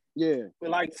that. Yeah. But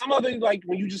like some other, like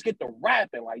when you just get the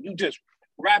rapping, like you just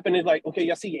rapping is like, okay,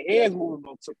 I see your hands moving.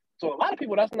 So a lot of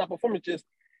people, that's not performance. Just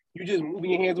you just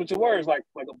moving your hands with your words, like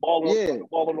a ball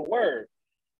on the word.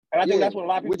 And I think that's what a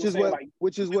lot of people say.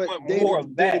 Which is what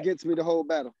did against me the whole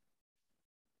battle.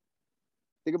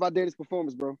 Think about Danny's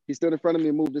performance, bro. He stood in front of me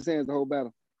and moved his hands the whole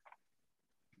battle.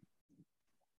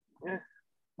 Yeah.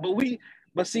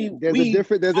 But see, there's a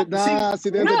different thing they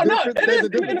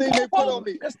put on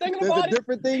me. There's a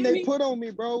different thing they put on me,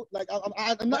 bro. Like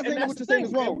I'm not saying what you're saying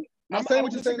is wrong. I'm not saying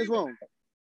what you're saying is wrong.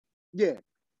 Yeah.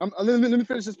 Let me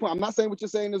finish this point. I'm not saying what you're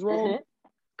saying is wrong,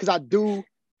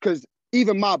 because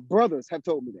even my brothers have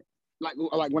told me that.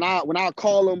 Like when I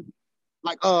call them,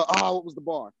 like what was the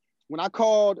bar? When I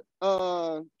called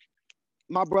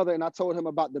my brother and I told him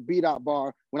about the beat out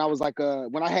bar, when I was like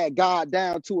when I had God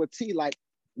down to a T, like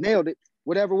nailed it,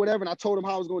 whatever, and I told him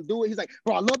how I was gonna do it. He's like,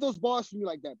 bro, I love those bars from you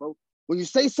like that, bro. When you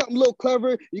say something a little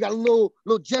clever, you got a little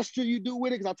gesture you do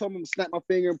with it, because I told him to snap my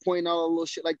finger and point out a little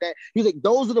shit like that. He's like,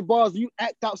 those are the bars. You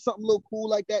act out something a little cool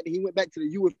like that. And he went back to the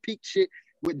You with Peak shit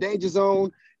with Danger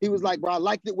Zone. He was like, bro, I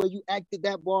liked it where you acted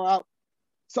that bar out.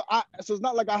 So it's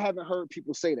not like I haven't heard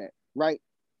people say that, right?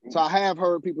 So I have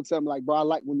heard people tell me like, bro, I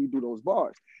like when you do those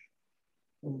bars.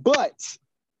 But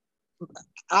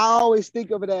I always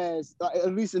think of it as,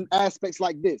 at least in aspects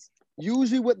like this,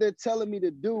 usually what they're telling me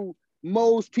to do,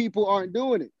 most people aren't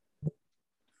doing it.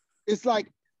 It's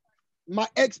like my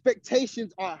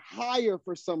expectations are higher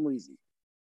for some reason.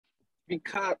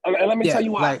 Because, and let me tell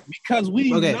you why. Because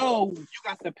we know you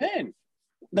got the pen.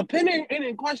 The pen ain't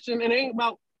in question. It ain't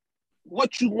about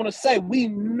what you want to say. We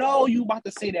know you about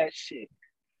to say that shit.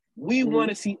 We want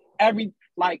to see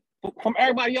from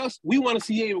everybody else, we want to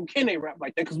see, can they rap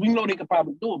like that? Because we know they could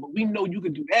probably do it, but we know you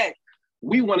could do that.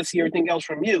 We want to see everything else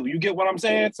from you. You get what I'm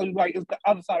saying? So like, it's the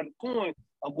other side of the coin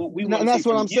of what we want to see. That's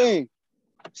what I'm saying.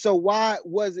 So why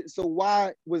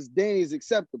was Danny's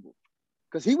acceptable?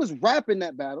 Because he was rapping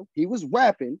that battle. He was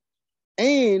rapping,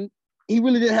 and he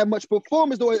really didn't have much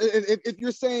performance. Though, if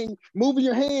you're saying moving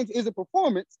your hands is a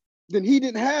performance, then he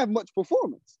didn't have much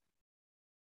performance.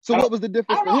 So what was the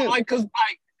difference for him? Like, because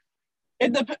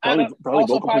it depends. Probably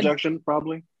vocal projection,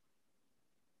 probably.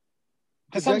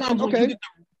 Because sometimes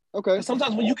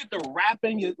sometimes when you get the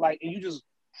rapping, you and you just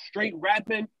straight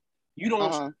rapping, you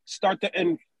don't start to,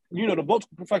 and the vocal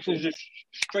perfection is just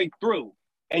straight through,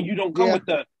 and you don't come with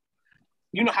the,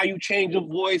 how you change your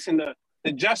voice and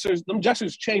the gestures. Them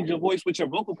gestures change your voice with your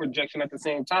vocal projection at the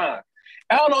same time.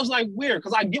 I don't know, it's like weird,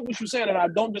 because I get what you're saying, and I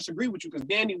don't disagree with you, because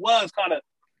Danny was kind of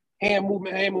hand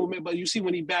movement, but you see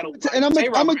when he battled, like,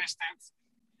 J-Rock, for instance,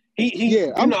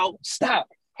 he stop,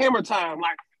 hammer time,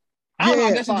 like, I don't know,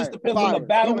 I guess it just depends on the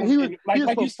battle. He was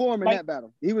performing that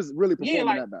battle. He was really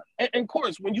performing that battle. And of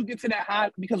course, when you get to that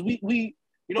high, because we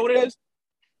you know what it is?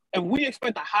 If we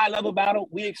expect a high level battle,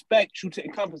 we expect you to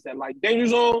encompass that. Like Danger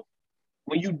Zone,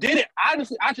 when you did it,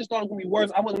 honestly, I just thought it was gonna be worse.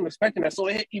 I wasn't expecting that, so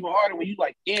it hit even harder when you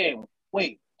like, damn,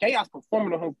 wait, Chaos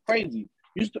performing on him crazy.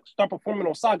 You start performing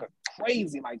on Saga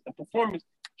crazy, like the performance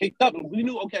kicked up. We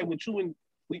knew, okay, with you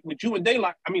and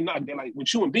Daylight, I mean not Daylight,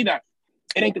 with you and B-Dot,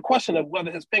 it ain't the question of whether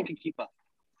his pen can keep up.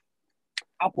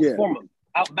 I'll perform him,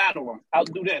 out battle him, I'll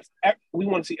do this. We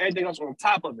want to see everything else on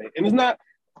top of it, and it's not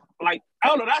like, I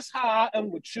don't know. That's how I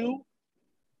am with you,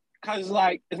 because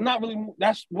like it's not really.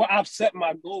 That's what I've set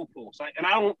my goalposts. Like, and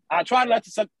I try not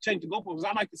to change the goalposts, because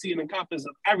I like to see an encompass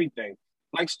of everything.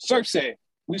 Like Surf said,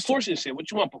 we sourcing shit. What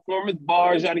you want? Performance,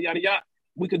 bars, yada yada yada.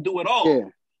 We could do it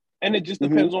all, and it just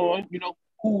depends on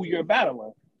who you're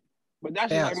battling. But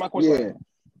that's just like my question.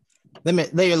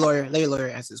 Let your lawyer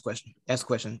answer this question. Ask a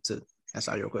question to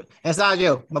Ansadio real quick.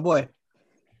 Ansadio, my boy.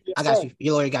 Yes, I got sir. you.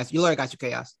 Your lawyer got you. Your lawyer got you.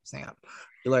 Chaos. Stand up.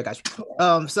 Your lawyer got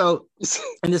you. So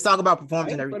and just talk about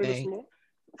performance and everything.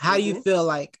 How do you feel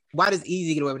like? Why does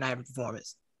Easy get away with not having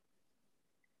performance?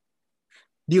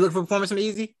 Do you look for performance from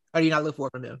Easy, or do you not look for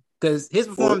it from him? Because his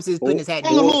performance is putting his hat.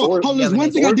 Hold on. There's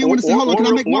one thing I did want to say. Hold on. Can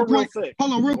I make one point?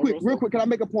 Hold on, real quick. Can I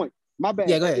make a point? My bad.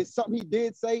 Yeah, go ahead. It's something he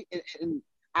did say, and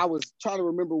I was trying to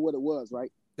remember what it was.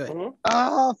 Right. Go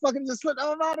ahead. Fucking just slipped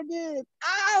out of again.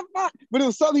 Fuck. But it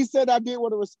was something he said I did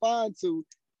want to respond to.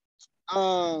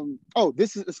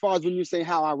 This is as far as when you say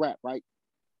how I rap, right?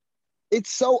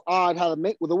 It's so odd how to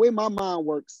make with the way my mind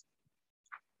works.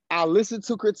 I listen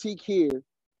to critique here,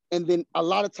 and then a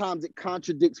lot of times it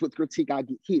contradicts with critique I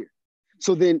get here.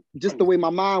 So then just the way my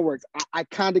mind works, I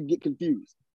kind of get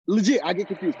confused. Legit, I get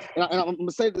confused. And I'm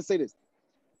gonna say this.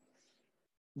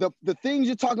 The things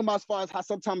you're talking about as far as how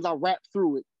sometimes I rap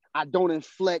through it, I don't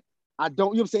inflect, I don't,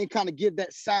 you know what I'm saying, kind of give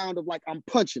that sound of like I'm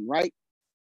punching, right?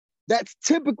 That's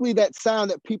typically that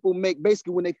sound that people make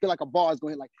basically when they feel like a bar is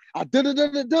going to hit, like da da da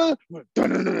da da da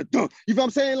da da. You know what I'm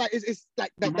saying? Like it's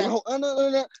like that whole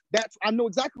that's, I know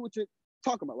exactly what you're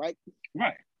talking about, right?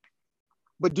 Right.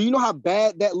 But do you know how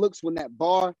bad that looks when that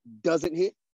bar doesn't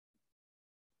hit?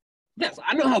 Yes,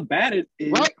 I know how bad it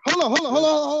is. Right? Hold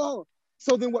on.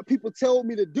 So then what people tell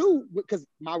me to do, because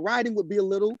my writing would be a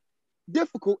little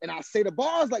difficult, and I say the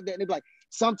bars like that, and they're like,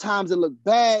 sometimes it look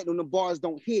bad when the bars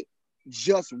don't hit,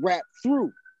 just rap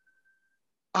through.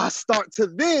 I start to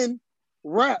then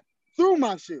rap through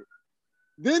my shit.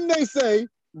 Then they say,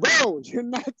 bro, you're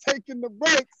not taking the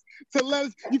breaks to let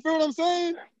us, you feel what I'm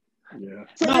saying? Yeah.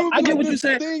 So No, I get what you're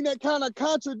saying. Thing that kind of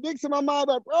contradicts in my mind,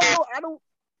 like, bro, I don't.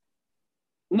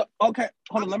 No, okay,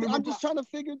 hold on. I'm just trying to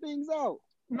figure things out.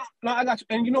 No, I got you.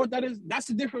 And you know what that is? That's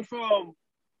the difference from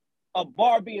a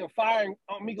bar being firing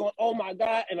on me going, oh my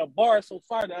God, and a bar is so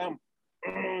fire that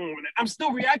I'm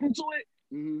still reacting to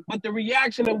it, but the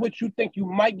reaction in which you think you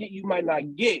might get, you might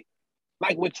not get.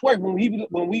 Like with Twerk, when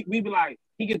we be like,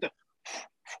 he get the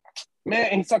man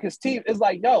and he suck his teeth, it's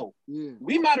like, yo,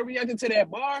 we might have reacted to that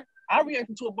bar. I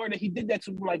reacted to a bar that he did that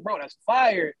to, like, bro, that's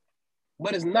fire.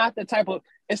 But it's not the type of,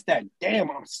 it's that damn,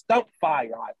 I'm stumped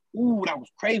fire. Like, ooh, that was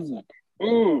crazy.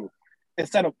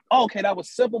 Instead of, okay, that was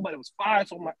simple, but it was fire.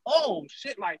 So I'm like, oh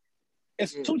shit, like,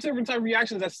 it's two different type of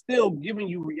reactions that's still giving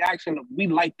you reaction of we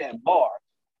like that bar.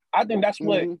 I think that's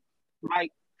what,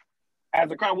 like,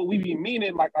 as a crowd, what we be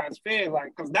meaning, like, as fans,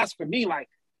 like, because that's for me, like,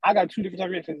 I got two different type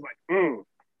of reactions,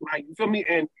 like, you feel me?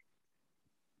 And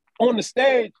on the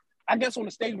stage, I guess on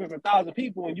the stage with 1,000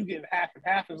 people and you get half and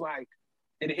half is like,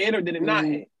 did it hit or did it not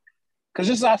hit? Because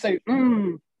just as I say,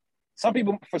 for some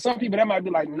people that might be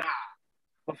like, nah.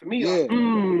 But for me, like,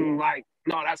 like,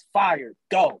 no, that's fire.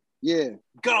 Go. Yeah.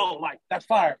 Go. Like, that's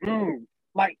fire.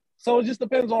 Like, so it just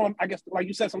depends on, I guess, like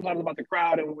you said sometimes about the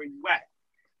crowd and where you at.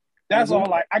 That's all.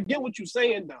 Like, I get what you're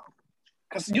saying though.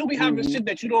 Because you'll be having shit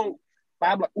that you don't,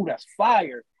 like, I'm like, ooh, that's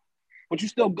fire. But you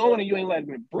still going and you ain't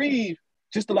letting it breathe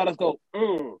just to let us go,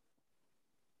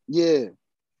 Yeah.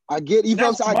 I get, even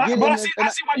I get but I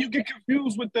see why you get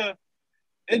confused with the,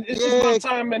 it's just my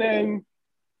time and then.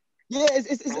 Yeah,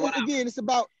 it's again, it's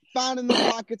about finding the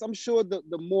pockets. I'm sure the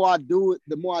more I do it,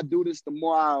 the more I do this, the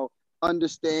more I'll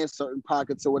understand certain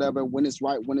pockets or whatever, when it's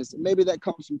right, when it's, maybe that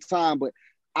comes from time, but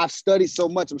I've studied so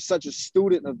much. I'm such a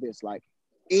student of this. Like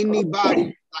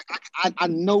anybody, like I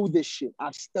know this shit.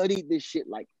 I've studied this shit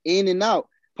like in and out,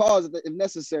 pause if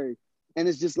necessary. And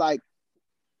it's just like,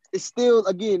 it's still,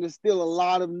 again, there's still a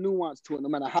lot of nuance to it. No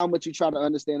matter how much you try to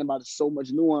understand about it, so much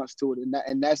nuance to it.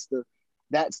 And that's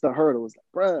the hurdle. It's like,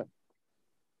 bruh,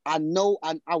 I know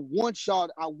I want y'all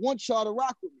to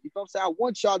rock with me. You know what I'm saying? I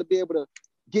want y'all to be able to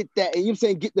get that, and you know what I'm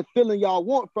saying, get the feeling y'all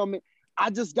want from it. I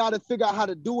just gotta figure out how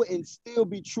to do it and still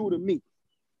be true to me.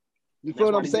 You feel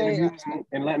what I'm saying?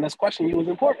 And letting us question you was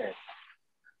important.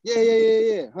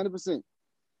 Yeah. 100%.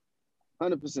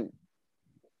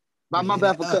 My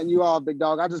bad for cutting you off, big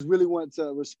dog. I just really wanted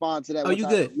to respond to that. Oh, you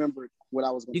good? I remembered what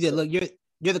I was going to say. You good? Look,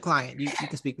 you're the client. You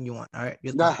can speak when you want. All right,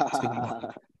 you're the client. Speak when you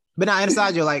want. But now,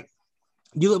 inside, you're like,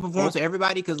 you look performance to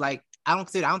everybody because, like, I don't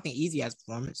think Easy has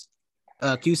performance.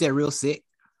 Q said real sick.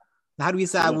 Now, how do we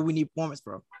decide what we need performance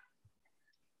from?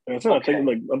 I think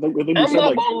you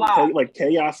said like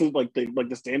chaos is like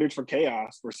the standards for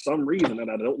chaos for some reason,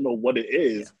 and I don't know what it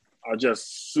is, are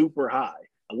just super high.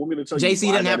 I want me to tell you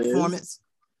JC didn't have performance.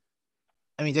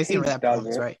 I mean, JC didn't have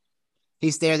performance, right?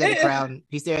 He stares at the crowd.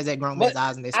 He stares at grown men's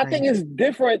eyes and they scream. I think it's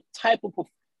different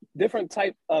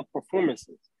type of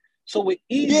performances. So with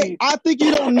Easy, yeah, I think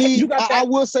you don't need. I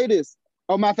will say this.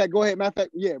 Oh, matter of fact, go ahead. Matter of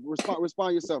fact, yeah,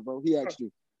 respond yourself, bro. He asked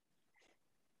you.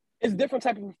 it's different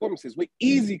type of performances. With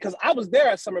Easy, because I was there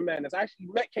at Summer Madness. I actually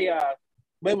met Chaos,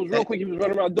 but it was real quick. He was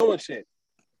running around doing shit.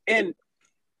 And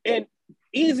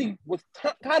Easy was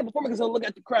kind of performing because he'll look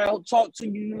at the crowd, talk to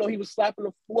you. You know, he was slapping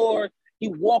the floor. He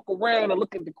walk around and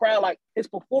look at the crowd. Like, his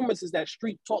performance is that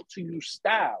street talk to you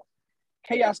style.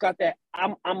 Chaos got that.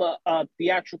 I'm a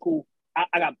theatrical.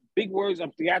 I got big words.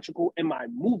 I'm theatrical in my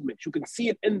movements. You can see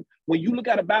it in when you look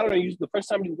at a battle and the first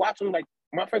time you watch him. Like,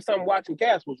 my first time watching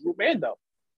Chaos was Rubando,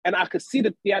 and I could see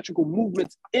the theatrical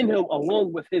movements in him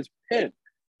along with his pen.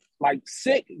 Like,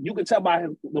 Sick, you can tell by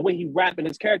the way he rapping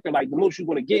his character. Like, the most you're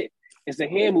gonna get is the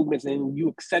hand movements, and you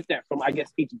accept that from, I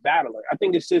guess, each battler. I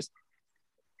think it's just,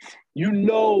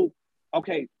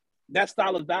 okay, that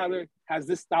style of battler has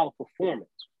this style of performance.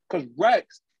 Because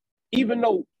Rex, even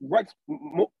though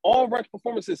all Rex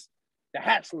performances, the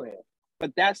hat slam,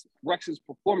 but that's Rex's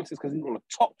performances because he's going to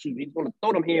talk to you. He's going to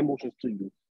throw them hand motions to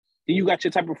you. Then you got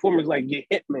your type of performance like your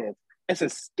Hitman. It's a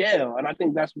scale, and I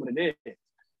think that's what it is.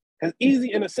 Because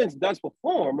Easy, in a sense, does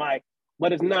perform, like,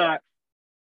 but it's not,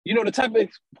 the type of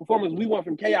performance we want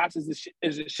from Chaos is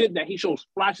the shit that he shows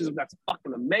flashes of that's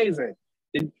fucking amazing.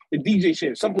 The DJ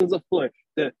shit, something's afoot.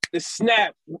 The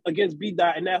snap against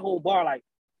B-Dot and that whole bar, like,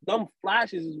 them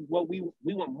flashes is what we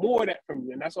want more of that from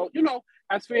you. And that's all,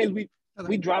 as fans,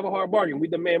 we drive a hard bargain. We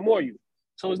demand more of you.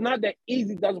 So it's not that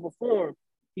Easy doesn't perform.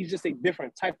 He's just a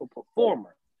different type of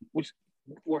performer,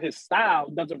 where his style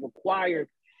doesn't require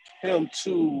him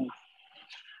to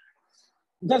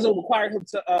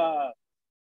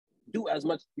do as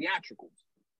much theatricals.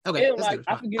 Okay. And like,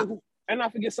 I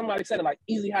forget somebody said it, like,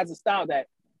 Easy has a style that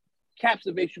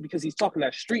captivates you because he's talking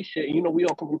that street shit. And, we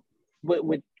all come from, but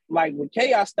with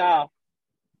Chaos style,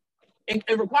 it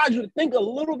requires you to think a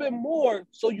little bit more,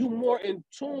 so you more in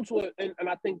tune to it. And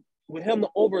I think with him,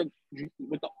 with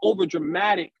the over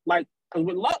dramatic, like, because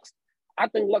with Lux, I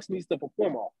think Lux needs to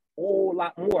perform a whole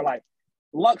lot more. Like,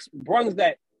 Lux brings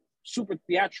that super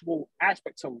theatrical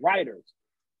aspect to writers,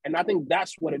 and I think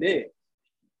that's what it is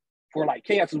for like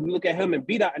Chaos. As we look at him and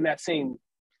B-Dot in that same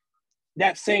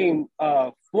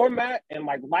format and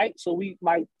like light. So we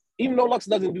like, even though Lux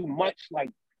doesn't do much like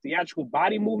theatrical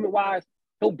body movement wise,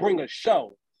 he'll bring a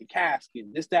show, the casket,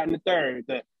 this, that, and the third,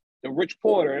 the Rich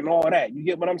Porter and all that. You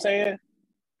get what I'm saying?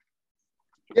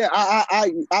 Yeah,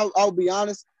 I'll be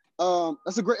honest.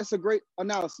 It's a great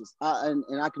analysis, and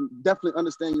I can definitely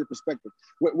understand your perspective.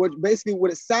 What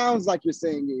it sounds like you're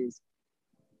saying is,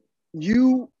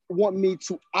 you want me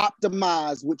to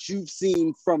optimize what you've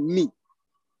seen from me.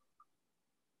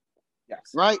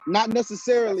 Yes. Right? Not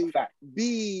necessarily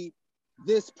be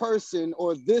this person,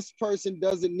 or this person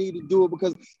doesn't need to do it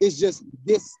because it's just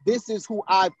this is who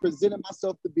I presented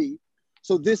myself to be.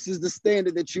 So this is the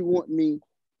standard that you want me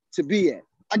to be at.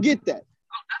 I get that.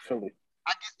 Definitely.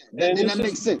 I get that. And that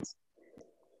makes sense.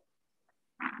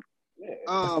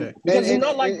 Yeah. Because it's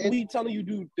not like we telling you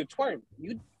do the twerk.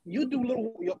 You do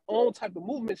your own type of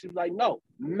movements. You're like, no,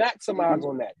 maximize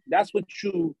on that. That's what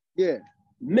you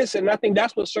missing. And I think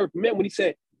that's what Surf meant when he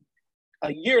said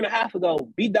a year and a half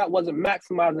ago, B-Dot wasn't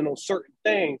maximizing on certain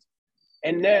things.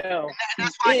 And now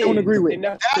that's what I don't agree with.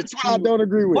 That's what I don't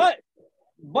agree with.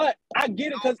 But I get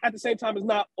it, because at the same time, it's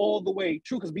not all the way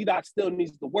true, because B-Dot still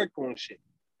needs to work on shit.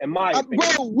 In my opinion.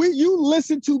 Bro, you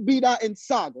listened to B-Dot in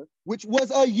Saga, which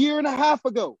was a year and a half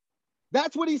ago.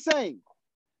 That's what he's saying.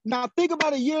 Now think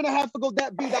about a year and a half ago,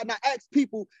 that B-Dot. Now ask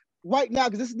people right now,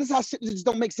 because this is how shit just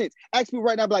don't make sense. Ask people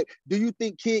right now, be like, do you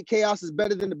think Kid Chaos is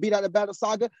better than the B-Dot in Battle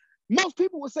Saga? Most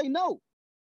people would say no.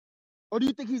 Or do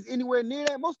you think he's anywhere near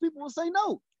that? Most people would say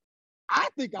no. I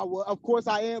think I will. Of course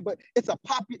I am, but it's a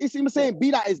popular. You see me saying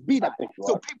B-Dot is B-Dot.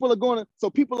 So people are gonna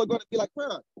be like,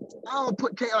 bro, I don't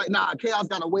put Chaos. Like, nah, Chaos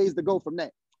got a ways to go from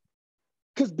that.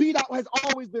 Because B-Dot has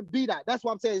always been B-Dot. That's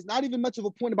what I'm saying. It's not even much of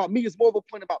a point about me. It's more of a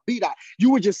point about B-Dot. You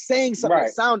were just saying something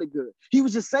that sounded good. He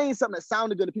was just saying something that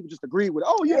sounded good and people just agreed with it.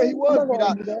 Oh, yeah, he was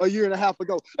B-Dot a year and a half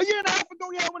ago. A year and a half ago,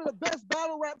 yeah, one of the best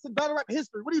battle raps in battle rap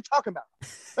history. What are you talking about?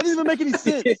 That doesn't even make any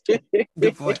sense.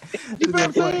 Good point. You know what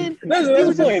I'm saying? That's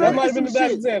a point. That might have been a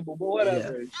bad example, but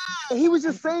whatever. Yeah, he was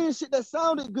just saying shit that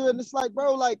sounded good. And it's like,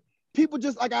 bro, like, people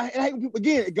just, like, I hate when people,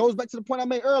 again, it goes back to the point I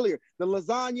made earlier, the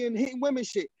lasagna and hitting women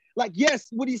shit. Like, yes,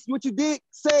 what you did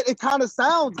said, it kind of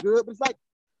sounds good, but it's like,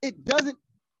 it doesn't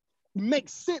make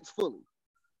sense fully.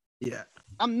 Yeah.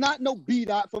 I'm not no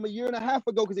B-Dot from a year and a half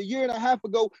ago, because a year and a half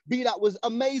ago, B-Dot was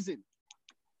amazing.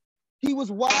 He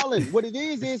was wilding. What it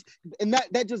is, and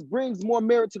that just brings more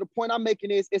merit to the point I'm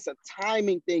making, is it's a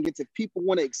timing thing. It's if people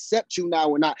want to accept you now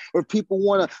or not, or if people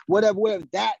want to, whatever,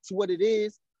 that's what it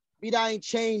is. B-Dot ain't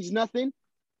changed nothing.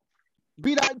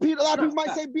 A lot of people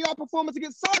might say B-Dot performance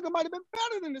against Saga might have been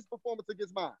better than this performance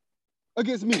against mine.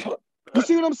 against me. You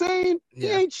see what I'm saying? Yeah.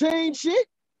 He ain't changed shit.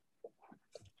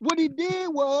 What he did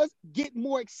was get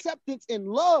more acceptance and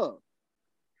love.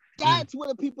 That's where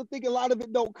the people think a lot of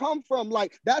it don't come from.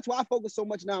 Like, that's why I focus so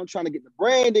much now on trying to get the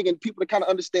branding and people to kind of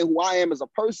understand who I am as a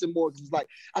person more. It's like,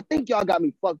 I think y'all got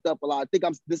me fucked up a lot. I think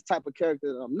I'm this type of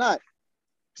character that I'm not.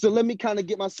 So let me kind of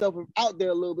get myself out there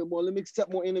a little bit more. Let me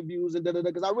accept more interviews and da-da-da,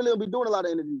 because I really don't be doing a lot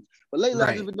of interviews. But lately,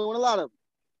 I've just been doing a lot of them.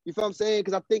 You feel what I'm saying?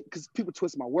 Because people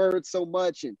twist my words so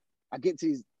much, and I get to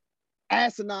these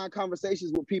asinine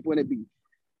conversations with people, and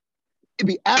it'd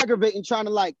be aggravating trying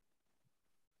to, like,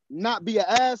 not be an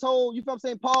asshole, you feel what I'm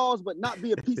saying? Pause, but not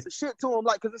be a piece of shit to them.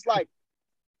 Like, because it's like,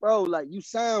 bro, like, you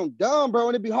sound dumb, bro,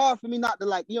 and it'd be hard for me not to,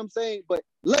 like, you know what I'm saying? But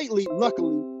lately,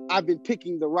 luckily, I've been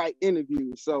picking the right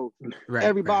interviews. So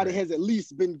everybody has at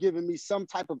least been giving me some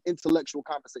type of intellectual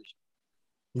conversation.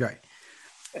 Right.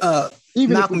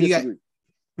 Even Malcolm, if we disagree.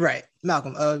 Right.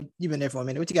 Malcolm, you've been there for a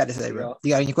minute. What you got to say, bro?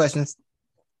 You got any questions?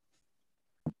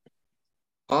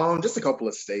 Just a couple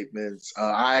of statements.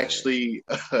 I actually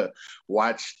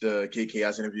watched the Kid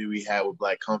Chaos interview we had with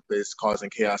Black Compass, causing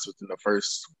chaos within the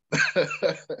first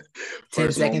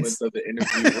 10 seconds moments of the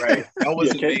interview. Right, that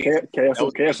was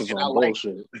chaos was on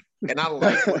bullshit. And I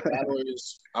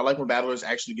like when battlers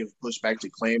actually give pushback to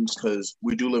claims, because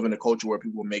we do live in a culture where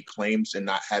people make claims and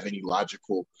not have any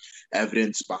logical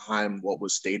evidence behind what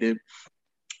was stated.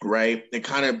 Right, and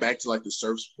kind of back to like the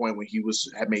Surf's point when he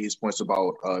had made his points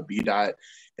about B-Dot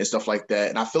and stuff like that.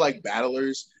 And I feel like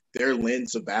battlers, their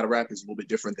lens of battle rap is a little bit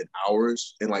different than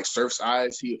ours. And like Surf's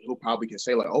eyes, he'll probably can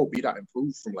say like, "Oh, B-Dot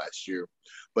improved from last year,"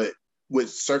 but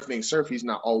with Surf being Surf, he's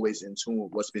not always in tune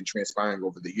with what's been transpiring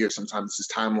over the years. Sometimes his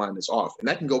timeline is off, and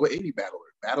that can go with any battler.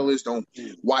 Battlers don't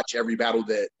watch every battle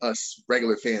that us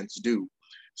regular fans do.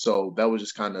 So that was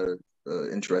just kind of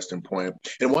an interesting point.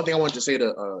 And one thing I wanted to say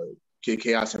to Kid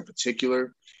Chaos in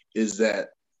particular is that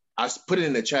I put it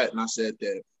in the chat and I said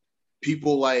that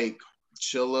people like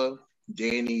Chilla,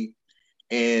 Danny,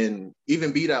 and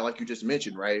even B-Dot, like you just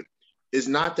mentioned, right, is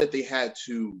not that they had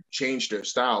to change their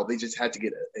style. They just had to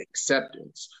get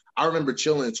acceptance. I remember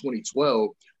Chilla in 2012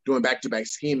 doing back-to-back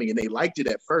scheming, and they liked it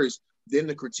at first. Then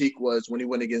the critique was when he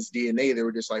went against DNA, they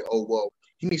were just like, oh, well,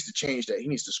 he needs to change that. He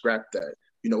needs to scrap that.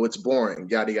 You know, it's boring,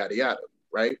 yada, yada, yada,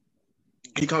 right?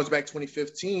 He comes back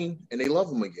 2015 and they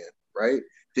love him again, right?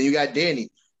 Then you got Danny.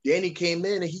 Danny came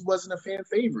in and he wasn't a fan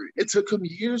favorite. It took him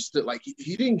years to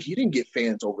he didn't get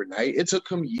fans overnight. It took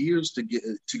him years to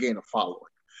gain a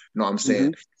following. You know what I'm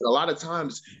saying? Mm-hmm. A lot of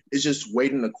times it's just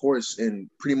waiting the course and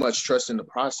pretty much trusting the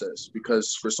process,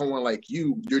 because for someone like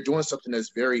you, you're doing something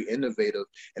that's very innovative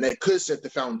and that could set the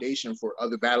foundation for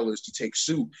other battlers to take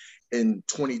suit in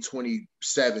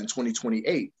 2027,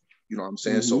 2028. You know what I'm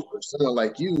saying? Mm-hmm. So for someone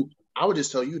like you, I would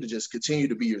just tell you to just continue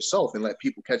to be yourself and let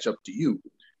people catch up to you,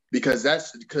 because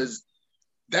the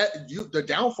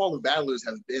downfall of battlers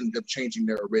has been them changing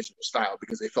their original style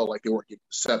because they felt like they weren't getting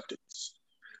acceptance.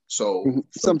 So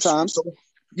sometimes,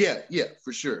 yeah,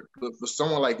 for sure. But for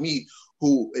someone like me,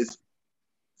 who is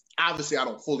obviously I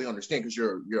don't fully understand because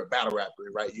you're a battle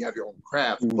rapper, right? You have your own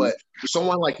craft, but for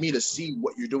someone like me to see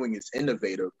what you're doing is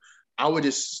innovative, I would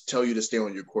just tell you to stay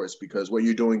on your course, because what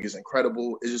you're doing is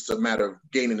incredible. It's just a matter of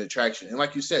gaining attraction. And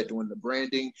like you said, doing the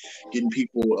branding, getting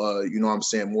people,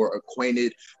 more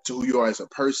acquainted to who you are as a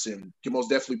person can most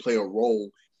definitely play a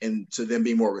role in to them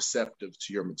being more receptive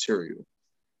to your material.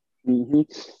 Mm-hmm.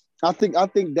 I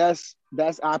think that's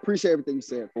I appreciate everything you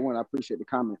said. For one, I appreciate the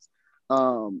comments.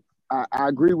 I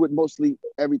agree with mostly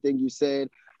everything you said.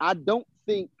 I don't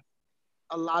think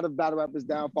a lot of battle rappers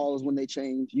downfall is when they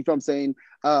change. You feel what I'm saying?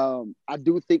 I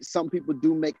do think some people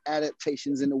do make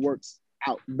adaptations and it works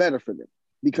out better for them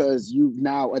because you've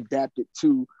now adapted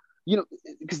to,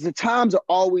 because the times are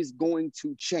always going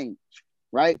to change,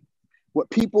 right? What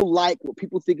people like, what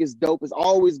people think is dope is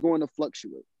always going to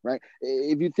fluctuate, right?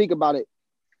 If you think about it,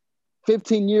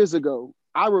 15 years ago,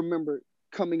 I remember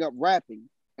coming up rapping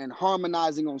and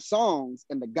harmonizing on songs,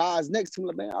 and the guys next to me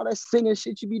like, man, all that singing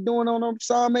shit you be doing on them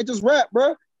song, man, just rap,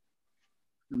 bro.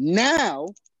 Now,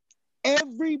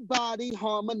 everybody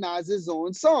harmonizes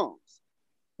on songs,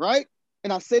 right?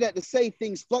 And I say that to say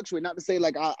things fluctuate, not to say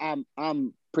like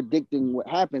I'm predicting what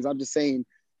happens. I'm just saying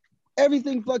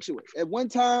everything fluctuates. At one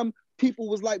time, people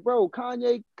was like, bro,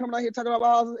 Kanye coming out here talking about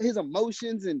all his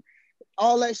emotions and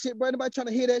all that shit, bro. Anybody trying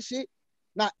to hear that shit?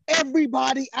 Now,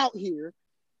 everybody out here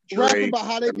rapping about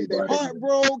how they get their heart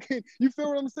broken. You feel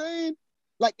what I'm saying?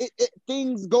 Like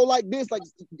things go like this. Like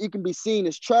it can be seen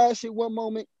as trash at one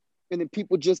moment, and then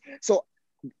people just. So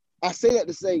I say that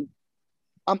to say,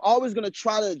 I'm always gonna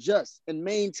try to adjust and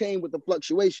maintain with the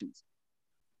fluctuations.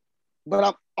 but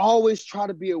I'm always trying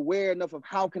to be aware enough of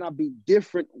how can I be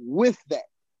different with that.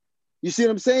 You see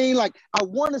what I'm saying? Like, I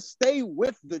want to stay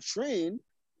with the trend.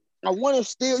 I want to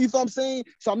still, you know what I'm saying?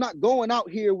 So I'm not going out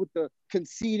here with the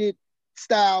conceited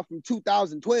style from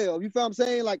 2012. You feel what I'm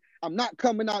saying? Like, I'm not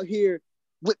coming out here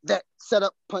with that set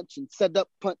up punch and set up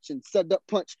punch and set up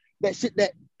punch, that shit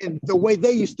that in the way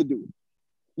they used to do it.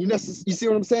 You see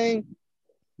what I'm saying?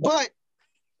 But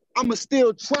I'm going to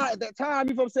still try at that time,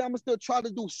 you know what I'm saying? I'm going to still try to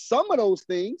do some of those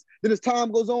things. Then as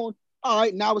time goes on, all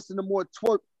right, now it's in the more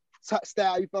twerk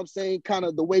style, you know what I'm saying? Kind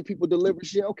of the way people deliver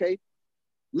shit. Okay,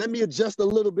 let me adjust a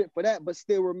little bit for that, but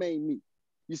still remain me.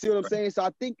 You see what I'm saying? So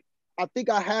I think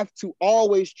I have to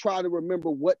always try to remember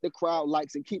what the crowd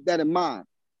likes and keep that in mind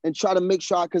and try to make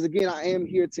sure, because again, I am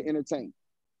here to entertain.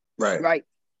 Right.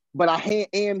 But I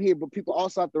am here, but people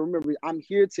also have to remember I'm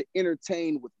here to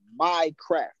entertain with my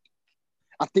craft.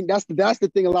 I think that's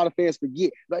the thing a lot of fans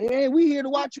forget. Like, hey, we here to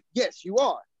watch you. Yes, you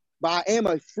are. But I am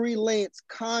a freelance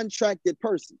contracted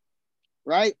person,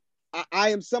 right? I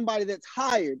am somebody that's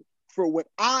hired for what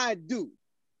I do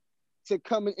to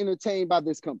come and entertain by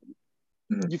this company.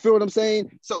 You feel what I'm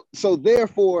saying? So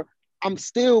therefore, I'm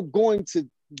still going to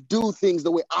do things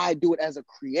the way I do it as a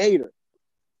creator.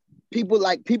 People,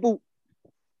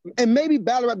 and maybe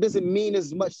battle rap doesn't mean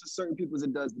as much to certain people as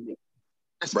it does to me.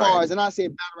 As far as, and I say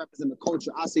battle rap is in the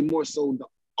culture, I say more so the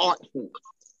art form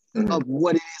of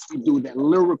what it is we do, that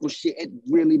lyrical shit, it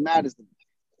really matters to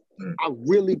me. I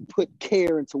really put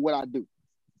care into what I do.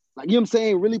 Like, you know what I'm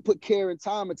saying? Really put care and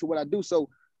time into what I do. So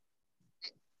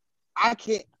I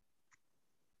can't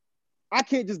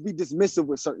just be dismissive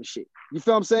with certain shit. You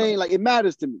feel what I'm saying? Like, it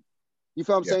matters to me. You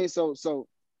feel what I'm saying? So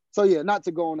yeah, not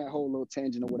to go on that whole little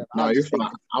tangent or whatever. No, you're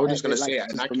fine. I was just gonna say,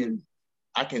 and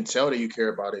I can tell that you care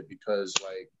about it because,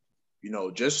 like, you know,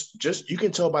 just you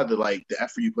can tell by the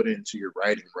effort you put into your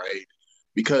writing, right?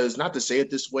 Because, not to say it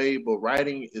this way, but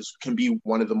writing can be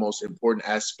one of the most important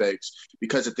aspects,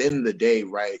 because at the end of the day,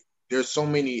 right, there's so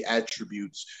many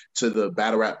attributes to the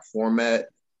battle rap format,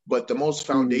 but the most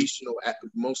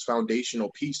foundational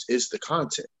piece is the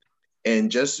content. And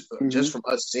just from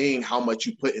us seeing how much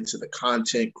you put into the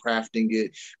content, crafting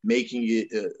it, making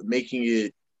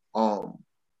it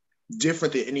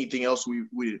different than anything else we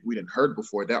didn't heard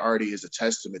before, that already is a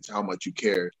testament to how much you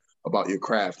care about your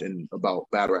craft and about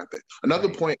battle rapping. Another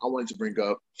point I wanted to bring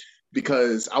up,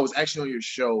 because I was actually on your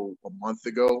show a month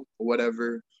ago or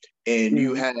whatever, and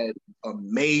you had a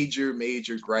major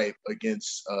gripe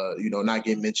against not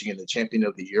getting mentioned in the Champion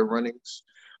of the Year runnings.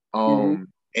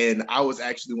 And I was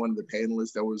actually one of the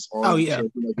panelists that was on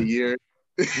Champion of the Year.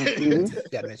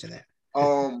 Gotta mention that.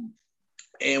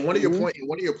 And one of your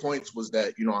points was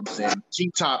that, you know what I'm saying,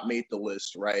 T-Top made the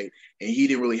list, right? And he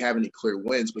didn't really have any clear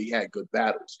wins, but he had good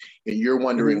battles. And you're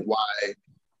wondering why,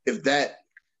 if that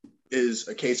is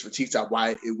a case for T-Top,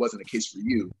 why it wasn't a case for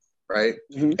you, right?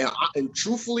 And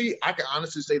truthfully, I can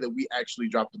honestly say that we actually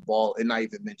dropped the ball in not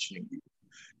even mentioning you.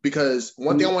 Because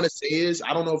one thing I want to say is,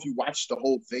 I don't know if you watched the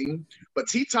whole thing, but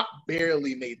T-Top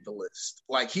barely made the list.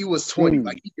 Like, he was 20,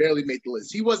 like, he barely made the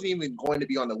list. He wasn't even going to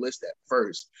be on the list at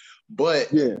first.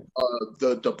 But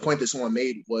the point that someone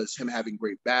made was him having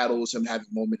great battles, him having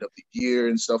moment of the year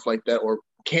and stuff like that, or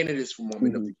candidates for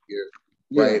moment of the year,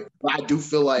 right? But I do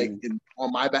feel like,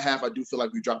 on my behalf, I do feel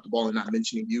like we dropped the ball in not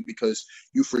mentioning you, because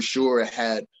you for sure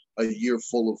had a year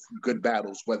full of good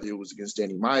battles, whether it was against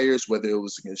Danny Myers, whether it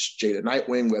was against Jada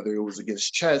Nightwing, whether it was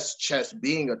against Chess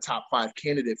being a top 5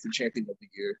 candidate for Champion of the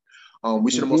Year.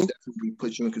 We should have most definitely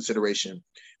put you in consideration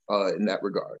in that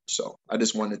regard. So I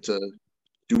just wanted to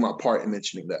do my part in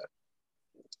mentioning that.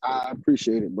 I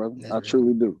appreciate it, brother. I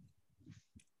truly do.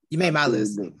 You made my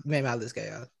list. You made my list,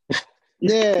 Chaos.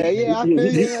 Yeah. I feel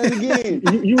you. And again,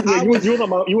 you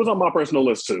was on my personal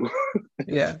list too.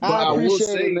 Yeah, but I will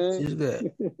say,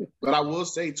 good. But I will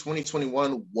say,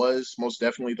 2021 was most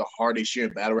definitely the hardest year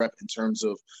in battle rap in terms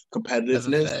of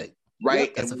competitiveness,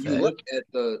 right? And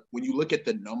when you look at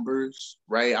the numbers,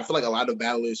 right, I feel like a lot of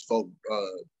battlers felt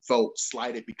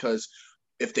slighted because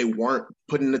if they weren't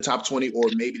put in the top 20, or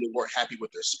maybe they weren't happy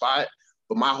with their spot.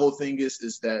 But my whole thing is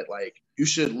that, like, you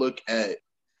should look at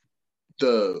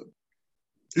the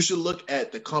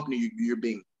company you're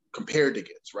being compared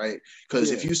against, right?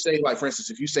 Because if you say, like, for instance,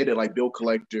 if you say that, like, Bill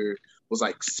Collector was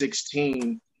like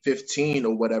 16, 15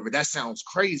 or whatever, that sounds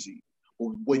crazy.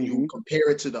 But when you compare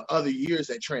it to the other years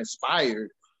that transpired,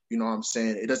 you know what I'm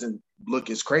saying, it doesn't look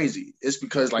as crazy. It's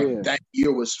because, like, that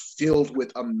year was filled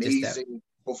with amazing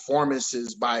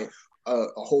performances by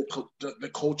the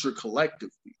culture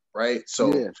collectively, right?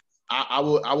 So I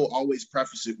will always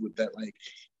preface it with that, like,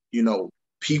 you know,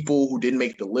 people who didn't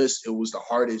make the list, it was the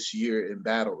hardest year in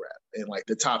battle rap. And like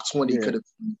the top 20 could have,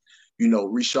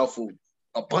 reshuffled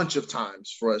a bunch of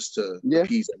times for us to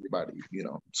appease everybody,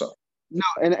 So no,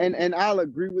 and I'll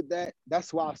agree with that.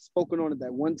 That's why I've spoken on it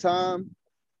that one time,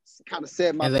 kind of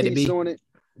said my piece on it.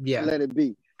 Yeah. Let it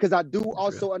be. Because I do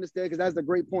also understand, because that's a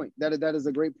great point. That is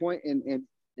a great point, and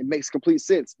it makes complete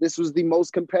sense. This was the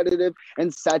most competitive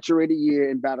and saturated year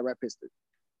in battle rap history.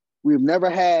 We've never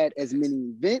had as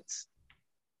many events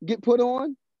get put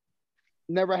on,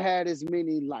 never had as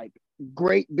many like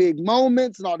great big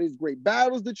moments and all these great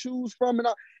battles to choose from, and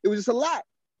it was just a lot.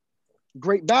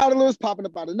 Great battlers popping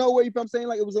up out of nowhere. You know what I'm saying?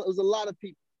 Like it was a lot of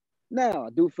people. Now I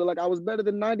do feel like I was better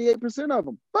than 98% of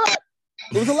them, but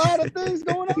there was a lot of things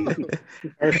going on.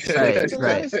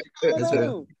 Right.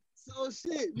 So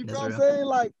shit, you know what I'm saying?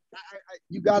 Like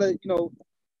you gotta,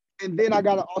 and then I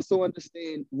gotta also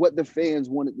understand what the fans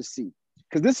wanted to see.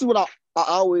 Because this is what I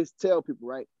always tell people,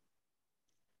 right?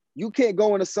 You can't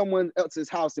go into someone else's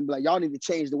house and be like, y'all need to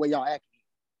change the way y'all act.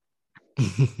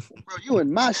 Bro, you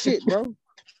in my shit, bro.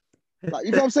 Like,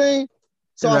 you know what I'm saying?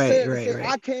 So I said,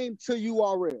 I came to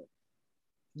URL.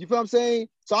 You feel what I'm saying?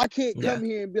 So I can't come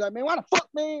here and be like, man, why the fuck,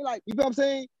 man? Like, you feel what I'm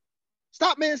saying?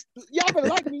 Stop, man. Y'all better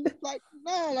like me. Like,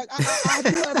 no, like I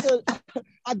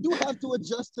do have to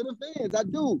adjust to the fans. I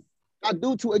do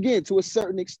to a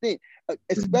certain extent,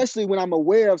 especially when I'm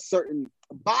aware of certain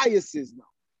biases. Now,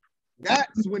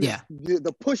 that's when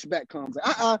the pushback comes.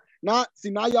 Now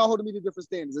y'all holding me to different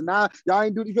standards, and now y'all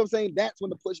ain't doing. You know what I'm saying? That's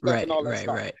when the pushback and all that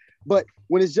stuff. Right. But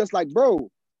when it's just like, bro,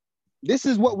 this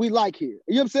is what we like here.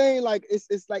 You know what I'm saying? Like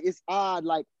it's odd.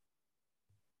 Like,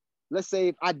 let's say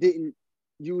if I didn't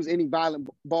use any violent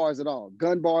bars at all,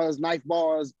 gun bars, knife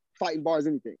bars, fighting bars,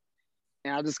 anything,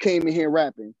 and I just came in here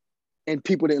rapping, and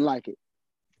people didn't like it,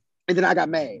 and then I got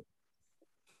mad.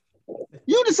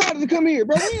 You decided to come here,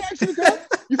 bro. We ain't actually come.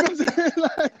 You know what I'm saying?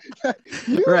 Like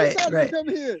you decided to come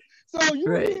here, so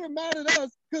you here mad at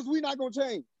us because we're not gonna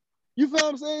change. You feel what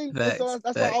I'm saying? So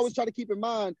that's why I always try to keep in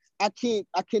mind. I can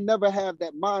never have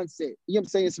that mindset. You know what I'm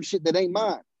saying? Some shit that ain't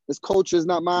mine. This culture is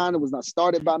not mine. It was not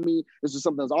started by me. This was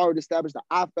something that was already established that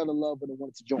I fell in love with and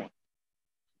wanted to join.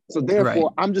 So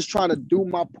therefore, I'm just trying to do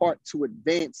my part to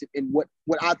advance it in what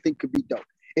I think could be dope.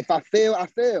 If I fail, I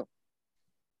fail.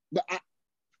 But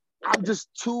I'm just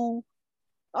too.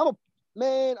 I'm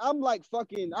like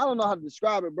fucking. I don't know how to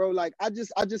describe it, bro. Like I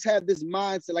just have this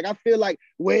mindset. Like I feel like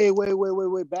way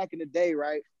back in the day,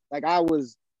 right? Like I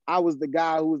was the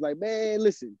guy who was like, man,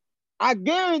 listen. I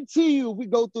guarantee you, if we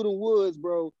go through the woods,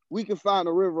 bro, we can find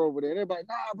a river over there. And everybody,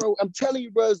 nah, bro, I'm telling you,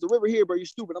 bro, it's the river here, bro. You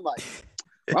stupid. I'm like,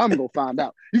 well, I'm gonna go find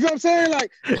out. You know what I'm saying? Like,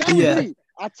 that was me.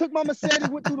 I took my Mercedes,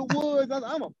 went through the woods. I'm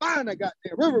gonna find that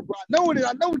goddamn river, bro. I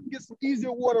know we can get some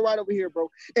easier water right over here,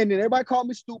 bro. And then everybody called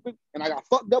me stupid, and I got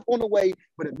fucked up on the way.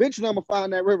 But eventually, I'm gonna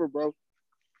find that river, bro.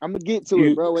 I'm gonna get to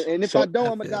it, bro. And if I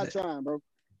don't, I'm gonna die trying, bro.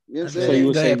 You know what I'm saying? So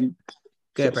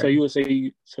you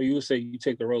would say you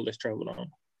take the road less traveled on.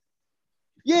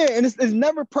 Yeah, and it's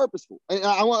never purposeful. And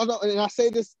I say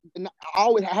this, and I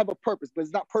always have a purpose, but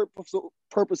it's not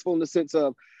purposeful in the sense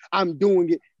of I'm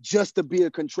doing it just to be a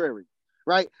contrary,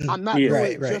 right? I'm not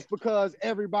doing it just because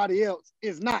everybody else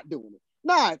is not doing it.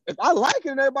 Nah, if I like it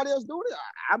and everybody else doing it,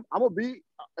 I'm gonna be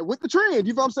with the trend.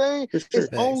 You know what I'm saying? It's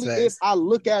only if I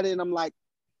look at it and I'm like,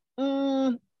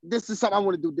 this is something I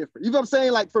want to do different. You know what I'm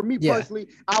saying? Like for me personally,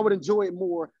 I would enjoy it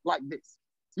more like this.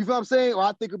 You know what I'm saying? Or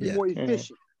I think it'd be more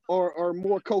efficient. Or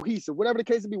more cohesive, whatever the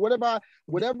case may be,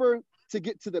 whatever to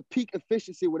get to the peak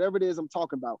efficiency, whatever it is I'm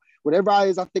talking about, whatever it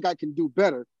is I think I can do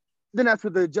better, then that's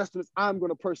what the adjustments I'm going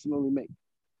to personally make.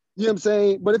 You know what I'm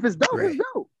saying? But if it's dope, it's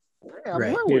dope. Yeah,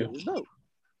 I'm with it. It's dope.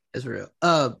 It's real.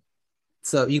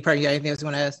 So you probably got anything else you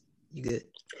want to ask? You good?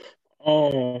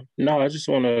 No, I just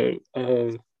want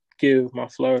to give my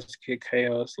flowers to Kid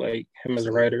Chaos, like him as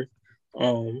a writer.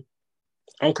 I'm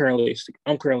currently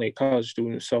a college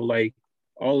student, so like.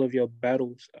 All of your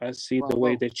battles, I see the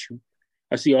way that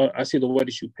I see the way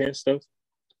that you pen stuff,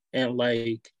 and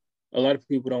like a lot of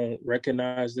people don't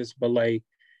recognize this, but like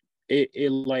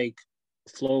it like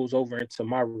flows over into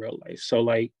my real life. So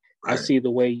like I see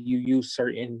the way you use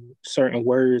certain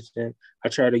words, and I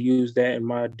try to use that in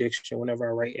my diction whenever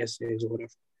I write essays or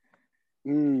whatever.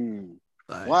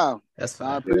 Wow, that's fine.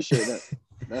 I appreciate that.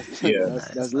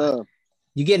 That's love.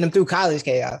 You getting them through college,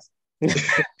 Chaos.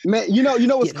 Man, you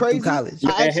know what's crazy? College.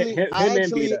 What's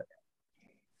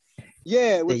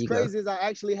crazy is I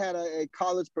actually had a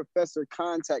college professor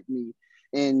contact me,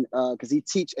 and because he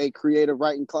teach a creative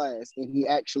writing class, and he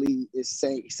actually he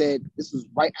said this was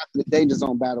right after the Danger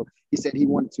Zone battle. He said he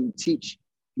wanted to teach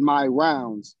my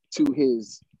rounds to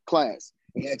his class.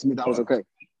 He asked me if that was okay.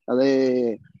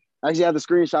 Yeah. I actually have the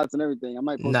screenshots and everything. I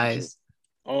might post Nice.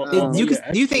 Oh, do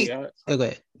yeah, you think? Go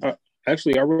ahead.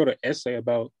 Actually, I wrote an essay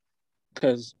about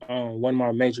because one of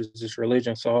my majors is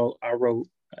religion, so I wrote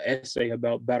an essay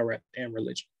about battle rap and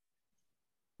religion.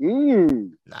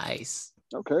 Nice.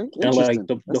 Okay. And like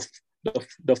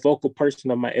the focal person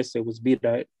of my essay was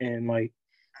B-Dot, and like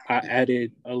I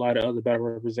added a lot of other battle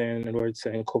rappers in order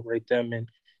to incorporate them in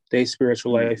their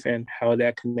spiritual life and how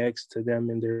that connects to them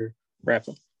in their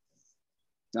rapping.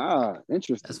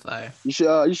 Interesting. That's fire.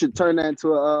 You should turn that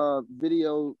into a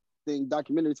video thing,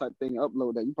 documentary type thing,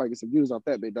 upload that. You probably get some views off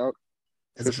that, big dog.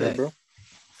 That's a fact, bro.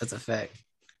 That's a fact.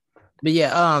 But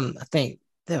yeah, I think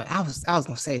I was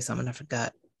gonna say something, I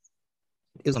forgot.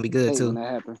 It was gonna be good too. When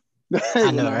that happened.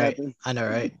 I know, right? I know,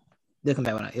 right? He'll come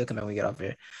back when we get off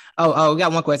here. Oh, we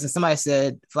got one question. Somebody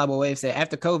said, Flyboy Wave said,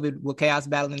 after COVID, will Chaos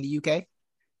battle in the UK?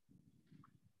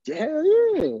 Hell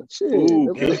yeah. Shit.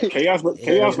 Ooh, Chaos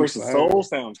versus Soul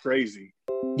sounds crazy.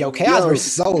 Yo, Chaos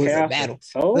versus Soul is a battle.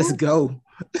 Let's go.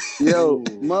 Yo,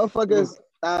 motherfuckers.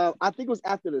 I think it was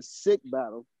after the Sick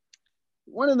battle.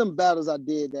 One of them battles I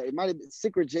did that it might have been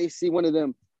Sick or JC. One of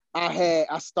them I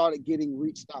started getting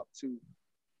reached out to.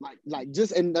 Like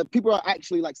just, and the people are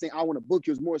actually like saying, I want to book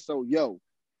you. It's more so, yo,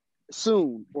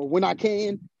 soon or when I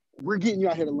can, we're getting you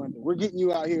out here to London. We're getting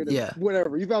you out here to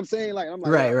whatever. You feel what I'm saying? Like, I'm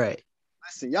like, right.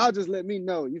 Listen, y'all just let me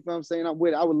know. You feel what I'm saying? I'm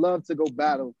with it. I would love to go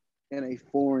battle in a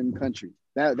foreign country.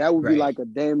 That would be like a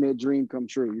damn near dream come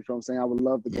true. You feel what I'm saying? I would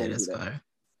love to go do that. Fine.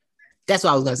 That's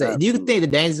what I was gonna say. Absolutely. Do you think the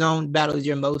Danger Zone battle is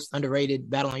your most underrated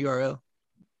battle on URL?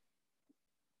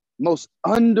 Most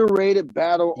underrated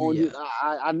battle on you.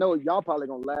 I know y'all probably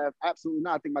gonna laugh. Absolutely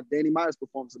not. I think my Danny Myers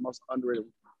performance is the most underrated.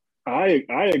 I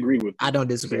agree with that. I don't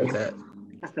disagree with that.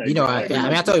 You know, I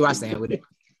told you where I stand with it.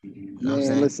 You know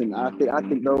Man, listen, I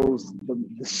think those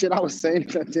the shit I was saying in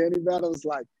that Danny battle was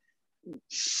like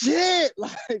shit.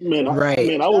 Like I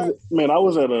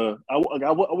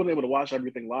wasn't able to watch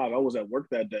everything live. I was at work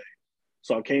that day,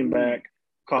 so I came back,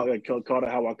 caught it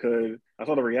how I could. I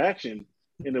saw the reaction.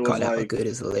 And it was like, good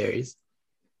is hilarious.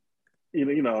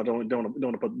 You know, don't want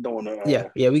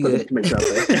to. We good.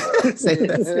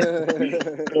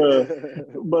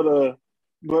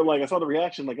 But like I saw the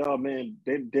reaction, like, oh man,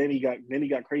 Danny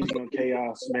got crazy on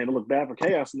Chaos. Man, it looked bad for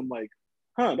Chaos, and I'm like,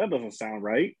 that doesn't sound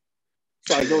right.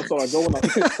 So I go and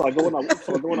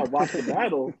I watch the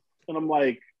battle, and I'm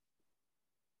like,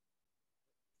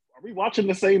 are we watching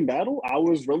the same battle? I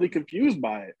was really confused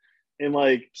by it, and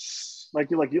like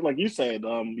you said,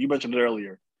 you mentioned it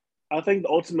earlier. I think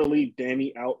ultimately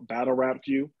Danny out battle rapped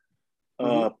you.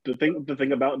 The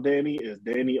thing about Danny is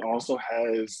Danny also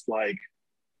has like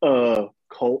a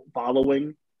cult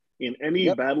following. In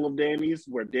any battle of Danny's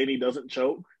where Danny doesn't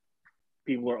choke,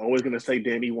 people are always going to say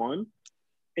Danny won.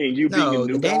 And you being a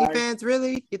new Danny guy, fans,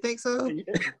 really? You think so? And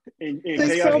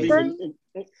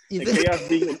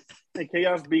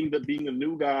Chaos being a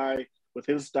new guy with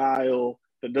his style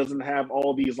that doesn't have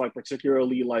all these like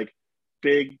particularly like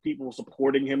big people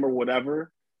supporting him or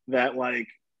whatever, that like,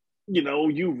 you know,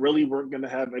 you really weren't going to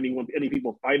have any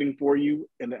people fighting for you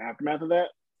in the aftermath of that.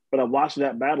 But I watched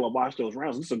that battle. I watched those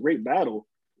rounds. This is a great battle.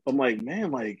 I'm like, man,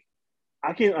 like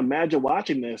I can't imagine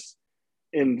watching this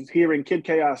and hearing Kid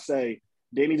Chaos say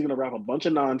Danny's going to rap a bunch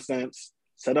of nonsense,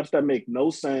 setups that make no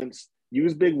sense,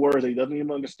 use big words that he doesn't even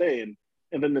understand.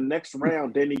 And then the next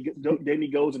round, Danny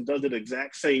goes and does the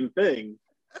exact same thing.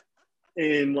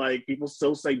 And like people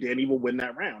still say Danny will win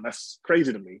that round. That's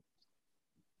crazy to me.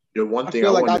 The one thing I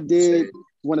feel like I did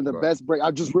one of the best break.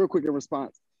 I just real quick in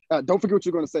response. Don't forget what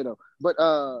you're going to say though. But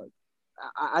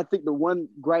I think the one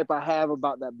gripe I have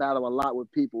about that battle a lot with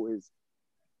people is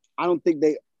I don't think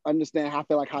they understand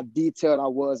how detailed I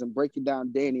was in breaking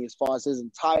down Danny as far as his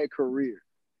entire career.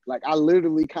 Like I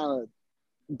literally kind of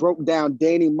broke down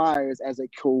Danny Myers as a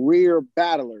career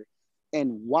battler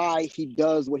and why he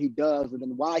does what he does, and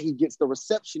then why he gets the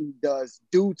reception he does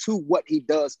due to what he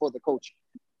does for the culture.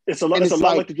 It's a lot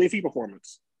like the JC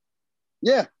performance.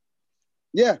 Yeah.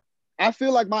 I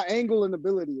feel like my angle and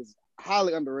ability is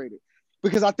highly underrated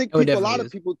because I think a lot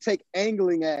of people take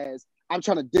angling as I'm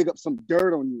trying to dig up some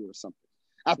dirt on you or something.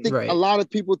 I think a lot of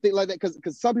people think like that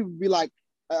because some people be like,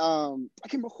 I can't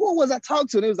remember who was I talking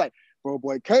to, and it was like, bro,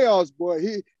 boy, Chaos, boy,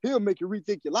 he'll make you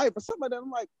rethink your life or something like that. I'm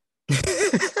like,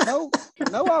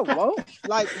 no, I won't.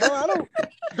 Like, bro, I don't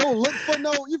go look for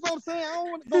no, you know what I'm saying? I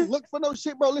don't want to go look for no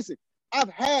shit, bro. Listen, I've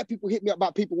had people hit me up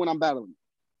about people when I'm battling.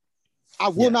 I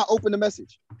will not open the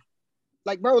message.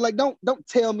 Like, bro, like, don't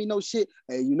tell me no shit.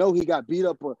 Hey, you know he got beat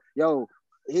up or, yo,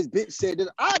 his bitch said that.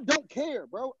 I don't care,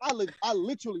 bro. I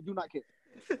literally do not care.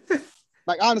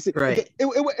 Like, honestly, it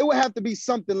would have to be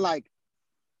something like,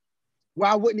 where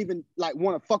I wouldn't even like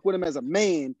want to fuck with him as a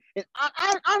man. And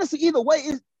I honestly, either way,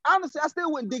 honestly, I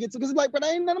still wouldn't dig into because it's like, but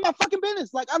that ain't none of my fucking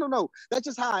business. Like, I don't know. That's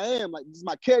just how I am. Like, this is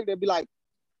my character. Be like,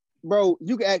 bro,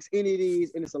 you can ask any of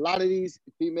these, and it's a lot of these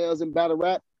females in battle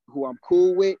rap who I'm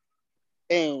cool with,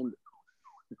 and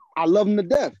I love them to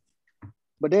death.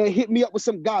 But they'll hit me up with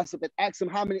some gossip and ask them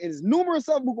how many, and there's numerous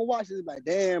of them who can watch this. Like,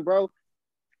 damn, bro.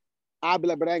 I'll be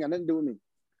like, but that ain't got nothing to do with me.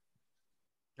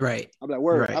 Right. I'll be like,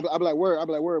 word. Right. I'll be like, word,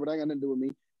 but that ain't got nothing to do with me.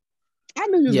 I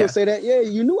knew you was Yeah. gonna say that. Yeah,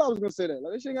 you knew I was gonna say that.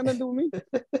 Like, that shit ain't got nothing to do with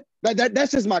me.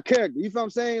 That's just my character. You feel what I'm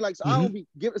saying? Like, so I don't be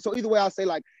giving. So either way, I say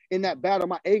like in that battle,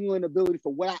 my angling ability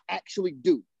for what I actually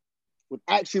do, with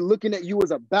actually looking at you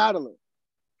as a battler,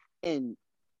 and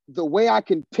the way I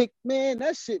can pick, man,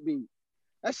 that shit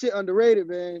underrated,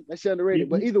 man. That shit underrated.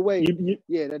 But either way,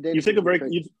 you take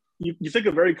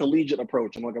a very collegiate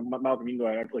approach. And like Malcolm, you can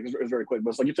go ahead. Like it's very quick, but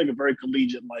it's like you take a very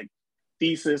collegiate like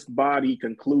thesis, body,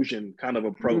 conclusion kind of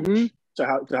approach to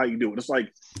how you do it. It's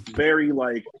like very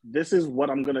like, this is what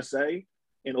I'm gonna say,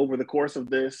 and over the course of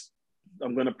this,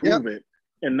 I'm gonna prove it.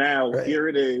 And now here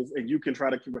it is, and you can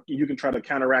try to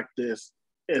counteract this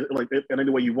in any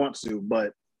way you want to,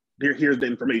 but here's the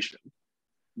information.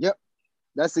 Yep.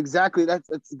 That's exactly.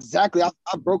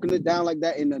 I've broken it down like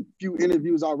that in a few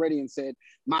interviews already and said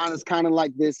mine is kind of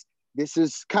like this. This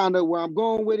is kind of where I'm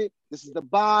going with it. This is the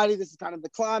body. This is kind of the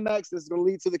climax. This is going to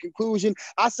lead to the conclusion.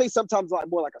 I say sometimes like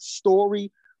more like a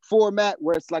story format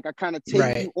where it's like I kind of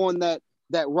take you on that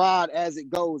ride as it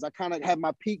goes. I kind of have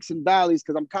my peaks and valleys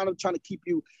because I'm kind of trying to keep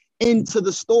you into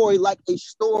the story like a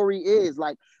story is.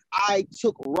 Like I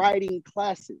took writing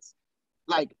classes.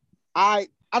 Like I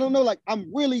don't know, like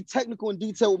I'm really technical and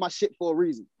detailed with my shit for a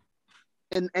reason.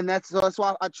 And that's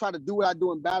why I try to do what I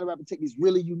do in battle rap and take these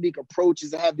really unique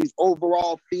approaches and have these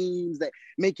overall themes that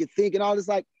make you think and all this.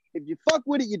 Like, if you fuck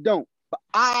with it, you don't. But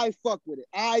I fuck with it.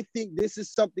 I think this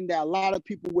is something that a lot of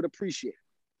people would appreciate.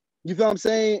 You feel what I'm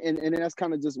saying? And that's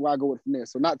kind of just where I go with from there.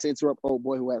 So not to interrupt old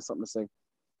boy who has something to say,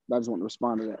 but I just want to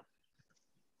respond to that.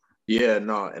 Yeah,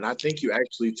 no, and I think you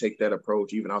actually take that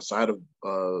approach even outside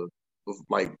of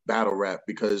like battle rap,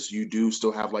 because you do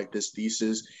still have like this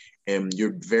thesis and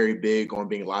you're very big on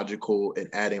being logical and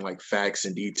adding like facts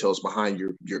and details behind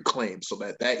your claim, so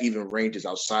that even ranges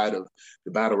outside of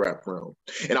the battle rap realm.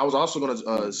 And I was also going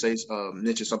to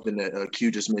mention something that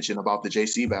Q just mentioned about the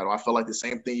JC battle. I felt like the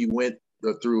same thing you went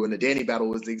through in the Danny battle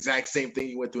was the exact same thing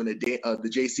you went through in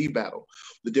the JC battle.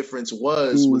 The difference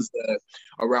was that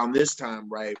around this time,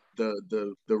 right,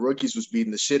 the rookies was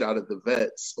beating the shit out of the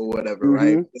vets or whatever,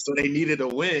 right? And so they needed a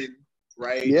win,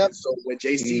 right? Yep. And so when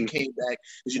JC came back,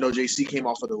 because JC came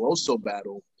off of the Rosso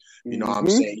battle, you know what I'm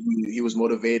saying? He was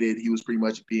motivated. He was pretty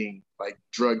much being like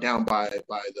drugged down by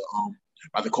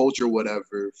the culture,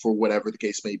 whatever, for whatever the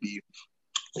case may be.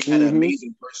 He had an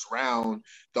amazing first round.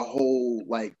 The whole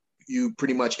like you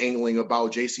pretty much angling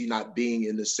about JC not being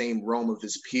in the same realm of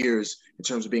his peers in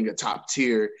terms of being a top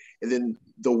tier. And then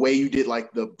the way you did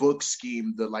like the book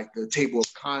scheme, the table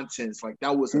of contents, like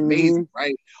that was amazing,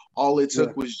 right? All it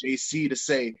took was JC to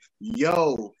say,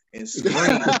 yo, and scream.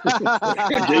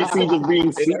 JC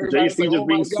just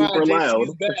being super loud.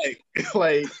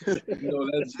 Like,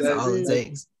 that's all it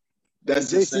takes.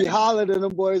 That's JC hollered and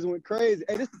them boys went crazy.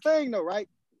 And it's the thing though, right?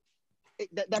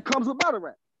 That comes with battle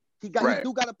rap. He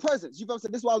do got a presence. You know what I'm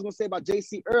saying? This is what I was gonna say about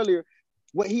JC earlier.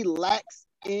 What he lacks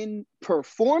in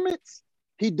performance,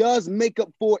 he does make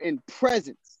up for in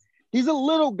presence. He's a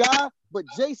little guy, but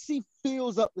JC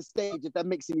fills up the stage, if that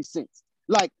makes any sense.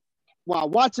 Like while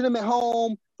watching him at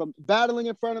home, from battling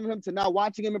in front of him to now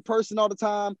watching him in person all the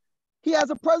time, he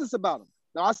has a presence about him.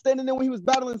 Now I was standing there when he was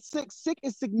battling Sick. Sick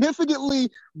is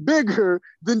significantly bigger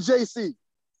than JC.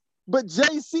 But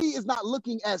JC is not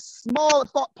looking as small,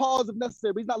 pause if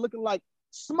necessary, but he's not looking like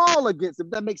small against him,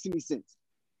 if that makes any sense.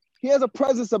 He has a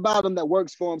presence about him that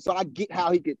works for him, so I get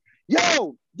how he could,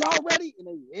 yo, y'all ready? And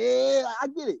then, yeah, I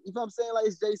get it. You know what I'm saying? Like,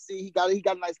 it's JC, he got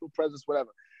a nice little presence,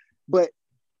 whatever. But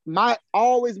my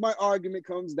argument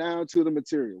comes down to the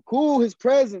material. Cool, his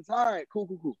presence, all right,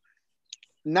 cool.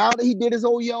 Now that he did his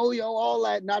old yo, all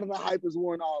that, now that the hype is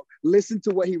worn off, listen to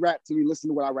what he rapped to me, listen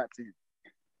to what I rapped to him.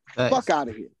 Nice. Fuck out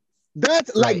of here.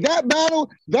 That's like that battle.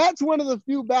 That's one of the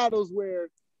few battles where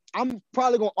I'm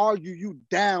probably gonna argue you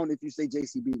down if you say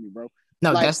JC beat me, bro.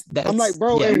 No, like, that's. I'm like,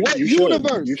 bro, in what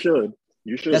universe? You should.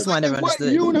 That's why I never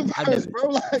understood. Universe, bro?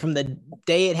 Like, from the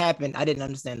day it happened, I didn't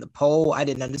understand the poll. I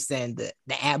didn't understand the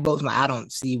ad votes. I don't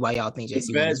see why y'all think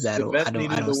JC won this battle. I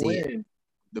don't see it.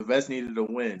 The vets needed to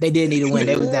win. They did need to win.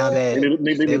 They was down bad. They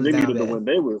needed to bad. win.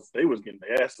 They was getting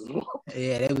their asses whooped.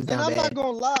 Yeah, they was down And I'm bad. not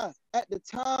gonna lie. At the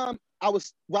time, I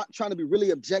was trying to be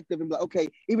really objective and be like, okay,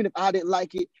 even if I didn't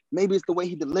like it, maybe it's the way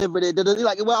he delivered it.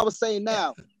 Like what I was saying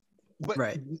now. But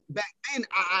back then,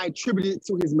 I attributed it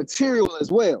to his material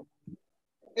as well.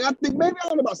 And I think maybe, I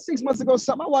don't know, about 6 months ago,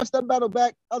 something, I watched that battle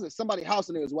back. I was at somebody's house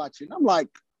and they was watching. I'm like,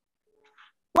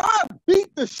 bro, I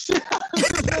beat the shit out of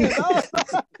this man.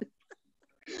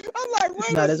 I'm like,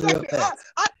 wait a second.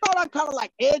 I thought I kind of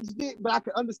like edged it, but I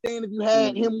could understand if you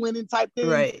had him winning type thing.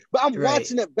 Right. But I'm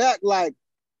watching it back like,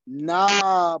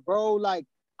 nah, bro. Like,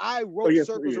 I wrote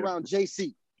circles around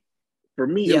JC. For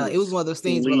me, it was one of those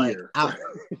things where like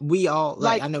we all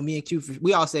like I know me and Q,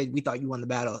 we all said we thought you won the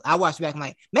battle. I watched back, I'm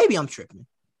like, maybe I'm tripping.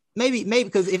 Maybe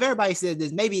because if everybody said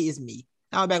this, maybe it's me.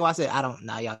 I went back, I said, I don't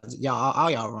know,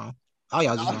 y'all wrong. All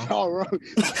y'all just wrong.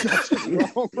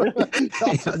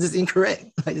 Y'all just incorrect.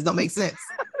 Like, this don't make sense.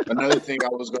 Another thing I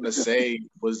was gonna say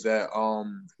was that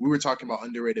we were talking about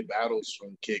underrated battles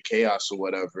from Kid Chaos or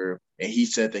whatever, and he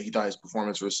said that he thought his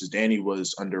performance versus Danny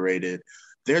was underrated.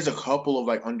 There's a couple of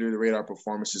like under the radar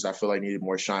performances I feel like needed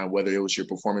more shine, whether it was your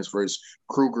performance versus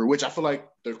Kruger, which I feel like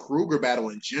the Kruger battle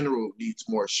in general needs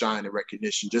more shine and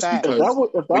recognition. Just because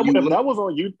if that was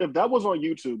on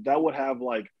YouTube, that would have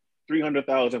like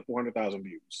 300,000, 400,000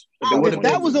 views. If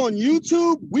that was on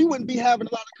YouTube, we wouldn't be having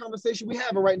a lot of conversation we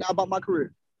having right now about my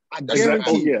career. I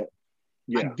guarantee.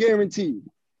 I guarantee you.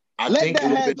 Let that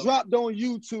had dropped on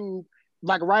YouTube,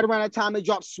 like right around that time they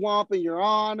dropped Swamp and Your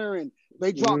Honor, and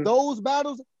they dropped those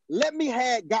battles. Let me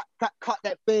had caught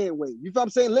that fan wave. You feel what I'm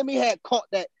saying? Let me had caught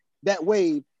that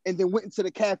wave and then went into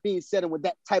the caffeine setting with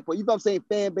that type of, you feel what I'm saying,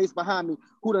 fan base behind me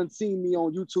who done seen me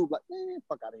on YouTube like,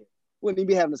 fuck out of here. Wouldn't even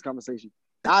be having this conversation.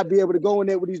 I'd be able to go in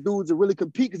there with these dudes and really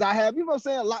compete because I have, you know what I'm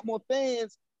saying, a lot more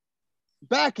fans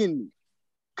backing me.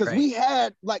 Because we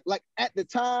had, like at the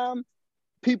time,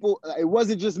 people, it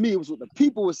wasn't just me, it was what the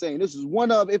people were saying. This is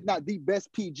one of, if not the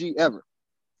best PG ever.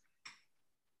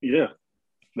 Yeah.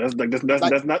 That's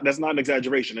not an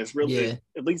exaggeration. It's really,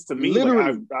 at least to me,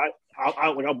 literally.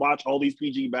 I watch all these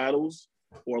PG battles,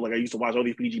 or like I used to watch all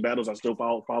these PG battles. I still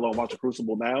follow and watch the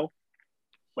Crucible now.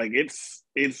 Like it's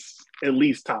at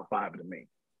least top 5 to me.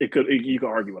 You could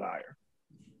argue it higher.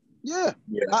 Yeah.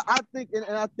 I think, and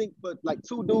I think, but like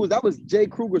two dudes, that was Jay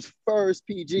Kruger's first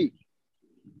PG.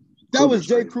 That was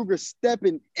Jay Kruger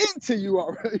stepping into you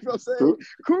already. You know what I'm saying?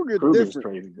 Kruger's different.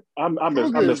 Crazy. I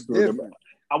miss Kruger.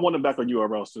 I want him back on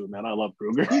URL soon, man. I love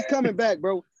Kruger. He's coming back,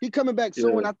 bro. He's coming back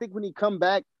soon. And I think when he come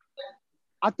back,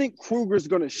 I think Kruger's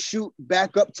gonna shoot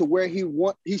back up to where he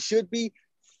should be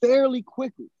fairly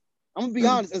quickly. I'm gonna be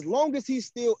honest, as long as he's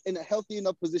still in a healthy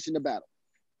enough position to battle.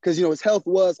 Because his health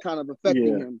was kind of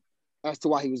affecting him as to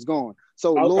why he was gone.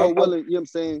 So Lord willing, you know what I'm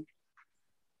saying?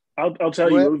 I'll tell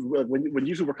you, when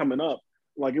YouTube were coming up,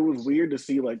 like it was weird to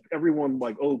see like everyone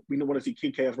like, oh, we don't want to see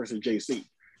Kid Chaos versus JC.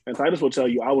 And Titus will tell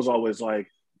you, I was always like,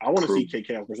 I want to see Kid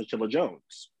Chaos versus Chilla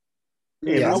Jones.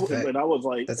 And I was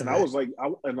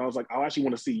like, I actually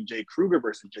want to see Jay Kruger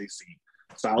versus JC.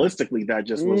 Stylistically, that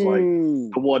just was like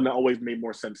the one that always made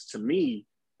more sense to me.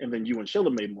 And then you and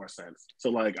Chilla made more sense. So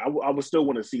like, I would still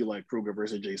want to see like Kruger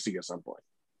versus JC at some point.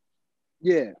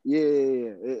 Yeah.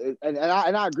 And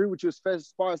I agree with you as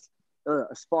far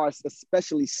as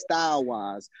especially style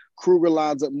wise. Kruger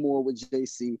lines up more with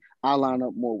JC. I line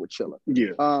up more with Chilla.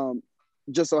 Yeah.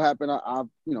 Just so happened I've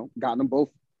gotten them both.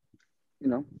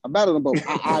 I battled them both.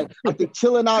 I think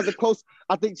Chilla and I is close.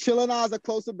 I think Chilla and I is a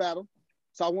closer battle.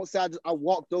 So I won't say I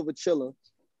walked over Chilla,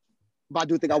 but I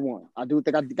do think I won. I do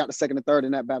think I got the second and third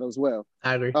in that battle as well.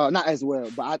 I agree. Not as well,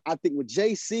 but I think with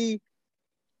JC,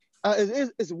 I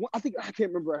think I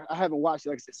can't remember. I haven't watched it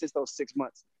like I said since those 6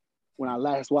 months when I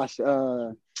last watched.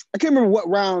 I can't remember what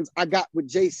rounds I got with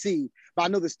JC, but I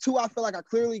know there's 2 I feel like I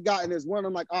clearly got, and there's one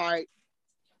I'm like, all right,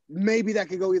 maybe that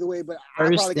could go either way. But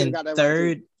first I probably could have got that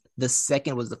third. The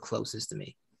second was the closest to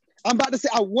me. I'm about to say,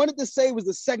 I wanted to say it was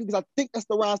the second because I think that's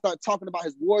the round I started talking about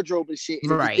his wardrobe and shit.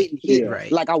 And right. It didn't hit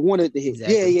right. like I wanted it to hit.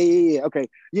 Exactly. Yeah. Okay.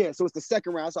 Yeah. So it's the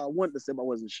second round. So I wanted to say, but I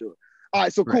wasn't sure. All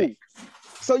right. So cool. Right.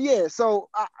 So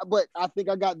but I think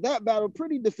I got that battle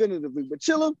pretty definitively. But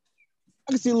Chilla,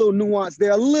 I can see a little nuance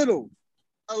there. A little.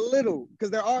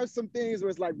 Because there are some things where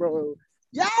it's like, bro,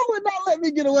 y'all would not let me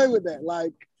get away with that.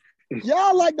 Like,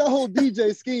 y'all like the whole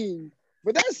DJ scheme.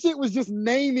 But that shit was just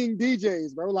naming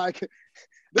DJs, bro. Like,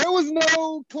 there was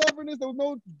no cleverness. There was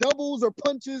no doubles or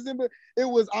punches. It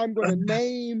was, I'm going to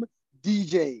name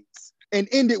DJs and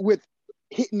end it with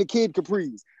hitting the Kid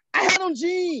Capris. I had on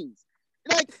jeans.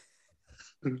 Like,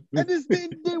 that just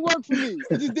didn't work for me.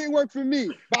 It just didn't work for me.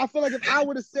 But I feel like if I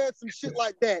would have said some shit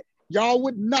like that, y'all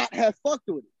would not have fucked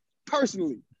with it.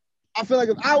 Personally, I feel like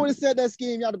if I would have said that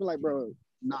scheme, y'all would be like, bro,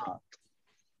 nah.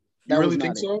 You really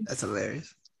think so? That's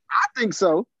hilarious. I think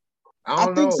so. I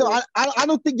don't think know. so. I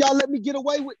don't think y'all let me get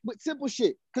away with simple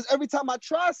shit. Because every time I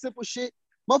try simple shit,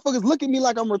 motherfuckers look at me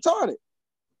like I'm retarded.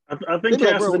 I think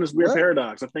Chaos is in this weird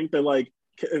paradox. I think that like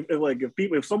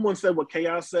if someone said what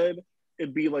Chaos said,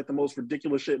 it'd be like the most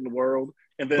ridiculous shit in the world.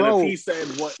 And then if he said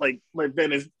what like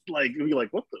then it's like it'd be like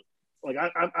what the like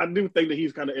I do think that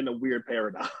he's kind of in a weird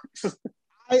paradox.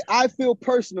 I feel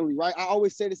personally, right? I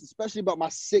always say this, especially about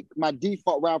my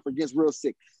default round for against Real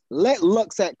Sick. Let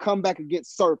Luxat come back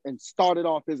against Surf and started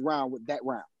off his round with that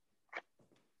round.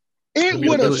 It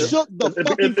would have shook the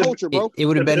fucking culture, bro. It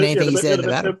would have been anything he said in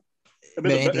the battle.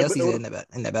 Anything else he said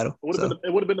in that battle.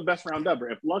 It would have been the best round ever.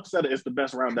 If Lux said it's the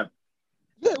best round ever.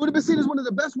 Yeah, it would have been seen as one of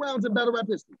the best rounds in battle rap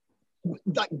history.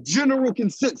 Like general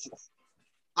consensus.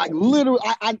 Like literally,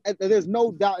 there's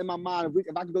no doubt in my mind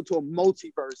if I could go to a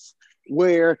multiverse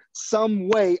where some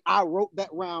way I wrote that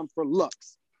round for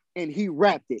Lux and he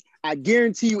rapped it. I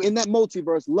guarantee you in that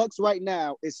multiverse, Lux right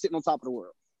now is sitting on top of the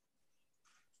world.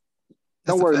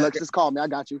 Don't worry, Lux, just call me. I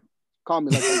got you. Call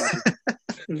me, Lux. I got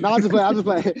you. No, I'm just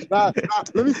playing. Nah,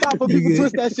 let me stop for people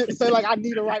twist that shit and say like I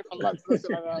need a right for Lux.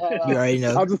 You already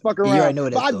know. I'll just fuck around. You already know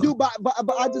what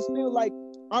but I just feel like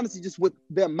honestly, just with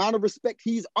the amount of respect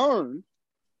he's earned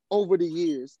over the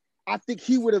years, I think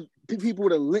people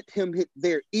would have lent him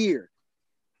their ear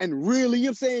and really, you know what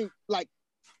I'm saying, like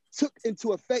took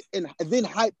into effect and then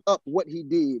hyped up what he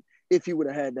did if he would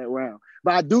have had that round.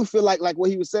 But I do feel like what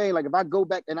he was saying, like if I go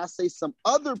back and I say some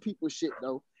other people's shit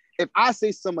though, if I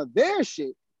say some of their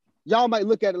shit, y'all might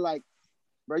look at it like,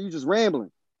 bro, you just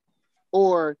rambling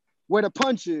or where the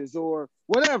punches or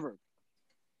whatever.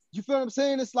 You feel what I'm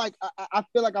saying? It's like, I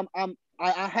feel like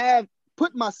I have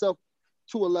put myself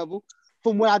to a level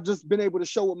from where I've just been able to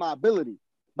show with my ability.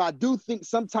 But I do think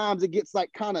sometimes it gets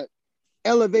like kind of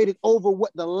elevated over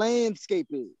what the landscape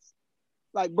is.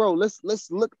 Like, bro,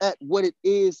 let's look at what it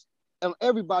is and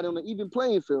everybody on an even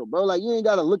playing field, bro. Like, you ain't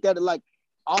got to look at it like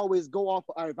always go off.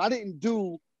 All right, if I didn't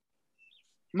do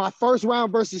my first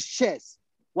round versus chess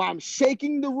while I'm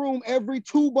shaking the room every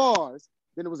 2 bars,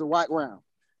 then it was a white round.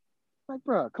 Like,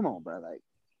 bro, come on, bro.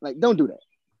 Like, don't do that.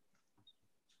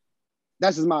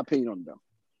 That's just my opinion on it, though.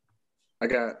 I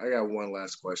got one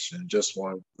last question, just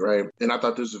one, right? And I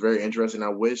thought this was very interesting. I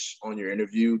wish on your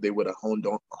interview they would have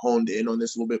honed in on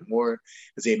this a little bit more,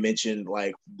 because they mentioned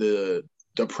like the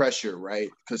pressure, right?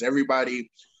 Because everybody,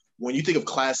 when you think of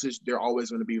classes, they're always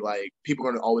going to be like people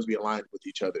are going to always be aligned with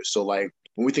each other. So like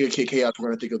when we think of KK, we're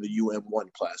going to think of the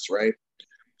UM1 class, right?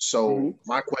 So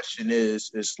my question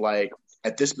is like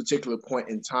at this particular point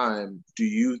in time, do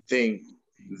you think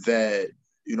that,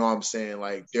 you know what I'm saying,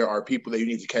 like there are people that you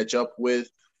need to catch up with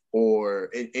or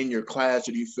in your class,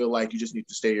 or do you feel like you just need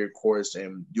to stay your course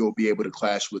and you'll be able to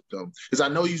clash with them? Because I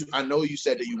know you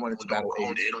said that you wanted to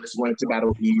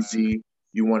battle Easy,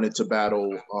 you wanted to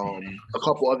battle a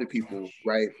couple other people,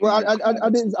 right? Well,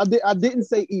 I didn't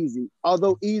say Easy,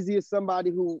 although Easy is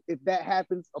somebody who, if that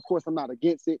happens, of course I'm not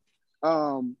against it.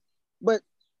 But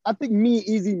I think me and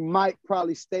Easy might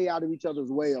probably stay out of each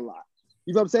other's way a lot.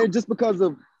 You know what I'm saying? Just because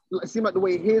of it seemed like the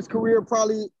way his career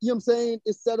probably, you know what I'm saying,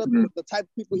 is set up with the type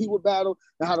of people he would battle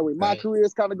and how the way my career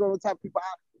is kind of going, the type of people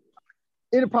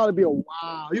it'll probably be a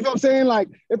while. You know what I'm saying? Like,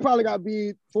 it probably got to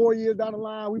be 4 years down the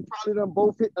line. We probably done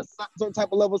both hit a certain type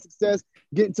of level of success,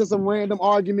 get into some random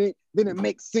argument, then it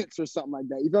makes sense or something like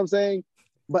that. You know what I'm saying?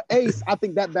 But Ace, I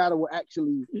think that battle will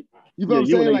actually, you know what I'm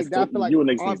saying? Like, I feel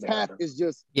like our path is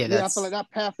just, I feel like that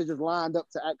path is just lined up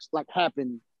to actually like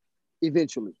happen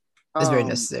eventually. It's very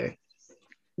necessary.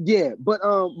 Yeah, but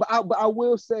I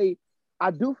will say,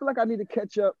 I do feel like I need to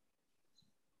catch up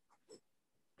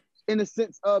in the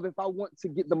sense of if I want to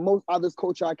get the most out of this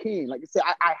culture I can. Like I said,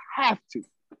 I have to.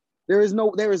 There is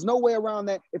no way around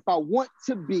that. If I want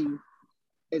to be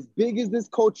as big as this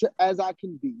culture as I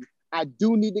can be, I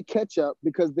do need to catch up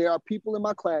because there are people in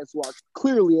my class who are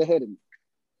clearly ahead of me.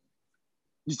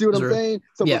 You see what I'm saying?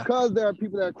 So because there are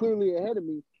people that are clearly ahead of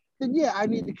me, then yeah, I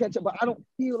need to catch up. But I don't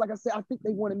feel, like I said, I think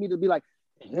they wanted me to be like,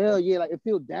 hell yeah, like I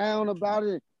feel down about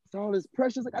it. It's all this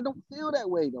pressure. Like I don't feel that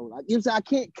way though. Like you know what I'm saying? I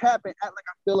can't cap and act like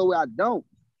I feel the way I don't.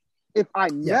 If I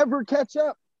never catch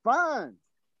up, fine.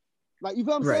 Like you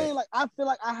know what I'm saying? Like I feel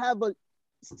like I have a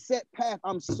set path.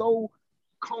 I'm so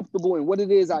comfortable in what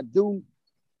it is I do.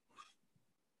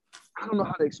 I don't know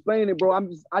how to explain it, bro.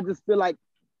 I just feel like,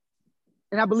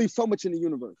 and I believe so much in the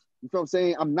universe. You feel what I'm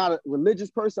saying? I'm not a religious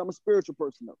person. I'm a spiritual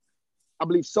person though. I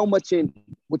believe so much in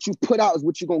what you put out is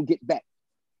what you're gonna get back.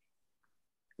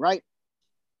 Right?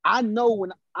 I know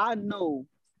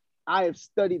I have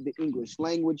studied the English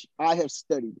language. I have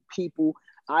studied people.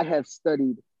 I have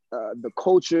studied the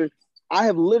culture. I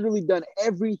have literally done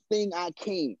everything I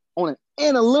can on an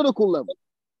analytical level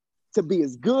to be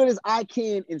as good as I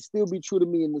can and still be true to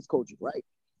me in this culture, right?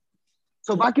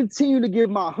 So if I continue to give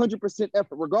my 100%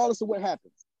 effort, regardless of what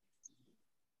happens,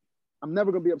 I'm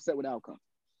never going to be upset with the outcome.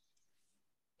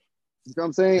 You know what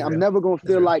I'm saying? That's I'm real. never going to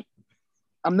That's feel real. like,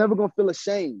 I'm never going to feel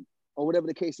ashamed or whatever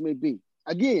the case may be.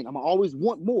 Again, I'm always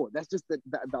want more. That's just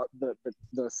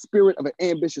the spirit of an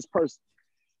ambitious person.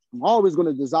 I'm always going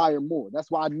to desire more.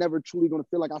 That's why I'm never truly going to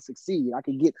feel like I succeed. I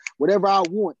can get whatever I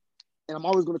want, and I'm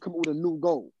always going to come up with a new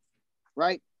goal,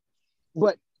 right?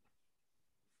 But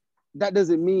that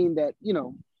doesn't mean that, you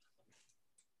know,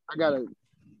 I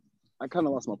kind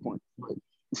of lost my point.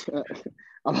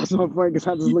 I lost my point because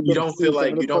I just looked You at don't feel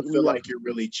like like you're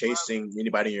really chasing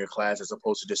anybody in your class as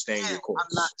opposed to just staying your course.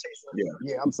 I'm not chasing.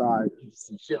 Yeah, I'm sorry.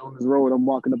 Some shit on this road. I'm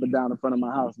walking up and down in front of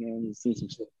my house, man. You see some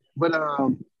shit. But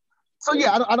so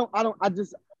yeah,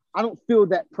 I don't feel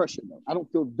that pressure though. I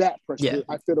don't feel that pressure. Yeah.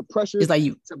 I feel the pressure It's like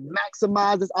you, to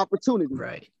maximize this opportunity.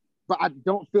 right? But I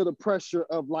don't feel the pressure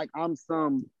of like I'm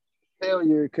some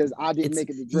failure because I didn't make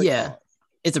it to Drake. Yeah.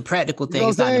 It's a practical You know thing. what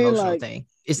It's not I'm an saying? emotional Like- thing.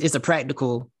 It's a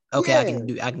practical. Okay,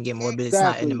 Yeah, I can get more, but it's not an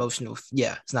exactly. emotional.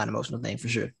 Yeah, it's not an emotional thing for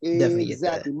sure. Definitely get that.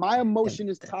 Exactly. My emotion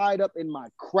is tied up in my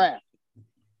craft.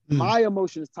 Mm. My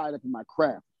emotion is tied up in my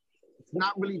craft. It's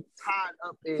not really tied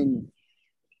up in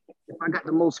if I got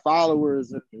the most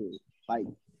followers. Like,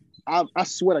 I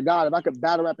swear to God, if I could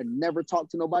battle rap and never talk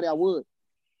to nobody, I would.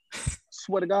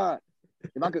 Swear to God.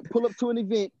 If I could pull up to an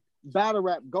event, battle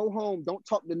rap, go home, don't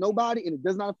talk to nobody, and it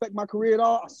does not affect my career at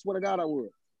all, I swear to God, I would.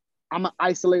 I'm an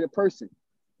isolated person.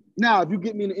 Now, if you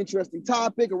get me in an interesting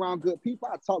topic around good people,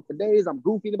 I talk for days. I'm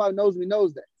goofy. Anybody knows me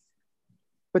knows that.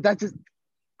 But I just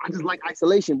like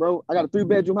isolation, bro. I got a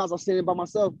 3-bedroom house. I'm sitting by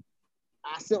myself.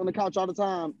 I sit on the couch all the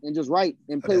time and just write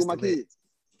and play with my kids.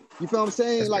 You feel what I'm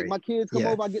saying? That's like great. my kids come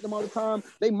over, I get them all the time.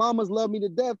 They mamas love me to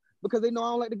death because they know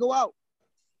I don't like to go out.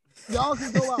 Y'all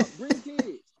can go out, bring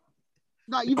kids.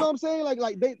 Like, you know what I'm saying? Like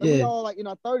we all like in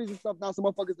our 30s and stuff now. Some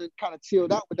motherfuckers are kind of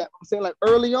chilled out with that. I'm saying like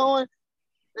early on.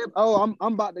 I'm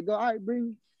about to go. All right, bring. You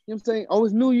know what I'm saying? Oh,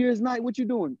 it's New Year's night. What you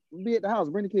doing? Be at the house.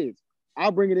 Bring the kids.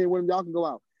 I'll bring it in when y'all can go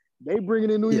out. They bring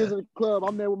it in New Year's at the club.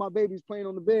 I'm there with my babies playing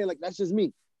on the bed. Like, that's just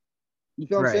me. You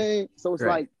feel what I'm saying? So it's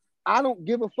like, I don't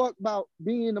give a fuck about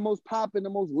being the most popping, the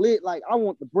most lit. Like, I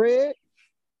want the bread.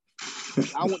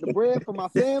 I want the bread for my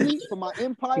family, for my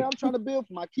empire I'm trying to build,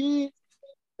 for my kids.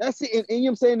 That's it. And you know what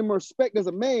I'm saying? The respect as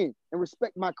a man and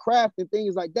respect my craft and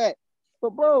things like that.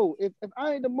 But bro, if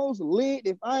I ain't the most lit,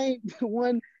 if I ain't the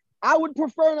one, I would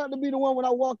prefer not to be the one when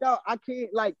I walk out. I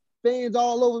can't like fans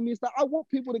all over me and stuff. I want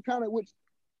people to kind of, which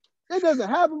it doesn't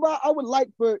happen, but I would like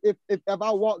for if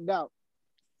I walked out,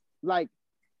 like,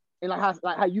 and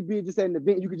like how you be just at an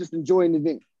event, you could just enjoy an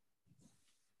event.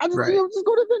 I just you know, just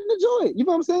go to the event and enjoy it. You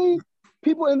know what I'm saying?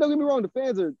 People, and don't get me wrong, the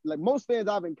fans are like most fans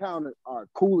I've encountered are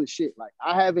cool as shit. Like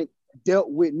I haven't dealt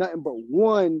with nothing but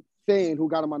one fan who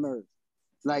got on my nerves.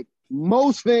 Like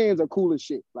most fans are cool as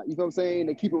shit. Like, you know what I'm saying?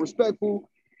 They keep it respectful.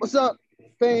 What's up,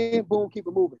 fan? Boom, keep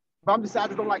it moving. But I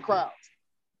just don't like crowds.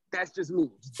 That's just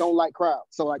me. Just don't like crowds.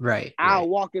 So like, I'll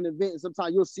walk in the event and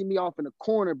sometimes you'll see me off in the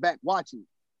corner back watching.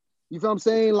 You feel what I'm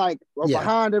saying? Like, or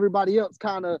behind everybody else,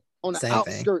 kind of on the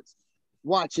outskirts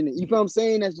watching it. You feel what I'm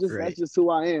saying? That's just who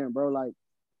I am, bro. Like,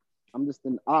 I'm just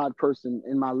an odd person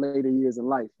in my later years in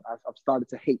life. I've started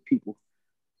to hate people.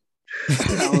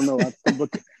 I don't know.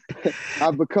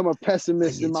 I've become a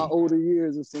pessimist in my older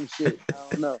years or some shit. I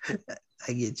don't know.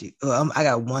 I get you. I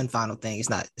got one final thing. It's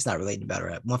not related to battle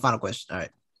rap. One final question. All right.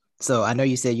 So I know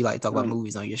you said you like to talk about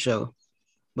movies on your show.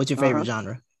 What's your favorite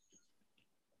genre?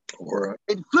 Horror.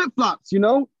 It flip-flops, you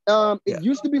know? It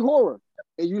used to be horror.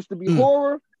 It used to be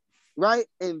horror, right?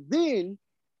 And then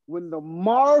when the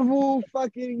Marvel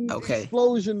fucking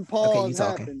explosion pause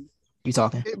happened, you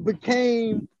talking? It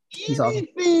became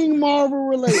anything Marvel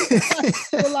related.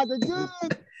 For like a good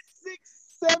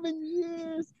 6-7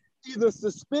 years, either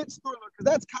suspense thriller,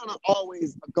 because that's kind of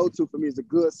always a go-to for me, is a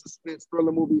good suspense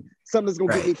thriller movie. Something that's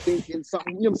gonna get me thinking,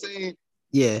 something, you know what I'm saying?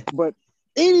 Yeah. But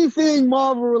anything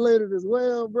Marvel related as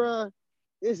well, bruh,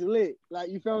 it's lit. Like,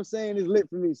 you feel what I'm saying? It's lit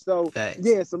for me. So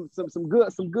yeah, some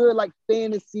good like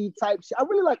fantasy type shit. I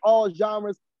really like all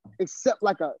genres except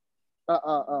like a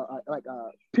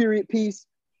period piece,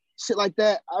 shit like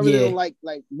that. I really don't like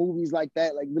movies like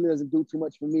that. Like, really doesn't do too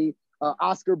much for me.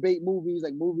 Oscar bait movies,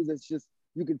 like movies that's just,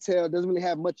 you can tell doesn't really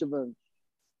have much of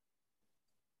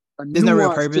There's no real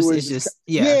nuance purpose. to it. It's just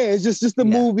it's just a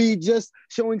Yeah. movie, just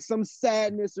showing some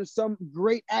sadness or some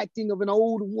great acting of an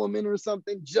old woman or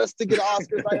something, just to get an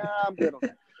Oscar. It's like, I'm good on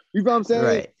that. You know what I'm saying?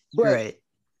 Right. But Right.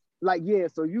 like, yeah.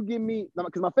 So you give me,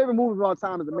 because my favorite movie of all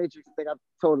time is The Matrix. I think I've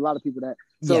told a lot of people that.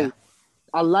 So Yeah.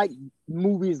 I like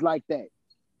movies like that.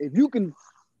 If you can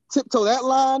tiptoe that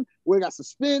line where it got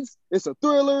suspense, it's a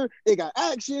thriller, it got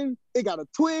action, it got a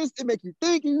twist, it make you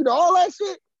think, you know, all that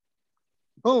shit.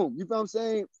 Boom, you know what I'm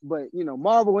saying? But you know,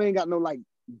 Marvel ain't got no like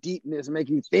deepness, make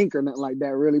you think or nothing like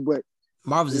that, really. But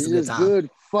Marvel's it's just a good just time. good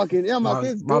fucking. Yeah, my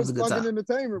kids, Marvel's a good good fucking time.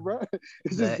 entertainment, bro.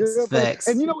 It's just Facts. good. Facts.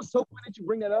 And you know what's so funny that you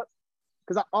bring that up?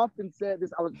 Because I often said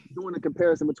this. I was doing a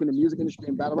comparison between the music industry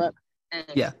and battle rap, and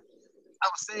Yeah. I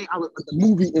was saying the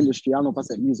movie industry. I don't know if I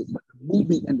said music, but the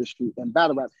movie industry and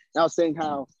battle rap. And I was saying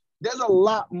how there's a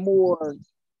lot more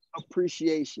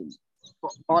appreciation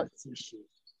for arts and shit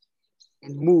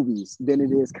in movies than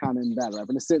it is kind of in battle rap.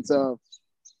 In the sense of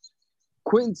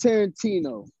Quentin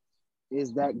Tarantino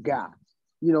is that guy.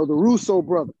 You know, the Russo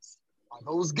brothers are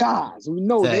those guys. We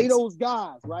know they Facts. those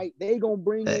guys, right? They gonna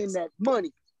bring in Facts. that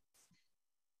money.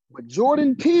 But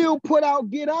Jordan Peele put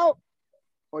out Get Out,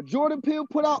 or Jordan Peele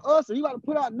put out Us, or you got to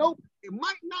put out Nope. It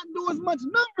might not do as much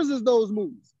numbers as those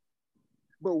movies.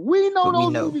 But we know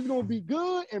those movies gonna be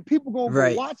good, and people gonna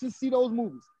go watch and see those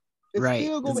movies. It's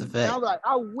still gonna be. I was like,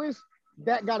 I wish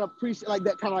that got appreciated like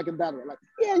that, kind of like in battle. Like,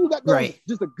 yeah, you got those,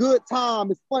 just a good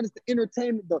time. It's fun. It's the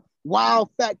entertainment, the wow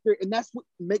factor, and that's what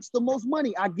makes the most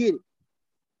money. I get it.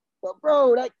 But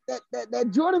bro, that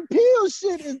Jordan Peele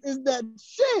shit is that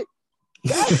shit.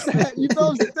 That's that, you know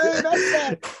what I'm saying?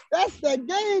 That's that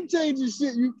game changing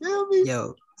shit. You feel me?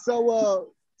 Yo. So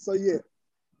yeah.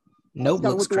 Nope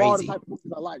looks crazy. All the type of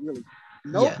movies I like, really.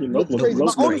 Nope, yeah. looks crazy.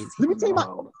 Looks crazy. Let me tell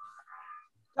you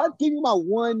I'll give you my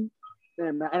one,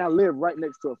 and I live right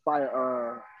next to a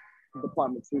fire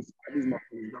department too. So these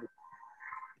motherfuckers don't.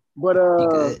 But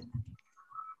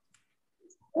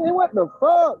man, what the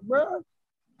fuck, bro?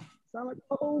 Sound like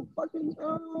a whole fucking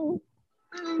thing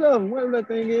of whatever that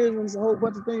thing is, and there's a whole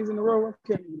bunch of things in a row. I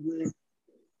can't even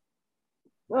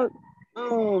But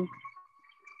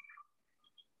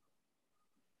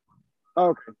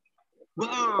okay. But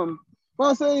what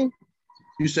I'm saying.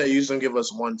 You said you was gonna give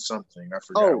us one something. I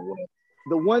forgot what.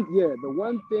 The one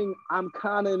thing I'm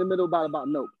kind of in the middle about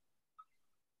Nope.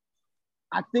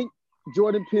 I think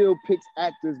Jordan Peele picks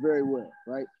actors very well,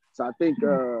 right? So I think,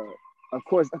 of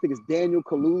course, I think it's Daniel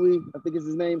Kaluuya. I think is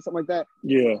his name, something like that.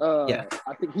 Yeah.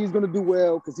 I think he's gonna do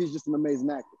well because he's just an amazing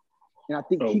actor. And I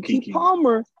think Keke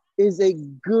Palmer is a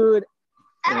good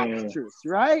actress,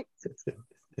 right?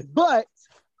 But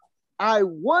I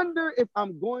wonder if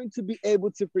I'm going to be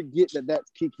able to forget that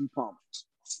that's Keke Palmer.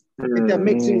 If that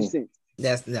makes any sense.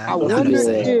 I wonder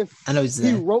if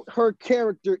he wrote her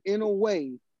character in a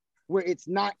way where it's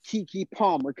not Keke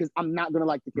Palmer, because I'm not gonna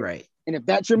like the character. Right. And if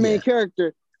that's your main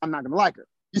character, I'm not gonna like her.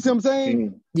 You see what I'm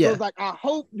saying? Yeah. So it's like, I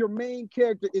hope your main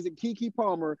character isn't Keke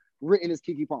Palmer, written as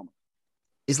Keke Palmer.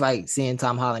 It's like seeing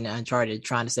Tom Holland in Uncharted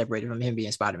trying to separate it from him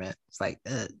being Spider-Man. It's like,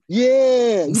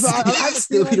 yeah. You know, I haven't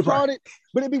seen Uncharted,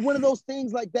 but it'd be one of those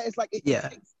things like that. It's like,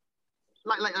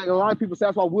 like a lot of people say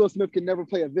that's why Will Smith can never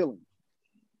play a villain.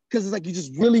 Because it's like you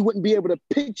just really wouldn't be able to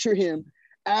picture him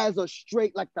as a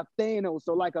straight, like the Thanos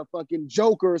or like a fucking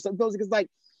Joker or something. Because like,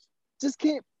 just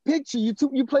can't picture you.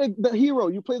 You play the hero,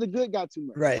 you play the good guy too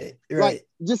much. Right. Like,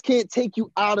 just can't take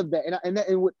you out of that.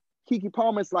 And with Keke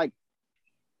Palmer, it's like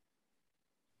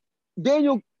but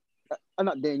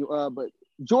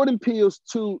Jordan Peele's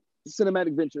two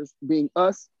cinematic ventures being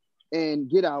Us and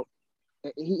Get Out.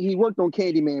 He worked on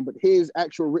Candyman, but his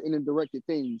actual written and directed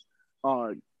things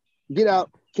are Get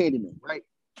Out, Candyman, right?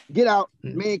 Get Out,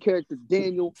 main character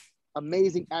Daniel,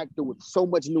 amazing actor with so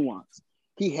much nuance.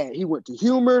 He went to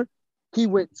humor, he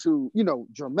went to,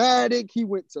 dramatic, he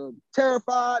went to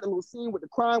terrified, a little scene with the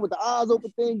crying with the eyes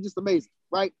open thing, just amazing,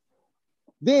 right?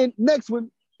 Then next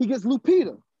one, he gets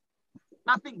Lupita.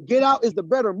 I think Get Out is the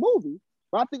better movie,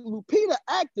 but I think Lupita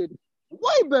acted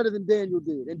way better than Daniel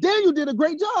did. And Daniel did a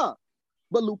great job.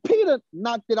 But Lupita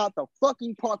knocked it out the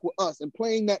fucking park with Us, and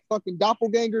playing that fucking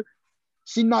doppelganger,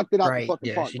 she knocked it out the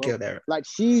fucking park, she bro. killed that. Like,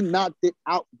 she knocked it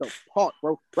out the park,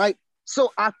 bro, right?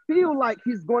 So I feel like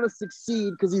he's going to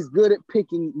succeed because he's good at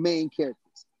picking main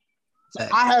characters. So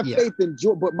I have faith in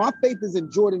but my faith is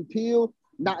in Jordan Peele,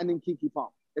 not in Keke Palmer,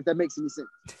 if that makes any sense.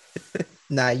 It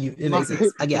makes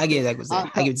sense. I get exactly what you're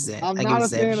saying. I get what you're saying. I'm not a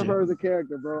fan of her as a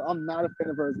character, bro. I'm not a fan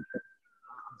of her as a character.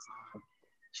 I'm sorry.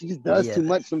 She just does too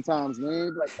much sometimes,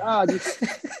 man. Like, just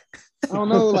I don't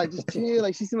know, like just chill.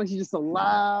 Like she seems like she's just so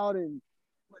loud and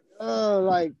like,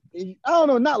 like I don't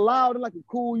know, not loud and like a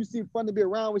cool. You seem fun to be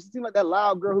around. She seemed like that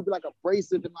loud girl who'd be like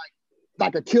abrasive and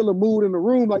like a killer mood in the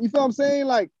room. Like you feel what I'm saying?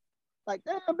 Like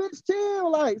damn, bitch,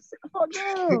 chill. Like sit the fuck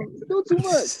down. You do too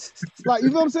much. Like you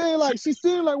feel what I'm saying? Like she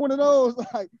seemed like one of those.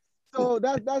 Like so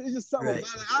that is just something. Right.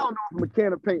 I don't know if I'm a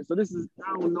can of paint. So this is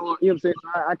I don't know. You know what I'm saying?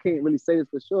 I can't really say this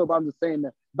for sure, but I'm just saying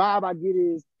that vibe I get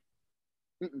is.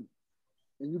 Mm-mm.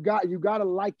 And you got to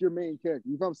like your main character.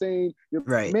 You know what I'm saying? Your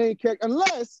main character,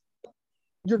 unless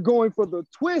you're going for the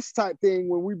twist type thing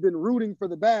when we've been rooting for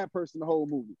the bad person the whole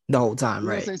movie. The whole time, you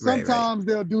know right? What I'm saying? Sometimes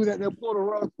they'll do that. They'll pull the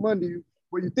rug from under you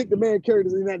where you think the main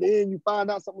character's in at the end. You find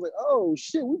out something like, oh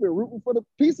shit, we've been rooting for the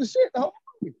piece of shit the whole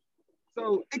movie.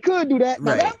 So it could do that.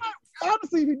 Now, that might,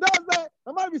 honestly, if he does that,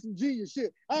 that might be some genius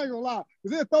shit. I ain't gonna lie,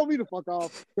 because it'll throw me the fuck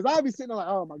off. Because I'll be sitting there like,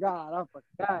 oh my god,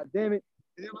 god damn it.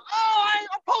 And like, oh,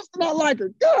 I'm posting out like her.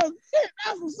 Good shit,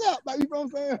 that's what's up. Like, you know what I'm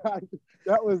saying? Like,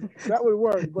 that would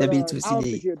work. But That'd be I don't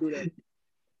think he'll do that.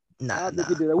 Nah. Think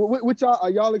he'll do that. What y'all are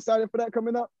y'all excited for that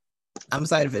coming up? I'm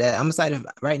excited for that. I'm excited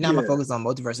right now. I'm focused on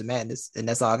Multiverse of Madness, and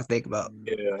that's all I can think about.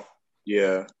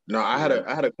 Yeah. No, I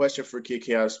had a question for Kid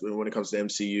Chaos when it comes to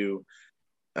MCU.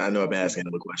 I know I've been asking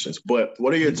other questions, but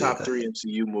what are your top 3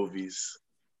 MCU movies?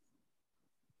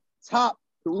 Top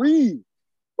 3.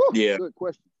 Whew, yeah. Good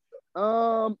question.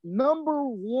 Number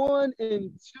 1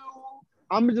 and 2,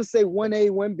 I'm gonna just say 1A,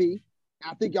 1B.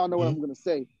 I think y'all know what I'm gonna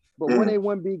say, but 1A,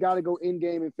 1B gotta go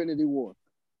Endgame, Infinity War.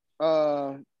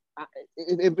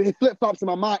 It flip flops in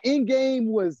my mind. Endgame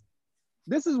was.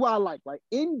 This is what I like. Like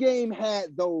Endgame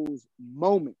had those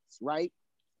moments, right?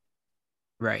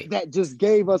 Right. That just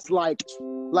gave us like,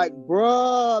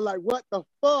 bruh, like what the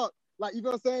fuck? Like you know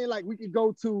what I'm saying? Like we could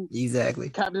go to exactly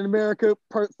Captain America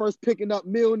first picking up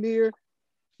Mjolnir.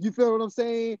 You feel what I'm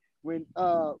saying? When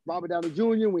Robert Downey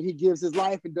Jr. when he gives his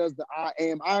life and does the I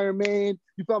Am Iron Man.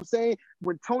 You feel what I'm saying?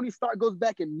 When Tony Stark goes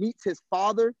back and meets his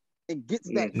father and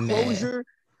gets that closure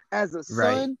as a son.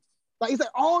 Right. Like it's like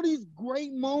all these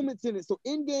great moments in it. So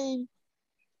Endgame.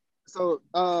 So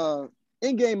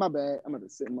Endgame, my bad. I'm gonna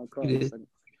sit in my car.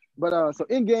 But so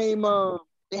Endgame,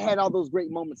 it had all those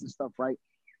great moments and stuff, right?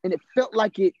 And it felt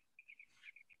like it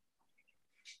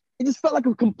just felt like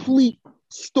a complete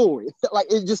story. It felt like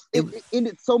it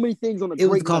ended so many things on a great. It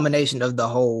was a combination of the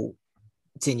whole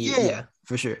 10 years. Yeah,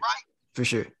 for sure. Right? For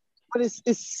sure. But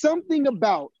it's something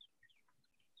about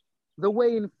the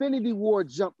way Infinity War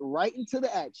jumped right into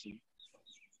the action.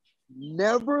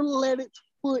 Never let its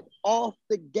foot off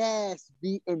the gas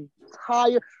the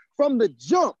entire from the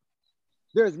jump.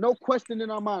 There's no question in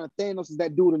our mind if Thanos is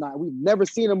that dude or not. We've never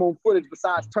seen him on footage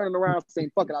besides turning around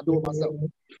saying, fuck it, I'll do it myself.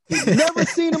 We've never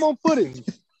seen him on footage.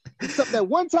 Except that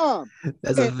one time.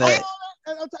 That's a fact.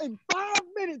 In 5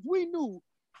 minutes, we knew,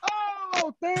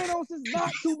 oh, Thanos is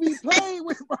not to be played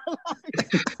with. Like,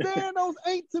 Thanos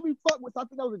ain't to be fucked with. So I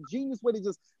think that was a genius way to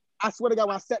just, I swear to God,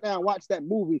 when I sat down and watched that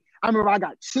movie, I remember I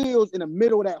got chills in the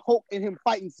middle of that Hulk and him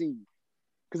fighting scene.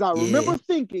 Because I remember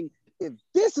thinking, if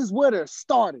this is where they're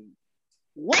starting,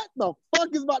 what the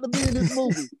fuck is about to be in this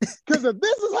movie? Because if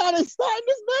this is how they start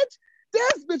this bitch,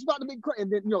 this bitch about to be crazy.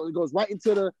 And then, it goes right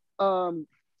into the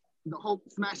Hulk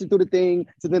smashing through the thing.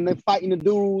 So then they're fighting the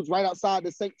dudes right outside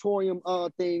the Sanctorium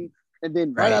thing. And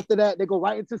then right after that, they go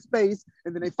right into space.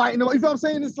 And then they fight. You know what I'm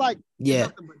saying? It's like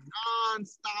nothing but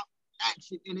non-stop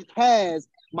action. And it has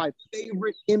my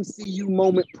favorite MCU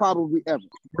moment probably ever.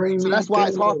 So that's why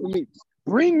it's hard for me.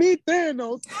 Bring me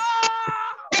Thanos.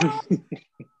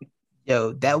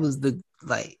 Yo, that was the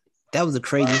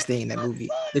craziest thing in that movie.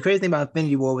 The crazy thing about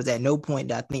Infinity War was at no point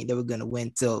did I think they were gonna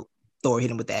win till Thor hit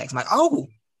him with the axe. I'm like, oh,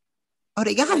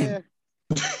 they got him.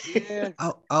 Yeah.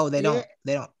 Oh, they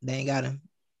ain't got him.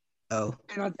 Oh.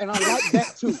 And I like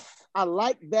that too. I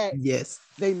like that. Yes.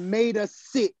 They made us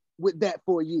sit with that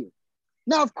for a year.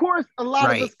 Now, of course, a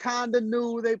lot of us kind of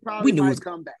knew they probably might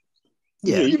come back.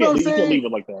 Yeah, you can't leave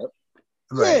it like that.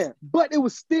 Right. Yeah, but it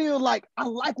was still like, I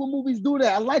like when movies do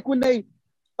that. I like when they,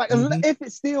 if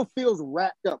it still feels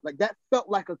wrapped up, like that felt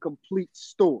like a complete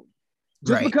story.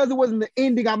 Just because it wasn't the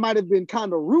ending I might have been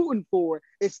kind of rooting for,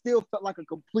 it still felt like a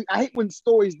complete, I hate when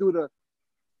stories do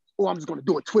I'm just going to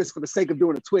do a twist for the sake of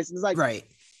doing a twist. And it's like,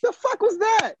 the fuck was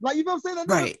that? Like, you know what I'm saying?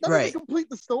 That doesn't complete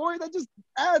the story. That just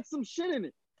adds some shit in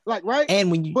it. Like, right?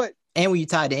 And when you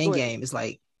tie the end game, it's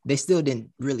like, they still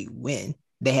didn't really win.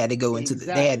 They had to go into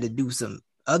they had to do some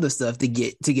other stuff to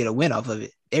get a win off of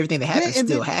it. Everything that happened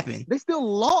still happened. They still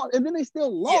lost, and then they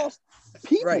still lost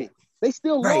people. Right. They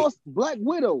still lost Black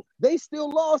Widow. They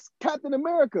still lost Captain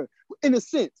America. In a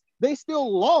sense, they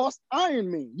still lost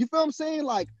Iron Man. You feel what I'm saying?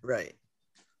 Like,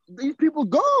 these people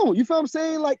gone. You feel what I'm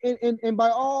saying? Like, and by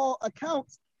all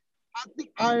accounts, I think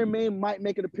Iron Man might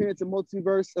make an appearance in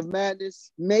Multiverse of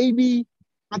Madness. Maybe.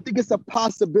 I think it's a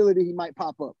possibility he might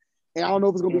pop up. And I don't know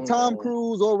if it's going to be Tom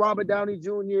Cruise or Robert Downey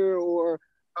Jr. or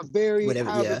a variant,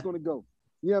 however it's going to go.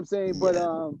 You know what I'm saying? But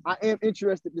I am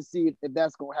interested to see if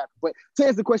that's going to happen. But to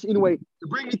answer the question anyway, the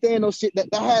Bring Me Thanos shit, that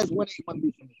has 1A1B for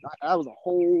me. That was a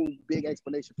whole big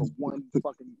explanation for one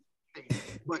fucking thing.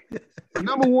 But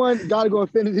number one, got to go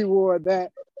Infinity War.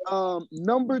 That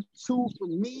number two for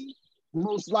me,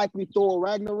 most likely Thor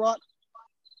Ragnarok.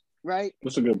 Right?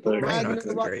 That's a good thing. Ragnarok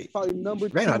is great. Probably number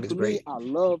two Ragnarok for is great. me. I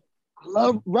love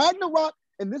Ragnarok,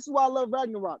 and this is why I love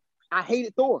Ragnarok. I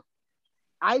hated Thor.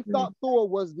 I thought Thor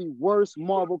was the worst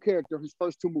Marvel character of his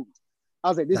first two movies. I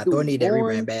was like, this dude Thor needed that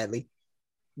boring. rebrand badly.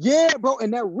 Yeah, bro,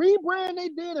 and that rebrand they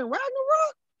did in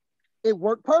Ragnarok, it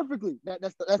worked perfectly.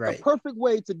 That's Right. the perfect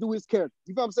way to do his character.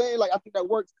 You know what I'm saying? Like, I think that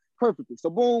works perfectly. So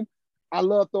boom, I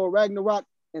love Thor Ragnarok.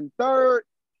 And third,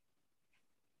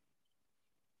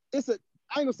 I ain't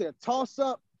gonna say a toss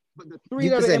up, but the three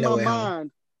that are in my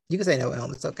mind. You can say No Way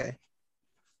Home. It's okay.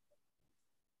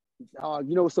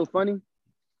 You know what's so funny?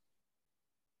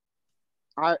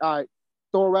 I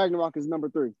Thor Ragnarok is number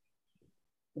 3.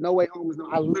 No Way Home is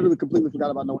I literally completely forgot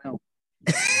about No Way Home.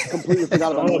 Completely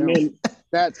forgot about No Way Home.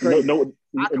 That's crazy. I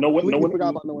completely forgot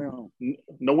about No Way Home.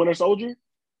 No Winter Soldier?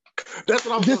 That's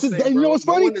what I'm saying. You know what's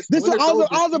funny? I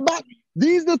was about.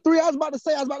 These are the three I was about to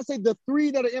say. I was about to say the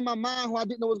three that are in my mind who I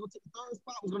didn't know was going to take the third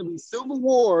spot was going to be Civil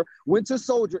War, Winter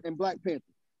Soldier, and Black Panther.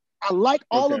 I like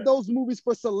all of those movies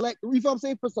for select. You know what I'm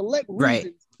saying? For select reasons.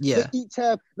 Right. Yeah. They each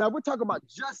have. Now we're talking about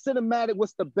just cinematic.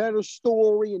 What's the better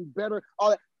story and better all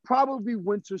that? Probably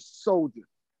Winter Soldier.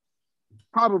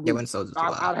 Probably. Yeah, Winter Soldier.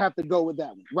 I'd have to go with that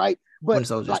one, right? But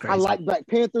like, I like Black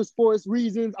Panthers for its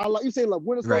reasons. I like Winter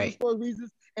Soldier for its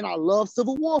reasons, and I love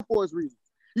Civil War for its reasons.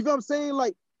 You know what I'm saying?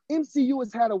 Like MCU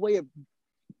has had a way of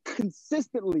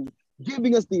consistently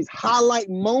giving us these highlight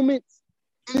moments,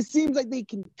 and it seems like they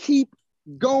can keep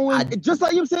going. Just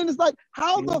like you're saying, it's like,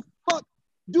 how the fuck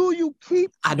do you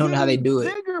keep? I don't know how they do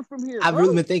it. Bigger from here. I've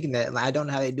really been thinking that. Like, I don't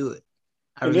know how they do it.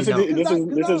 This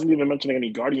isn't even mentioning any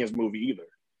Guardians movie either.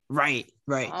 Right.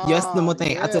 Just the one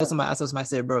thing. Yeah. I told somebody, I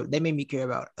said, bro, they made me care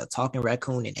about a talking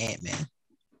raccoon and Ant-Man.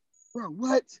 Bro,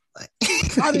 what? Like,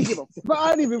 I didn't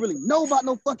even really know about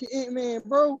no fucking Ant-Man,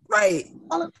 bro. Right.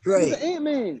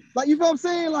 Ant-Man. Like, you know what I'm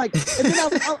saying? Like, and then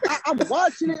I'm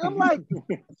watching it. I'm like, this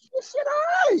shit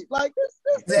all right. Like, this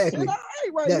exactly. shit all right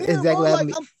right That's now. exactly like,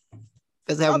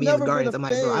 that's how me and the Guardians. I'm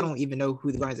like, bro, I don't even know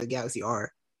who the Guardians of the Galaxy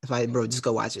are. That's why, bro, just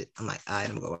go watch it. I'm like, all right,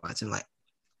 I'm gonna go watch it. I'm like,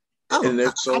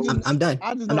 I'm done.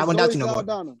 I'm not gonna doubt you no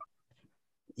more.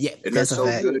 Yeah, that's a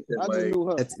fact.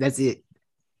 That's it.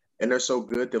 And they're so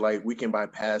good that like we can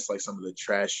bypass like some of the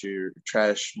trash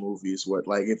movies.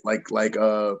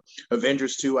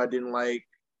 Avengers 2, I didn't like.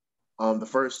 The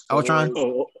first Ultron,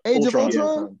 Age of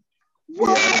Ultron.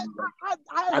 What? Yeah,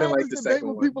 I didn't like the second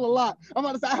one. People a lot. I'm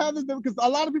about to say I have this because a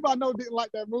lot of people I know didn't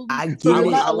like that movie. I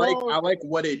like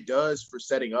what it does for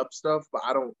setting up stuff, but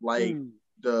I don't like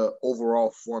the overall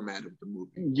format of the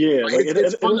movie. Yeah, like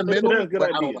it's fundamental, it has good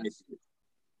but ideas. I don't like it.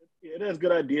 It has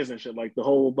good ideas and shit. Like the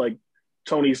whole like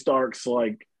Tony Stark's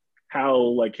like how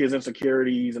like his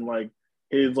insecurities and like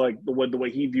his like the way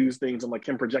he views things and like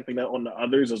him projecting that on the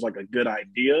others is like a good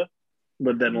idea,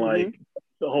 but then like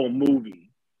the whole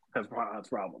movie has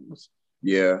problems.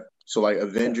 Yeah. So like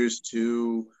Avengers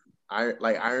 2,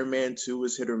 Iron Man 2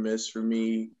 is hit or miss for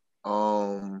me.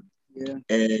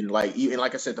 And like even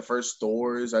like I said, the first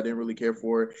Thors I didn't really care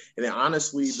for. And then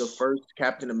honestly, the first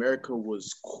Captain America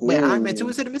was cool. Wait, Iron Man 2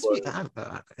 was hit or miss for me?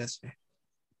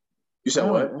 You said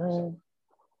what?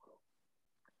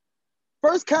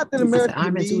 First Captain America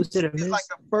Iron Man 2 was hit or is miss? like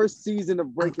the first season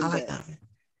of Breaking Bad. Bad.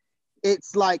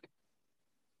 It's like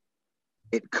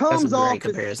it comes off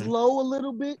as slow a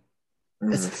little bit,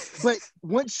 but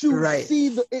once you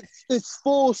see its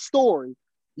full story,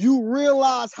 you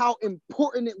realize how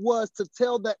important it was to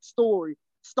tell that story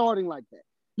starting like that.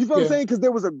 You feel what I'm saying? Because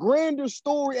there was a grander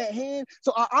story at hand.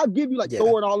 So I'll give you like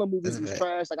Thor and all the movies was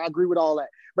trash. Like I agree with all that.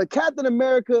 But Captain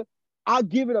America, I'll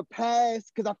give it a pass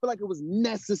because I feel like it was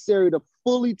necessary to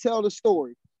fully tell the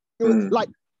story. It was like,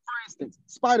 for instance,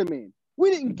 Spider-Man.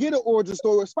 We didn't get an origin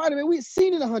story with Spider-Man. We had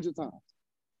seen it 100 times.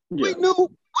 Yeah. We knew what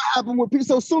happened with Peter.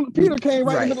 So soon Peter came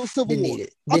right in the middle of Civil War.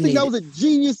 I think that was a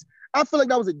genius. I feel like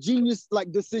that was a genius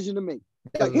like decision to make.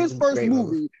 Like his first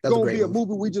movie gonna be a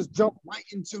movie we just jump right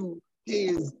into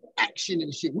his action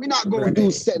and shit. We're not gonna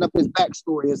do setting up his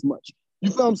backstory as much. You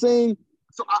feel what I'm saying?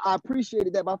 So I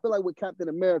appreciated that, but I feel like with Captain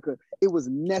America, it was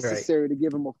necessary to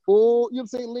give him a full, you know what I'm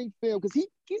saying, length film because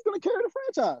he's gonna carry the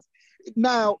franchise.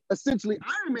 Now, essentially,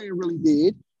 Iron Man really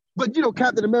did. But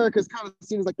Captain America is kind of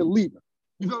seen as like the leader.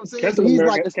 You know what I'm saying? Captain So he's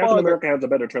America, like, as Captain far America has a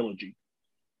better trilogy.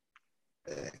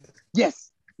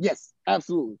 Yes,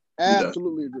 absolutely,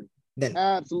 absolutely agree.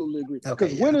 Absolutely agree.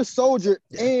 Because Winter Soldier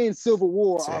and Civil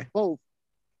War are both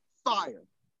fire.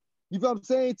 You know what I'm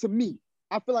saying? To me,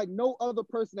 I feel like no other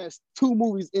person has two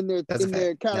movies in their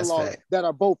catalog that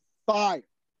are both fire.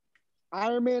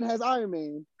 Iron Man has Iron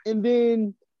Man, and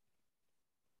then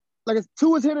like it's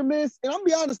 2 is hit or miss, and I'm gonna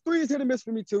be honest, 3 is hit or miss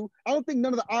for me too. I don't think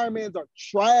none of the Iron Mans are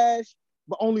trash,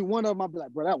 but only one of them I'll be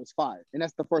like, bro, that was fire, and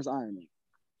that's the first Iron Man.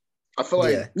 I feel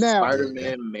like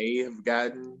Spider-Man may have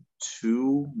gotten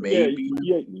 2, maybe.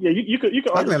 Yeah. You could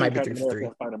argue might be Captain 3 for America 3.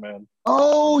 and Spider-Man.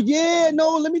 Oh yeah,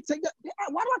 no, let me take that.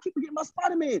 Why do I keep forgetting about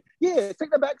Spider-Man? Yeah, take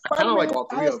that back. I kind of Spider-Man like all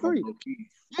 3 of them.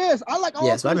 Yes, I like all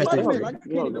 3 Spider-Man. Like,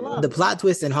 the plot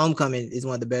twist in Homecoming is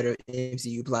one of the better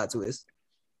MCU plot twists.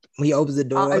 When he opens the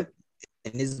door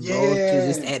and his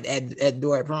vulture just at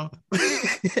door at prom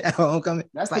at Homecoming.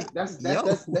 That's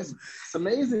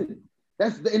amazing.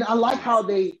 And I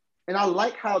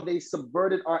like how they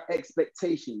subverted our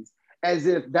expectations as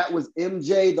if that was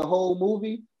MJ the whole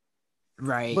movie.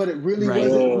 Right. But it really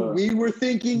wasn't who we were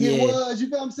thinking it was. You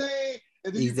know what I'm saying?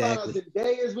 And then you find out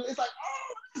Zendaya is it's like,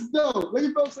 oh, that's dope. You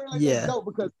know what I'm saying? Like, that's dope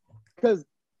because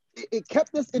it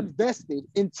kept us invested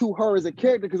into her as a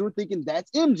character because we're thinking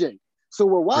that's MJ. So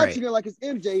we're watching it like it's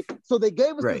MJ. So they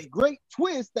gave us this great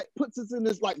twist that puts us in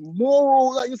this like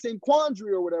moral, like you're saying,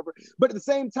 quandary or whatever. But at the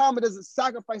same time, it doesn't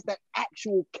sacrifice that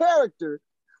actual character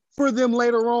for them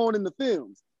later on in the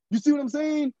films. You see what I'm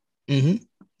saying? Mm-hmm.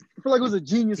 I feel like it was a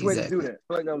genius way to do that. I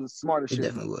feel like that was the smartest shit. It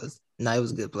definitely was. No, it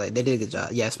was a good play. They did a good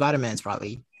job. Yeah, Spider-Man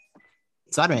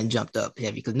jumped up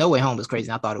heavy because No Way Home was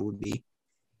crazy. I thought it would be.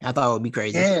 I thought it would be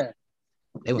crazy. Yeah.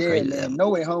 They went crazy. Man. No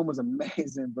Way Home was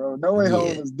amazing, bro. No Way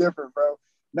Home was different, bro.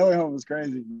 No Way Home was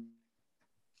crazy.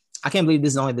 I can't believe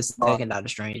this is only the second Doctor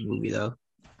Strange movie, though.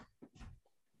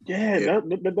 Yeah,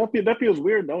 that feels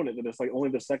weird, don't it? That it's like only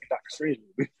the second Doctor Strange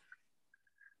movie.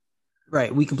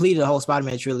 Right. We completed the whole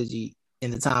Spider-Man trilogy in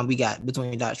the time we got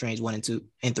between Doctor Strange 1 and 2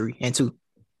 and 3 and 2.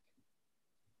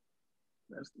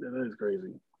 That is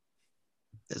crazy.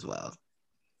 As well.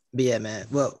 But yeah, man.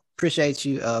 Well, appreciate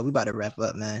you. We about to wrap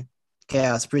up, man.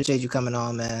 Chaos, appreciate you coming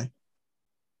on, man.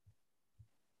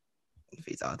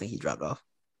 I think he dropped off.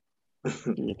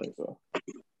 You think so?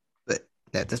 But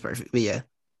that's perfect. But yeah,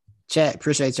 chat,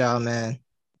 appreciate y'all, man.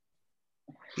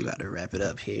 We about to wrap it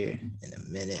up here in a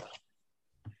minute.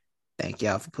 Thank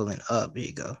y'all for pulling up. Here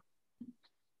you go.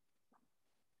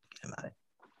 Get him out of here.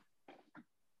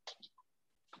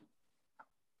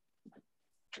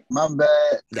 My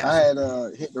bad. I had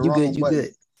hit the wrong button.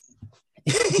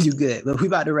 You good. But we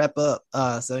about to wrap up.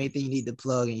 So anything you need to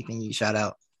plug, anything you shout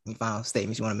out, any final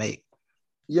statements you want to make?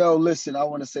 Yo, listen, I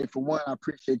want to say, for one, I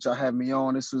appreciate y'all having me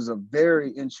on. This was a very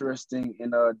interesting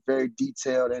and a very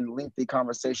detailed and lengthy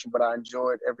conversation, but I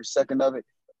enjoyed every second of it.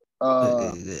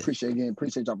 Good. Appreciate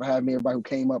y'all for having me. Everybody who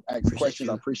came up, asked questions.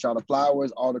 I appreciate all the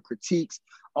flowers, all the critiques,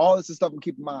 all this stuff. And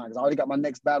keep in mind, 'cause I already got my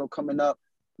next battle coming up.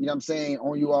 You know what I'm saying?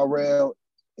 On URL.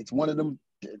 It's one of them.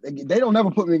 They don't never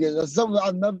put me against. That's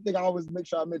another thing I always make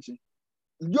sure I mention.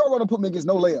 URL don't put me against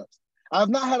no layups. I have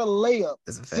not had a layup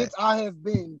since I have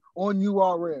been on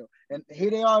URL. And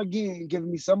here they are again, giving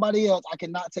me somebody else I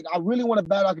cannot take. I really want to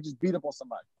battle. I could just beat up on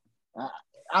somebody.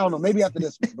 I don't know. Maybe after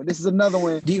this one, but this is another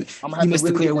one. You missed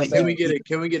the clear win. Can we get a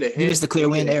hint? You missed the clear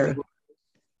win era.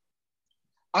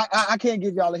 I can't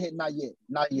give y'all a hint. Not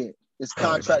yet. It's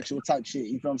contractual type shit.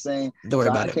 You know what I'm saying? Don't worry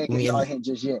about it. I can't give y'all a hint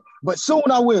just yet. But soon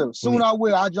I will.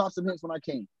 I'll drop some hints when I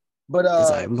can. But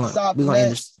we're going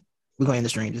to end the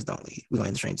stream. Just don't leave. We're going to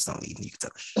end the stream. Just don't leave. You can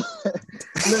tell us.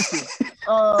 Listen,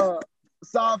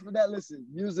 aside from that,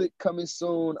 music coming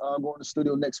soon. I'm going to the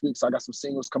studio next week, so I got some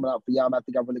singles coming out for y'all. I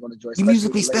think I'm really going to enjoy. You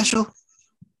musically special?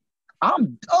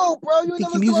 I'm dope, bro. You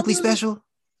think you musically special?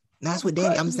 No, that's what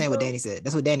Danny. I'm just saying what Danny said.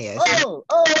 That's what Danny asked. Oh,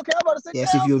 okay. I'm about to say. Yeah,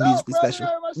 see if you're musically special.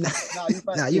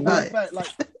 Nah, you fine.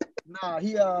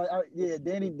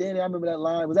 Danny. I remember that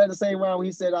line. Was that the same round when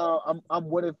he said, "I'm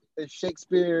what if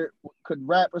Shakespeare could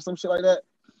rap or some shit like that"?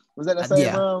 Was that the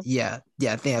same round? Yeah.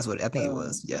 I think that's what. I think it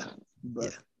was. Yeah.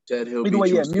 Ted, he'll be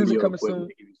music coming soon.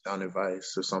 Sound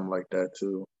advice or something like that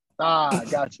too.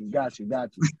 Got you.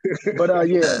 But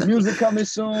music coming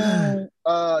soon. You know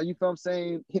what I'm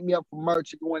saying? Hit me up for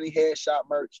merch if you want any headshot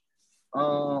merch. You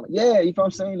know what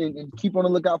I'm saying? And keep on the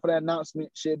lookout for that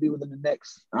announcement. Should be within the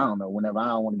next, I don't know, whenever. I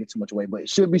don't want to get too much away, but it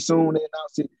should be soon. They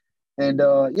announce it. And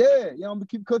I'm gonna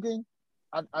keep cooking.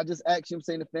 I just ask you, I'm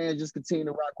saying, the fans, just continue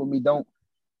to rock with me. Don't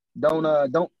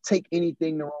Don't take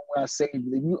anything the wrong way I say. If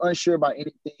you unsure about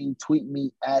anything, tweet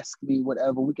me, ask me,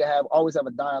 whatever. We can always have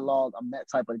a dialogue. I'm that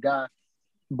type of guy.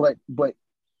 But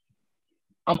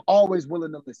I'm always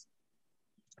willing to listen.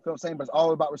 You know what I'm saying? But it's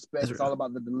all about respect. It's all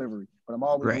about the delivery. But I'm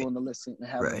always willing to listen and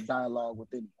have a dialogue with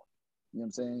anyone. You know what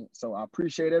I'm saying? So I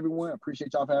appreciate everyone. I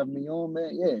appreciate y'all for having me on,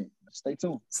 man. Yeah, stay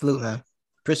tuned. Salute, man.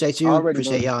 Appreciate you.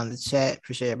 Appreciate y'all in the chat.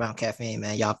 Appreciate everybody on Caffeine,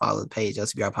 man. Y'all follow the page,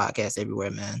 LCBR Podcast everywhere,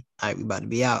 man. All right, we about to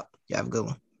be out. Y'all have a good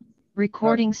one.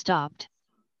 Recording stopped.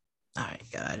 All right,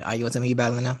 God. Are you gonna tell me you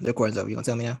battling now? The recording's over. You gonna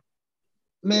tell me now?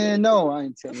 Man, no, I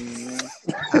ain't telling you, man.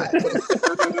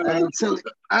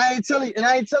 I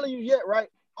ain't telling you yet, right?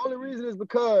 Only reason is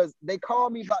because they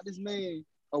called me about this man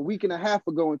a week and a half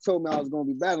ago and told me I was gonna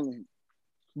be battling him.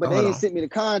 But they ain't sent me the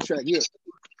contract yet.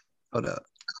 Hold up.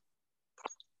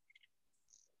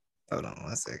 Hold on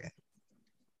 1 second.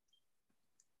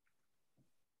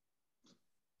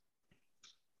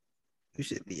 You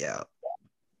should be out.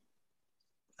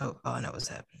 Oh, I know what's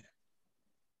happening.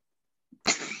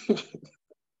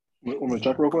 Want me to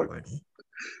check real quick?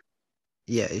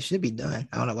 Yeah, it should be done.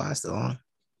 I don't know why it's still on.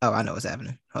 Oh, I know what's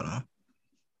happening. Hold on.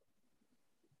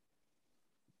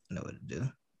 I know what to do.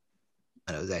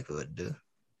 I know exactly what to do.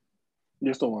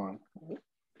 You're still on.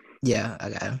 Yeah, I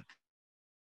got him.